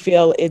really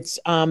feel it's,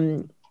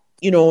 an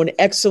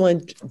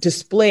excellent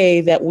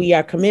display that we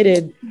are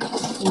committed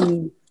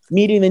to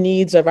meeting the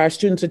needs of our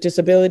students with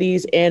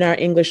disabilities and our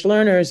English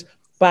learners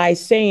by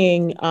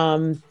saying,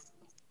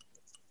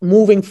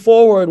 moving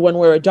forward, when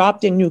we're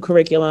adopting new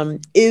curriculum,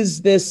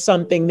 is this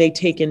something they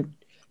take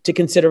into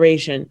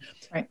consideration?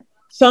 Right.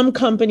 Some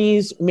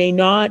companies may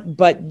not,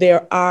 but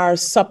there are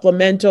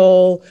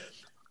supplemental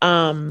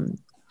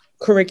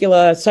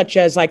curricula, such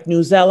as like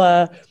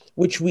Newsella,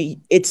 which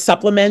it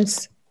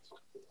supplements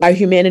our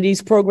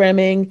humanities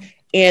programming,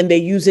 and they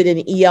use it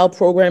in EL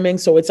programming.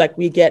 So it's like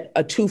we get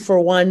a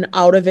 2-for-1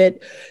 out of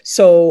it.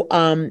 So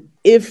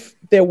if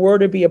there were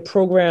to be a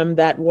program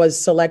that was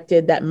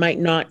selected that might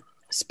not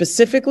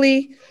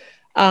specifically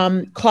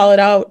call it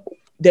out,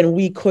 then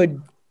we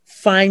could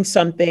find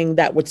something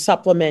that would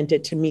supplement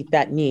it to meet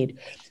that need.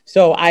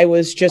 So I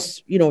was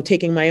just,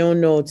 taking my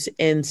own notes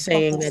and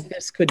saying that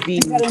this could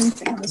be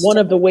one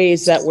of the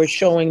ways that we're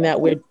showing that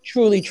we're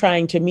truly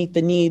trying to meet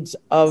the needs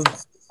of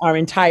our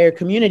entire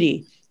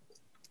community.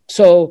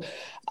 So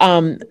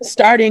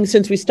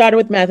since we started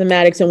with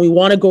mathematics and we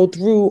want to go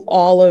through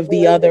all of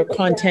the other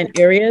content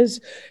areas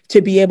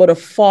to be able to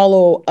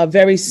follow a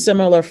very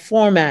similar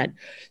format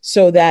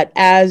so that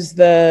as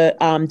the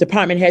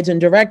department heads and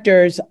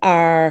directors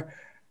are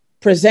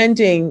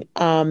presenting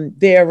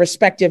their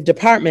respective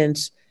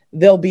departments,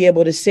 they'll be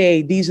able to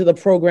say, these are the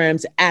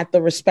programs at the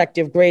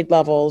respective grade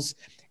levels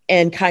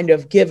and kind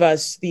of give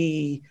us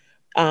the,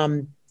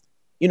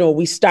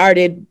 we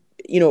started,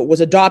 it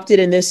was adopted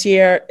in this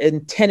year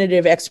and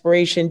tentative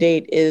expiration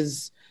date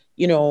is,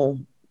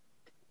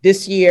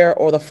 this year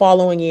or the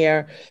following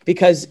year,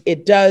 because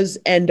it does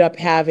end up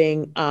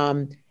having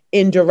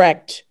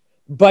indirect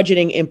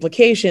budgeting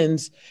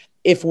implications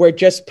if we're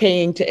just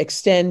paying to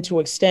extend.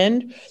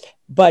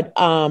 But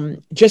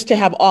just to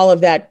have all of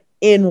that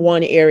in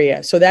one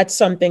area. So that's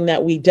something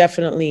that we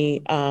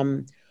definitely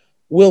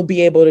will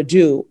be able to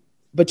do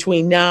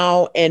between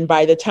now and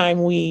by the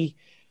time we,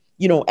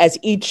 as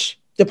each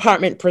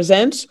department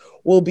presents,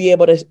 we'll be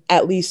able to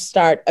at least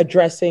start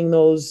addressing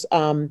those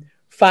 5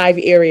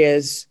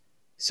 areas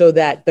so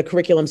that the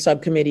curriculum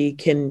subcommittee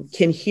can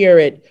hear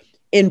it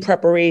in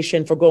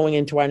preparation for going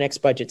into our next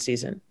budget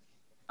season.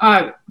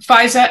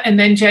 Faiza and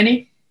then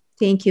Jenny.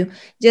 Thank you.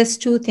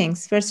 Just 2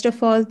 things. First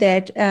of all,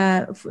 that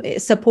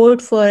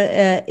support for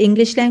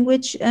English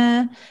language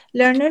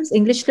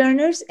English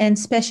learners and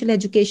special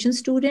education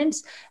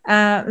students,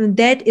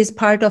 that is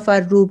part of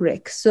our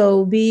rubric.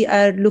 So we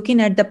are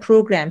looking at the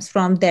programs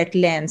from that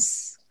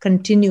lens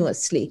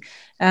continuously.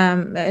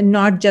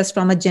 Not just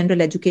from a general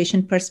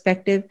education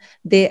perspective.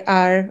 They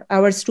are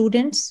our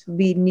students.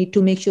 We need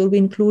to make sure we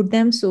include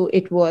them. So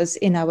it was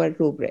in our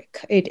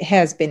rubric. It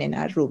has been in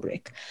our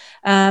rubric.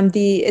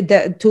 To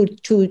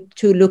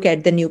look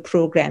at the new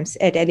programs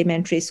at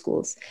elementary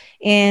schools.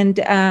 And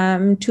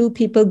 2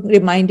 people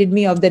reminded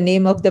me of the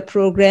name of the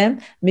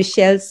program,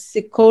 Michelle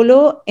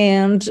Sicolo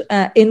and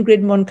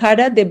Ingrid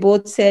Moncada. They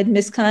both said,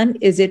 Ms. Khan,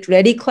 is it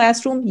ready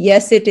classroom?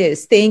 Yes, it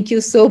is. Thank you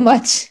so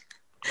much.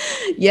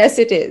 Yes,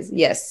 it is.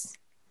 Yes.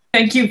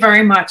 Thank you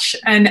very much.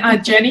 And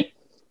Jenny?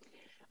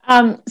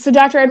 So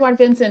Dr. Edouard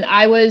Vincent,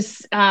 I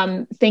was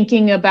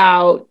thinking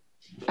about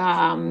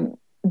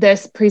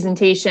this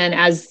presentation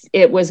as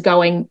it was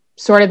going,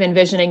 sort of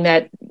envisioning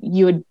that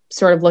you would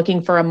sort of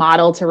looking for a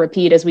model to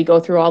repeat as we go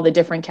through all the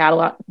different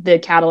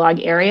catalog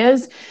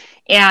areas.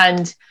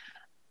 And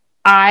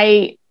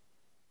I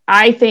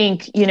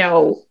think,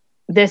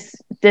 this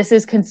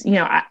is,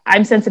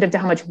 I'm sensitive to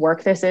how much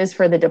work this is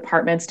for the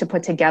departments to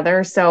put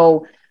together.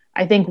 So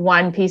I think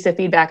one piece of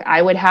feedback I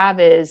would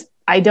have is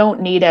I don't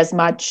need as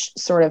much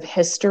sort of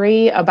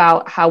history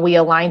about how we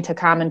align to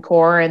Common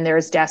Core and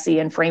there's DESE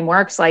and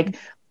frameworks. Like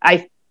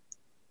I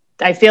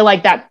feel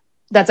like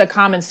that's a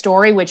common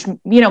story, which,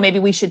 maybe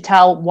we should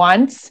tell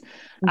once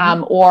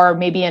or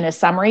maybe in a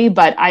summary,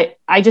 but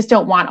I just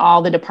don't want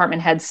all the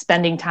department heads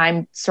spending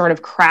time sort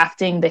of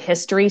crafting the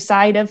history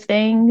side of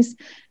things.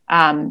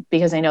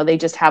 Because I know they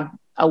just have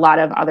a lot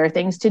of other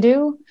things to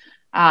do.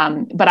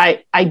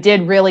 But I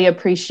did really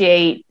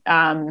appreciate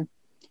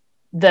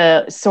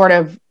the sort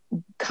of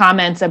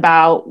comments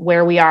about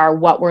where we are,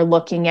 what we're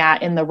looking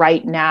at in the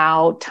right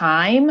now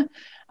time.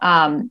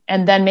 And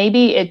then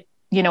maybe it,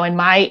 in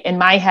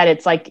my head,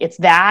 it's like, it's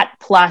that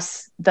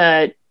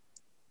that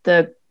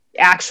the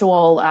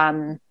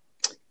actual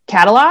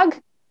catalog,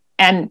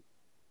 and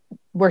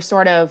we're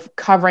sort of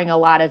covering a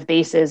lot of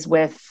bases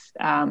with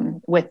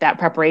that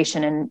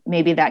preparation, and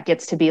maybe that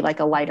gets to be like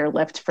a lighter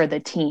lift for the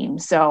team.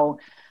 So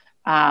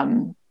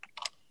I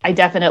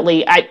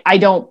definitely, I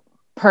don't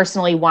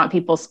personally want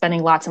people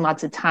spending lots and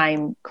lots of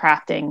time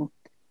crafting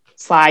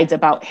slides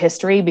about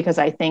history, because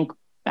I think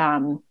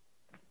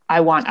I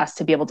want us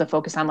to be able to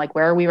focus on like,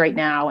 where are we right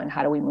now and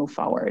how do we move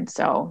forward?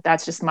 So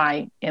that's just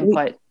my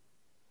input.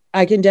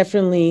 I can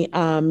definitely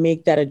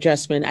make that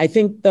adjustment. I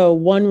think the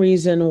one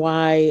reason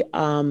why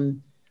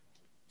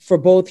for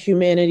both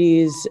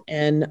humanities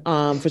and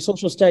for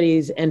social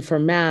studies and for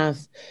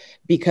math,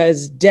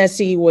 because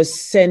DESE was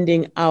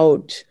sending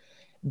out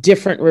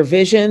different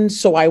revisions.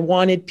 So I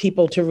wanted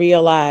people to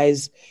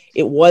realize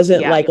it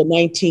wasn't like a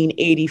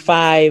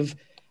 1985,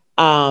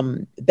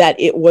 that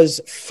it was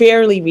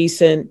fairly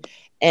recent.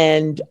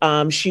 And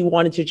she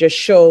wanted to just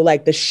show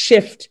like the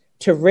shift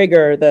to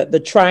rigor, the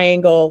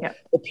triangle,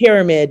 the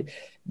pyramid,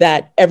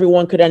 that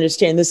everyone could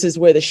understand this is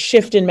where the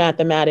shift in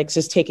mathematics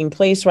is taking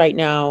place right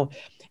now,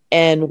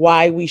 and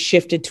why we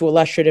shifted to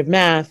illustrative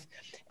math,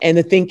 and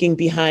the thinking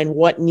behind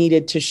what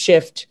needed to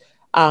shift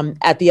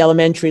at the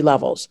elementary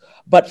levels.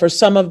 But for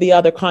some of the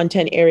other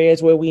content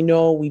areas where we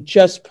know we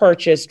just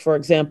purchased, for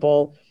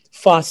example,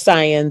 FOSS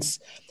Science,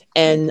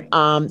 and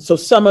so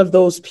some of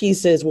those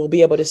pieces we'll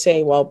be able to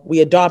say, well, we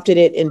adopted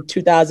it in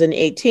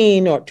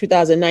 2018 or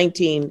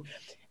 2019,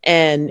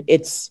 and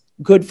it's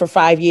good for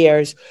 5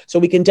 years. So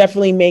we can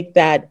definitely make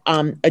that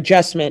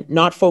adjustment,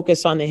 not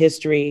focus on the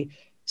history,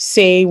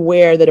 say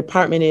where the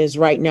department is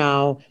right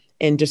now,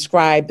 and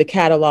describe the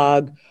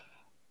catalog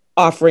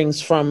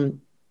offerings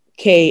from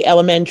K,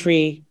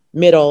 elementary,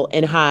 middle,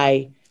 and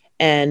high,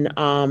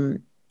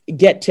 and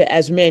get to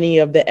as many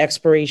of the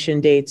expiration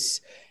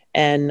dates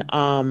and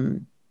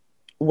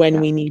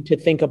when we need to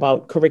think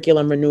about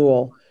curriculum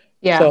renewal.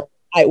 Yeah. So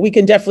we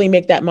can definitely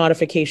make that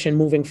modification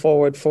moving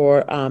forward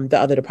for the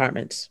other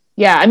departments.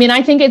 Yeah. I mean,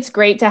 I think it's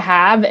great to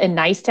have and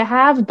nice to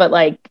have, but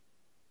like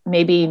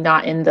maybe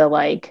not in the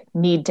like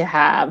need to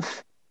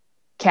have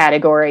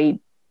category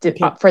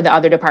for the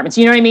other departments.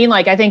 You know what I mean?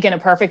 Like, I think in a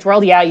perfect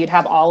world, yeah, you'd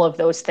have all of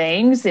those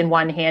things in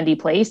one handy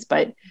place.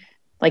 But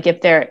like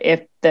if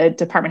the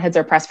department heads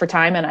are pressed for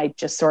time, and I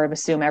just sort of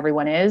assume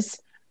everyone is,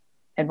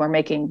 and we're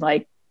making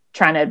like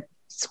trying to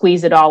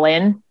squeeze it all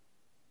in,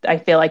 I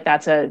feel like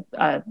that's a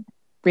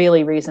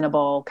really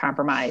reasonable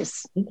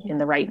compromise in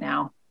the right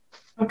now.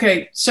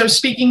 Okay, so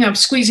speaking of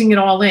squeezing it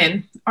all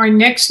in, our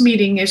next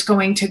meeting is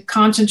going to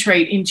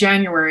concentrate in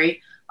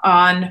January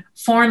on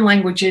foreign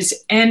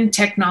languages and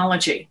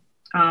technology.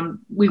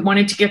 We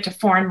wanted to get to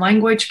foreign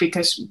language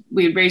because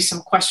we raised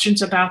some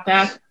questions about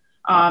that.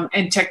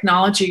 And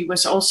technology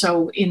was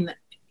also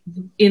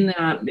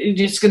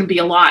it's going to be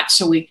a lot.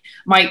 So we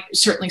might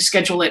certainly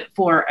schedule it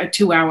for a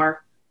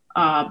 2-hour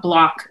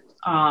block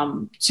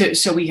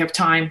so we have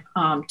time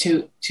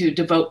to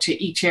devote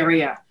to each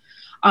area.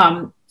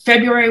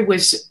 February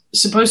was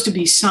supposed to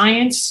be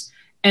science,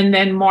 and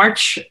then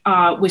March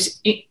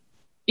was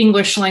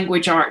English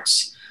language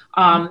arts.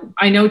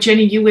 I know,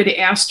 Jenny, you had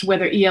asked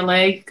whether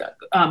ELA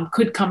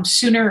could come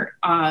sooner.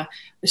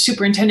 The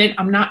superintendent,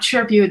 I'm not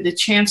sure if you had the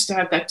chance to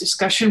have that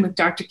discussion with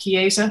Dr.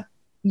 Chiesa.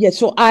 Yeah,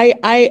 so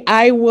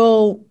I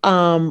will,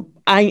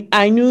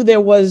 I knew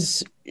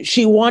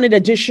she wanted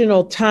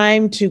additional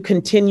time to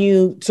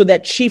continue so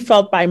that she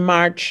felt by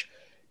March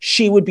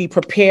she would be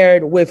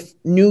prepared with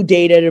new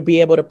data to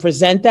be able to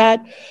present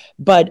that.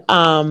 But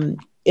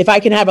if I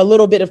can have a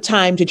little bit of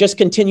time to just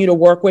continue to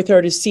work with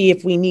her to see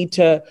if we need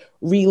to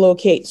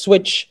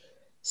switch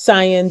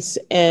science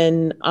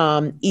and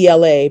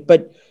ELA.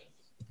 But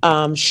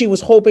she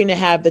was hoping to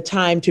have the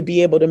time to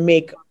be able to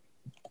make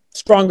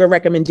stronger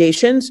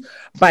recommendations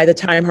by the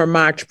time her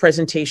March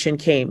presentation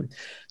came.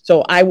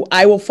 So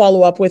I will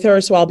follow up with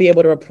her, so I'll be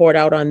able to report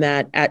out on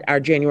that at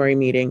our January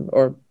meeting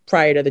or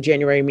prior to the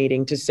January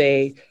meeting to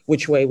say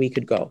which way we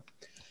could go.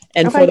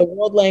 And okay. For the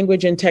world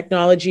language and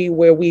technology,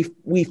 where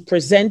we've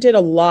presented a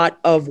lot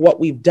of what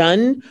we've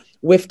done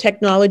with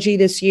technology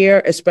this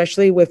year,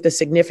 especially with the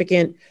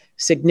significant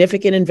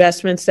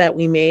investments that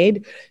we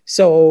made.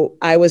 So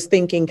I was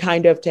thinking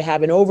kind of to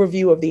have an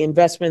overview of the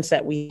investments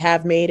that we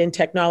have made in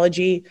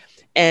technology.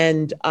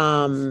 And,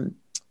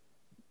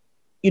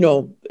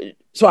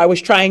 so I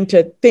was trying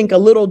to think a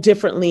little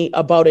differently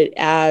about it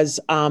as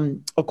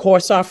a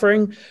course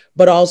offering,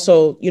 but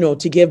also,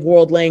 to give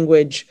world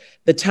language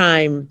the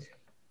time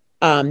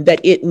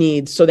that it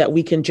needs so that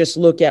we can just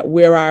look at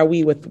where are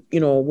we with,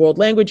 world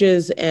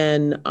languages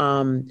and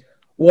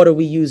what are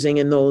we using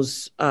in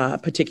those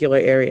particular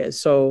areas.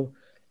 So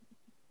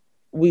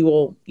we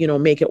will,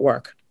 make it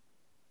work.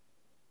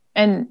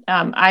 And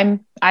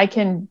I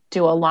can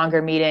do a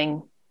longer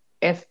meeting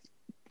if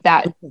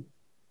that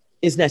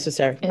is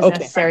necessary.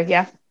 Necessary.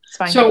 Yeah, it's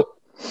fine. So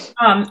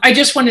I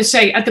just want to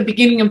say at the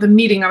beginning of the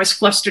meeting, I was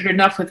flustered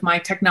enough with my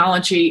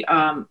technology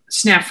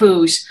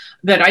snafus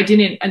that I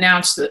didn't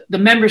announce the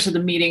members of the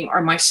meeting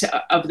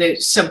of the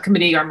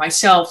subcommittee are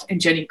myself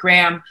and Jenny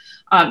Graham.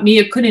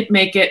 Mia couldn't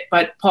make it,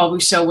 but Paul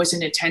Rousseau was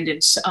in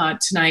attendance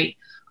tonight.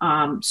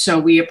 So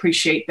we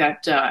appreciate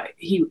that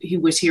he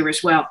was here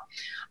as well.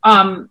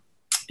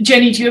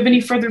 Jenny, do you have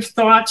any further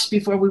thoughts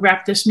before we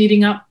wrap this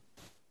meeting up?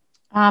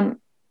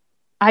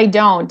 I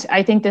don't.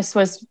 I think this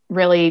was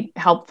really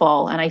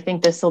helpful, and I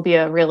think this will be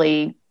a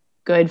really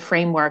good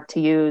framework to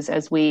use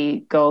as we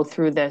go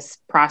through this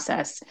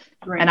process.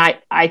 Right. And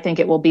I think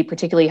it will be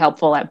particularly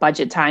helpful at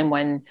budget time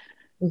when,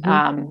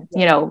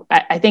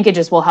 I think it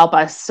just will help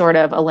us sort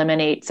of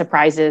eliminate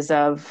surprises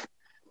of,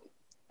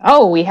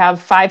 oh, we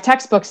have 5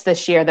 textbooks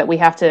this year that we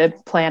have to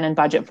plan and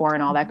budget for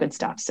and all that good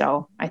stuff.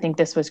 So I think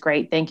this was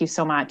great. Thank you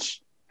so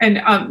much. And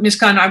Ms.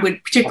 Gunn, I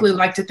would particularly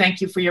like to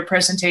thank you for your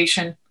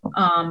presentation.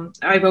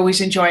 I've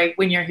always enjoyed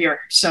when you're here.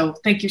 So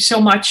thank you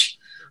so much.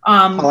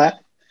 Paulette?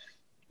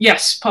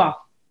 Yes,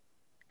 Paul.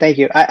 Thank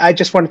you. I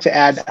just wanted to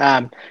add,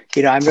 I'm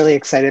really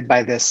excited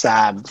by this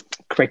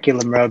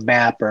curriculum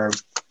roadmap or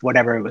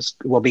whatever it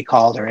will be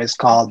called or is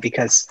called,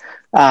 because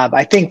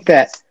I think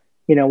that,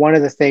 one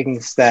of the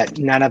things that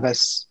none of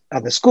us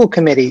of the school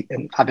committee,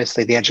 and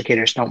obviously the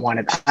educators don't want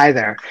it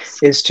either,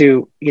 is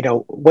to,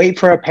 wait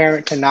for a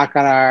parent to knock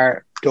on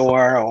our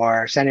door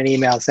or send an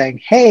email saying,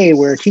 hey,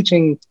 we're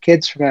teaching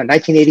kids from a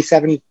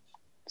 1987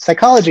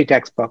 psychology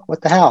textbook.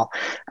 What the hell?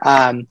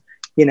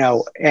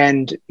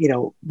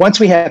 Once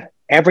we have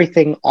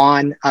everything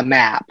on a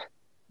map,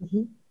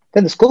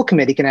 then the school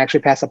committee can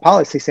actually pass a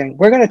policy saying,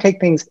 we're going to take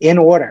things in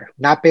order,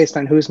 not based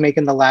on who's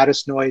making the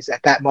loudest noise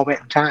at that moment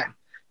in time.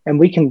 and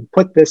we can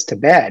put this to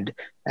bed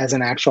as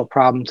an actual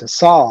problem to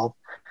solve.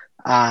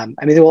 I mean,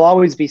 there will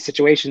always be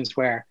situations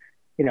where,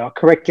 you know, a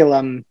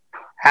curriculum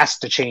has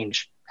to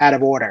change out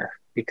of order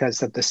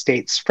because of the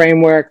state's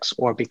frameworks,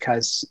 or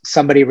because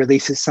somebody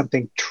releases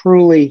something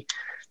truly,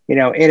 you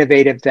know,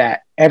 innovative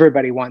that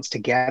everybody wants to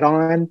get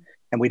on,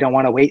 and we don't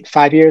want to wait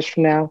 5 years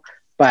from now.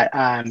 But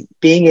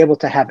being able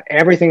to have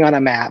everything on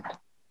a map,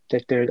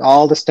 that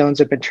all the stones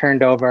have been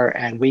turned over,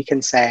 and we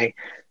can say,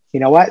 you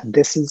know what,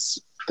 this is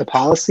the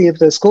policy of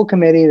the school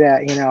committee,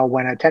 that, you know,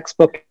 when a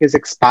textbook is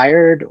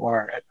expired,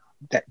 or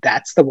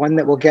that's the one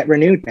that will get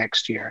renewed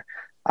next year,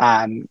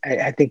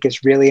 I think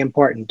is really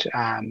important.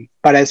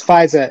 But as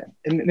Faiza,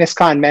 Ms.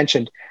 Khan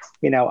mentioned,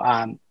 you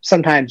know,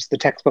 sometimes the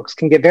textbooks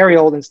can get very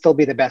old and still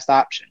be the best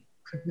option,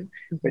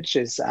 which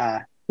is,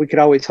 we could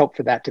always hope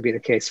for that to be the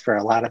case for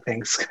a lot of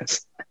things,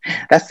 because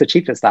that's the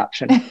cheapest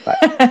option.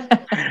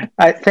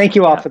 But thank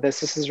you all for this.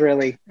 This is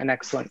really an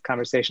excellent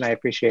conversation. I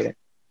appreciate it.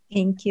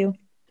 Thank you.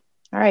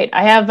 All right,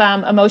 I have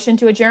a motion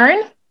to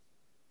adjourn.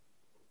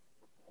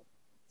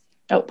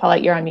 Oh,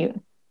 Paulette, you're on mute.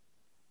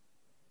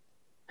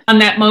 On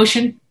that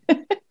motion,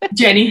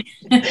 Jenny?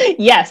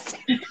 Yes.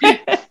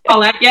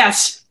 Paulette,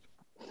 yes.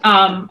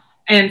 And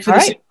for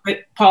this,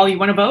 Paul, you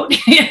want to vote?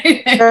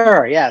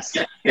 Sure, yes.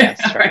 Yes.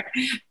 All right.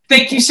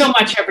 Thank you so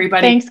much,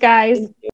 everybody. Thanks, guys.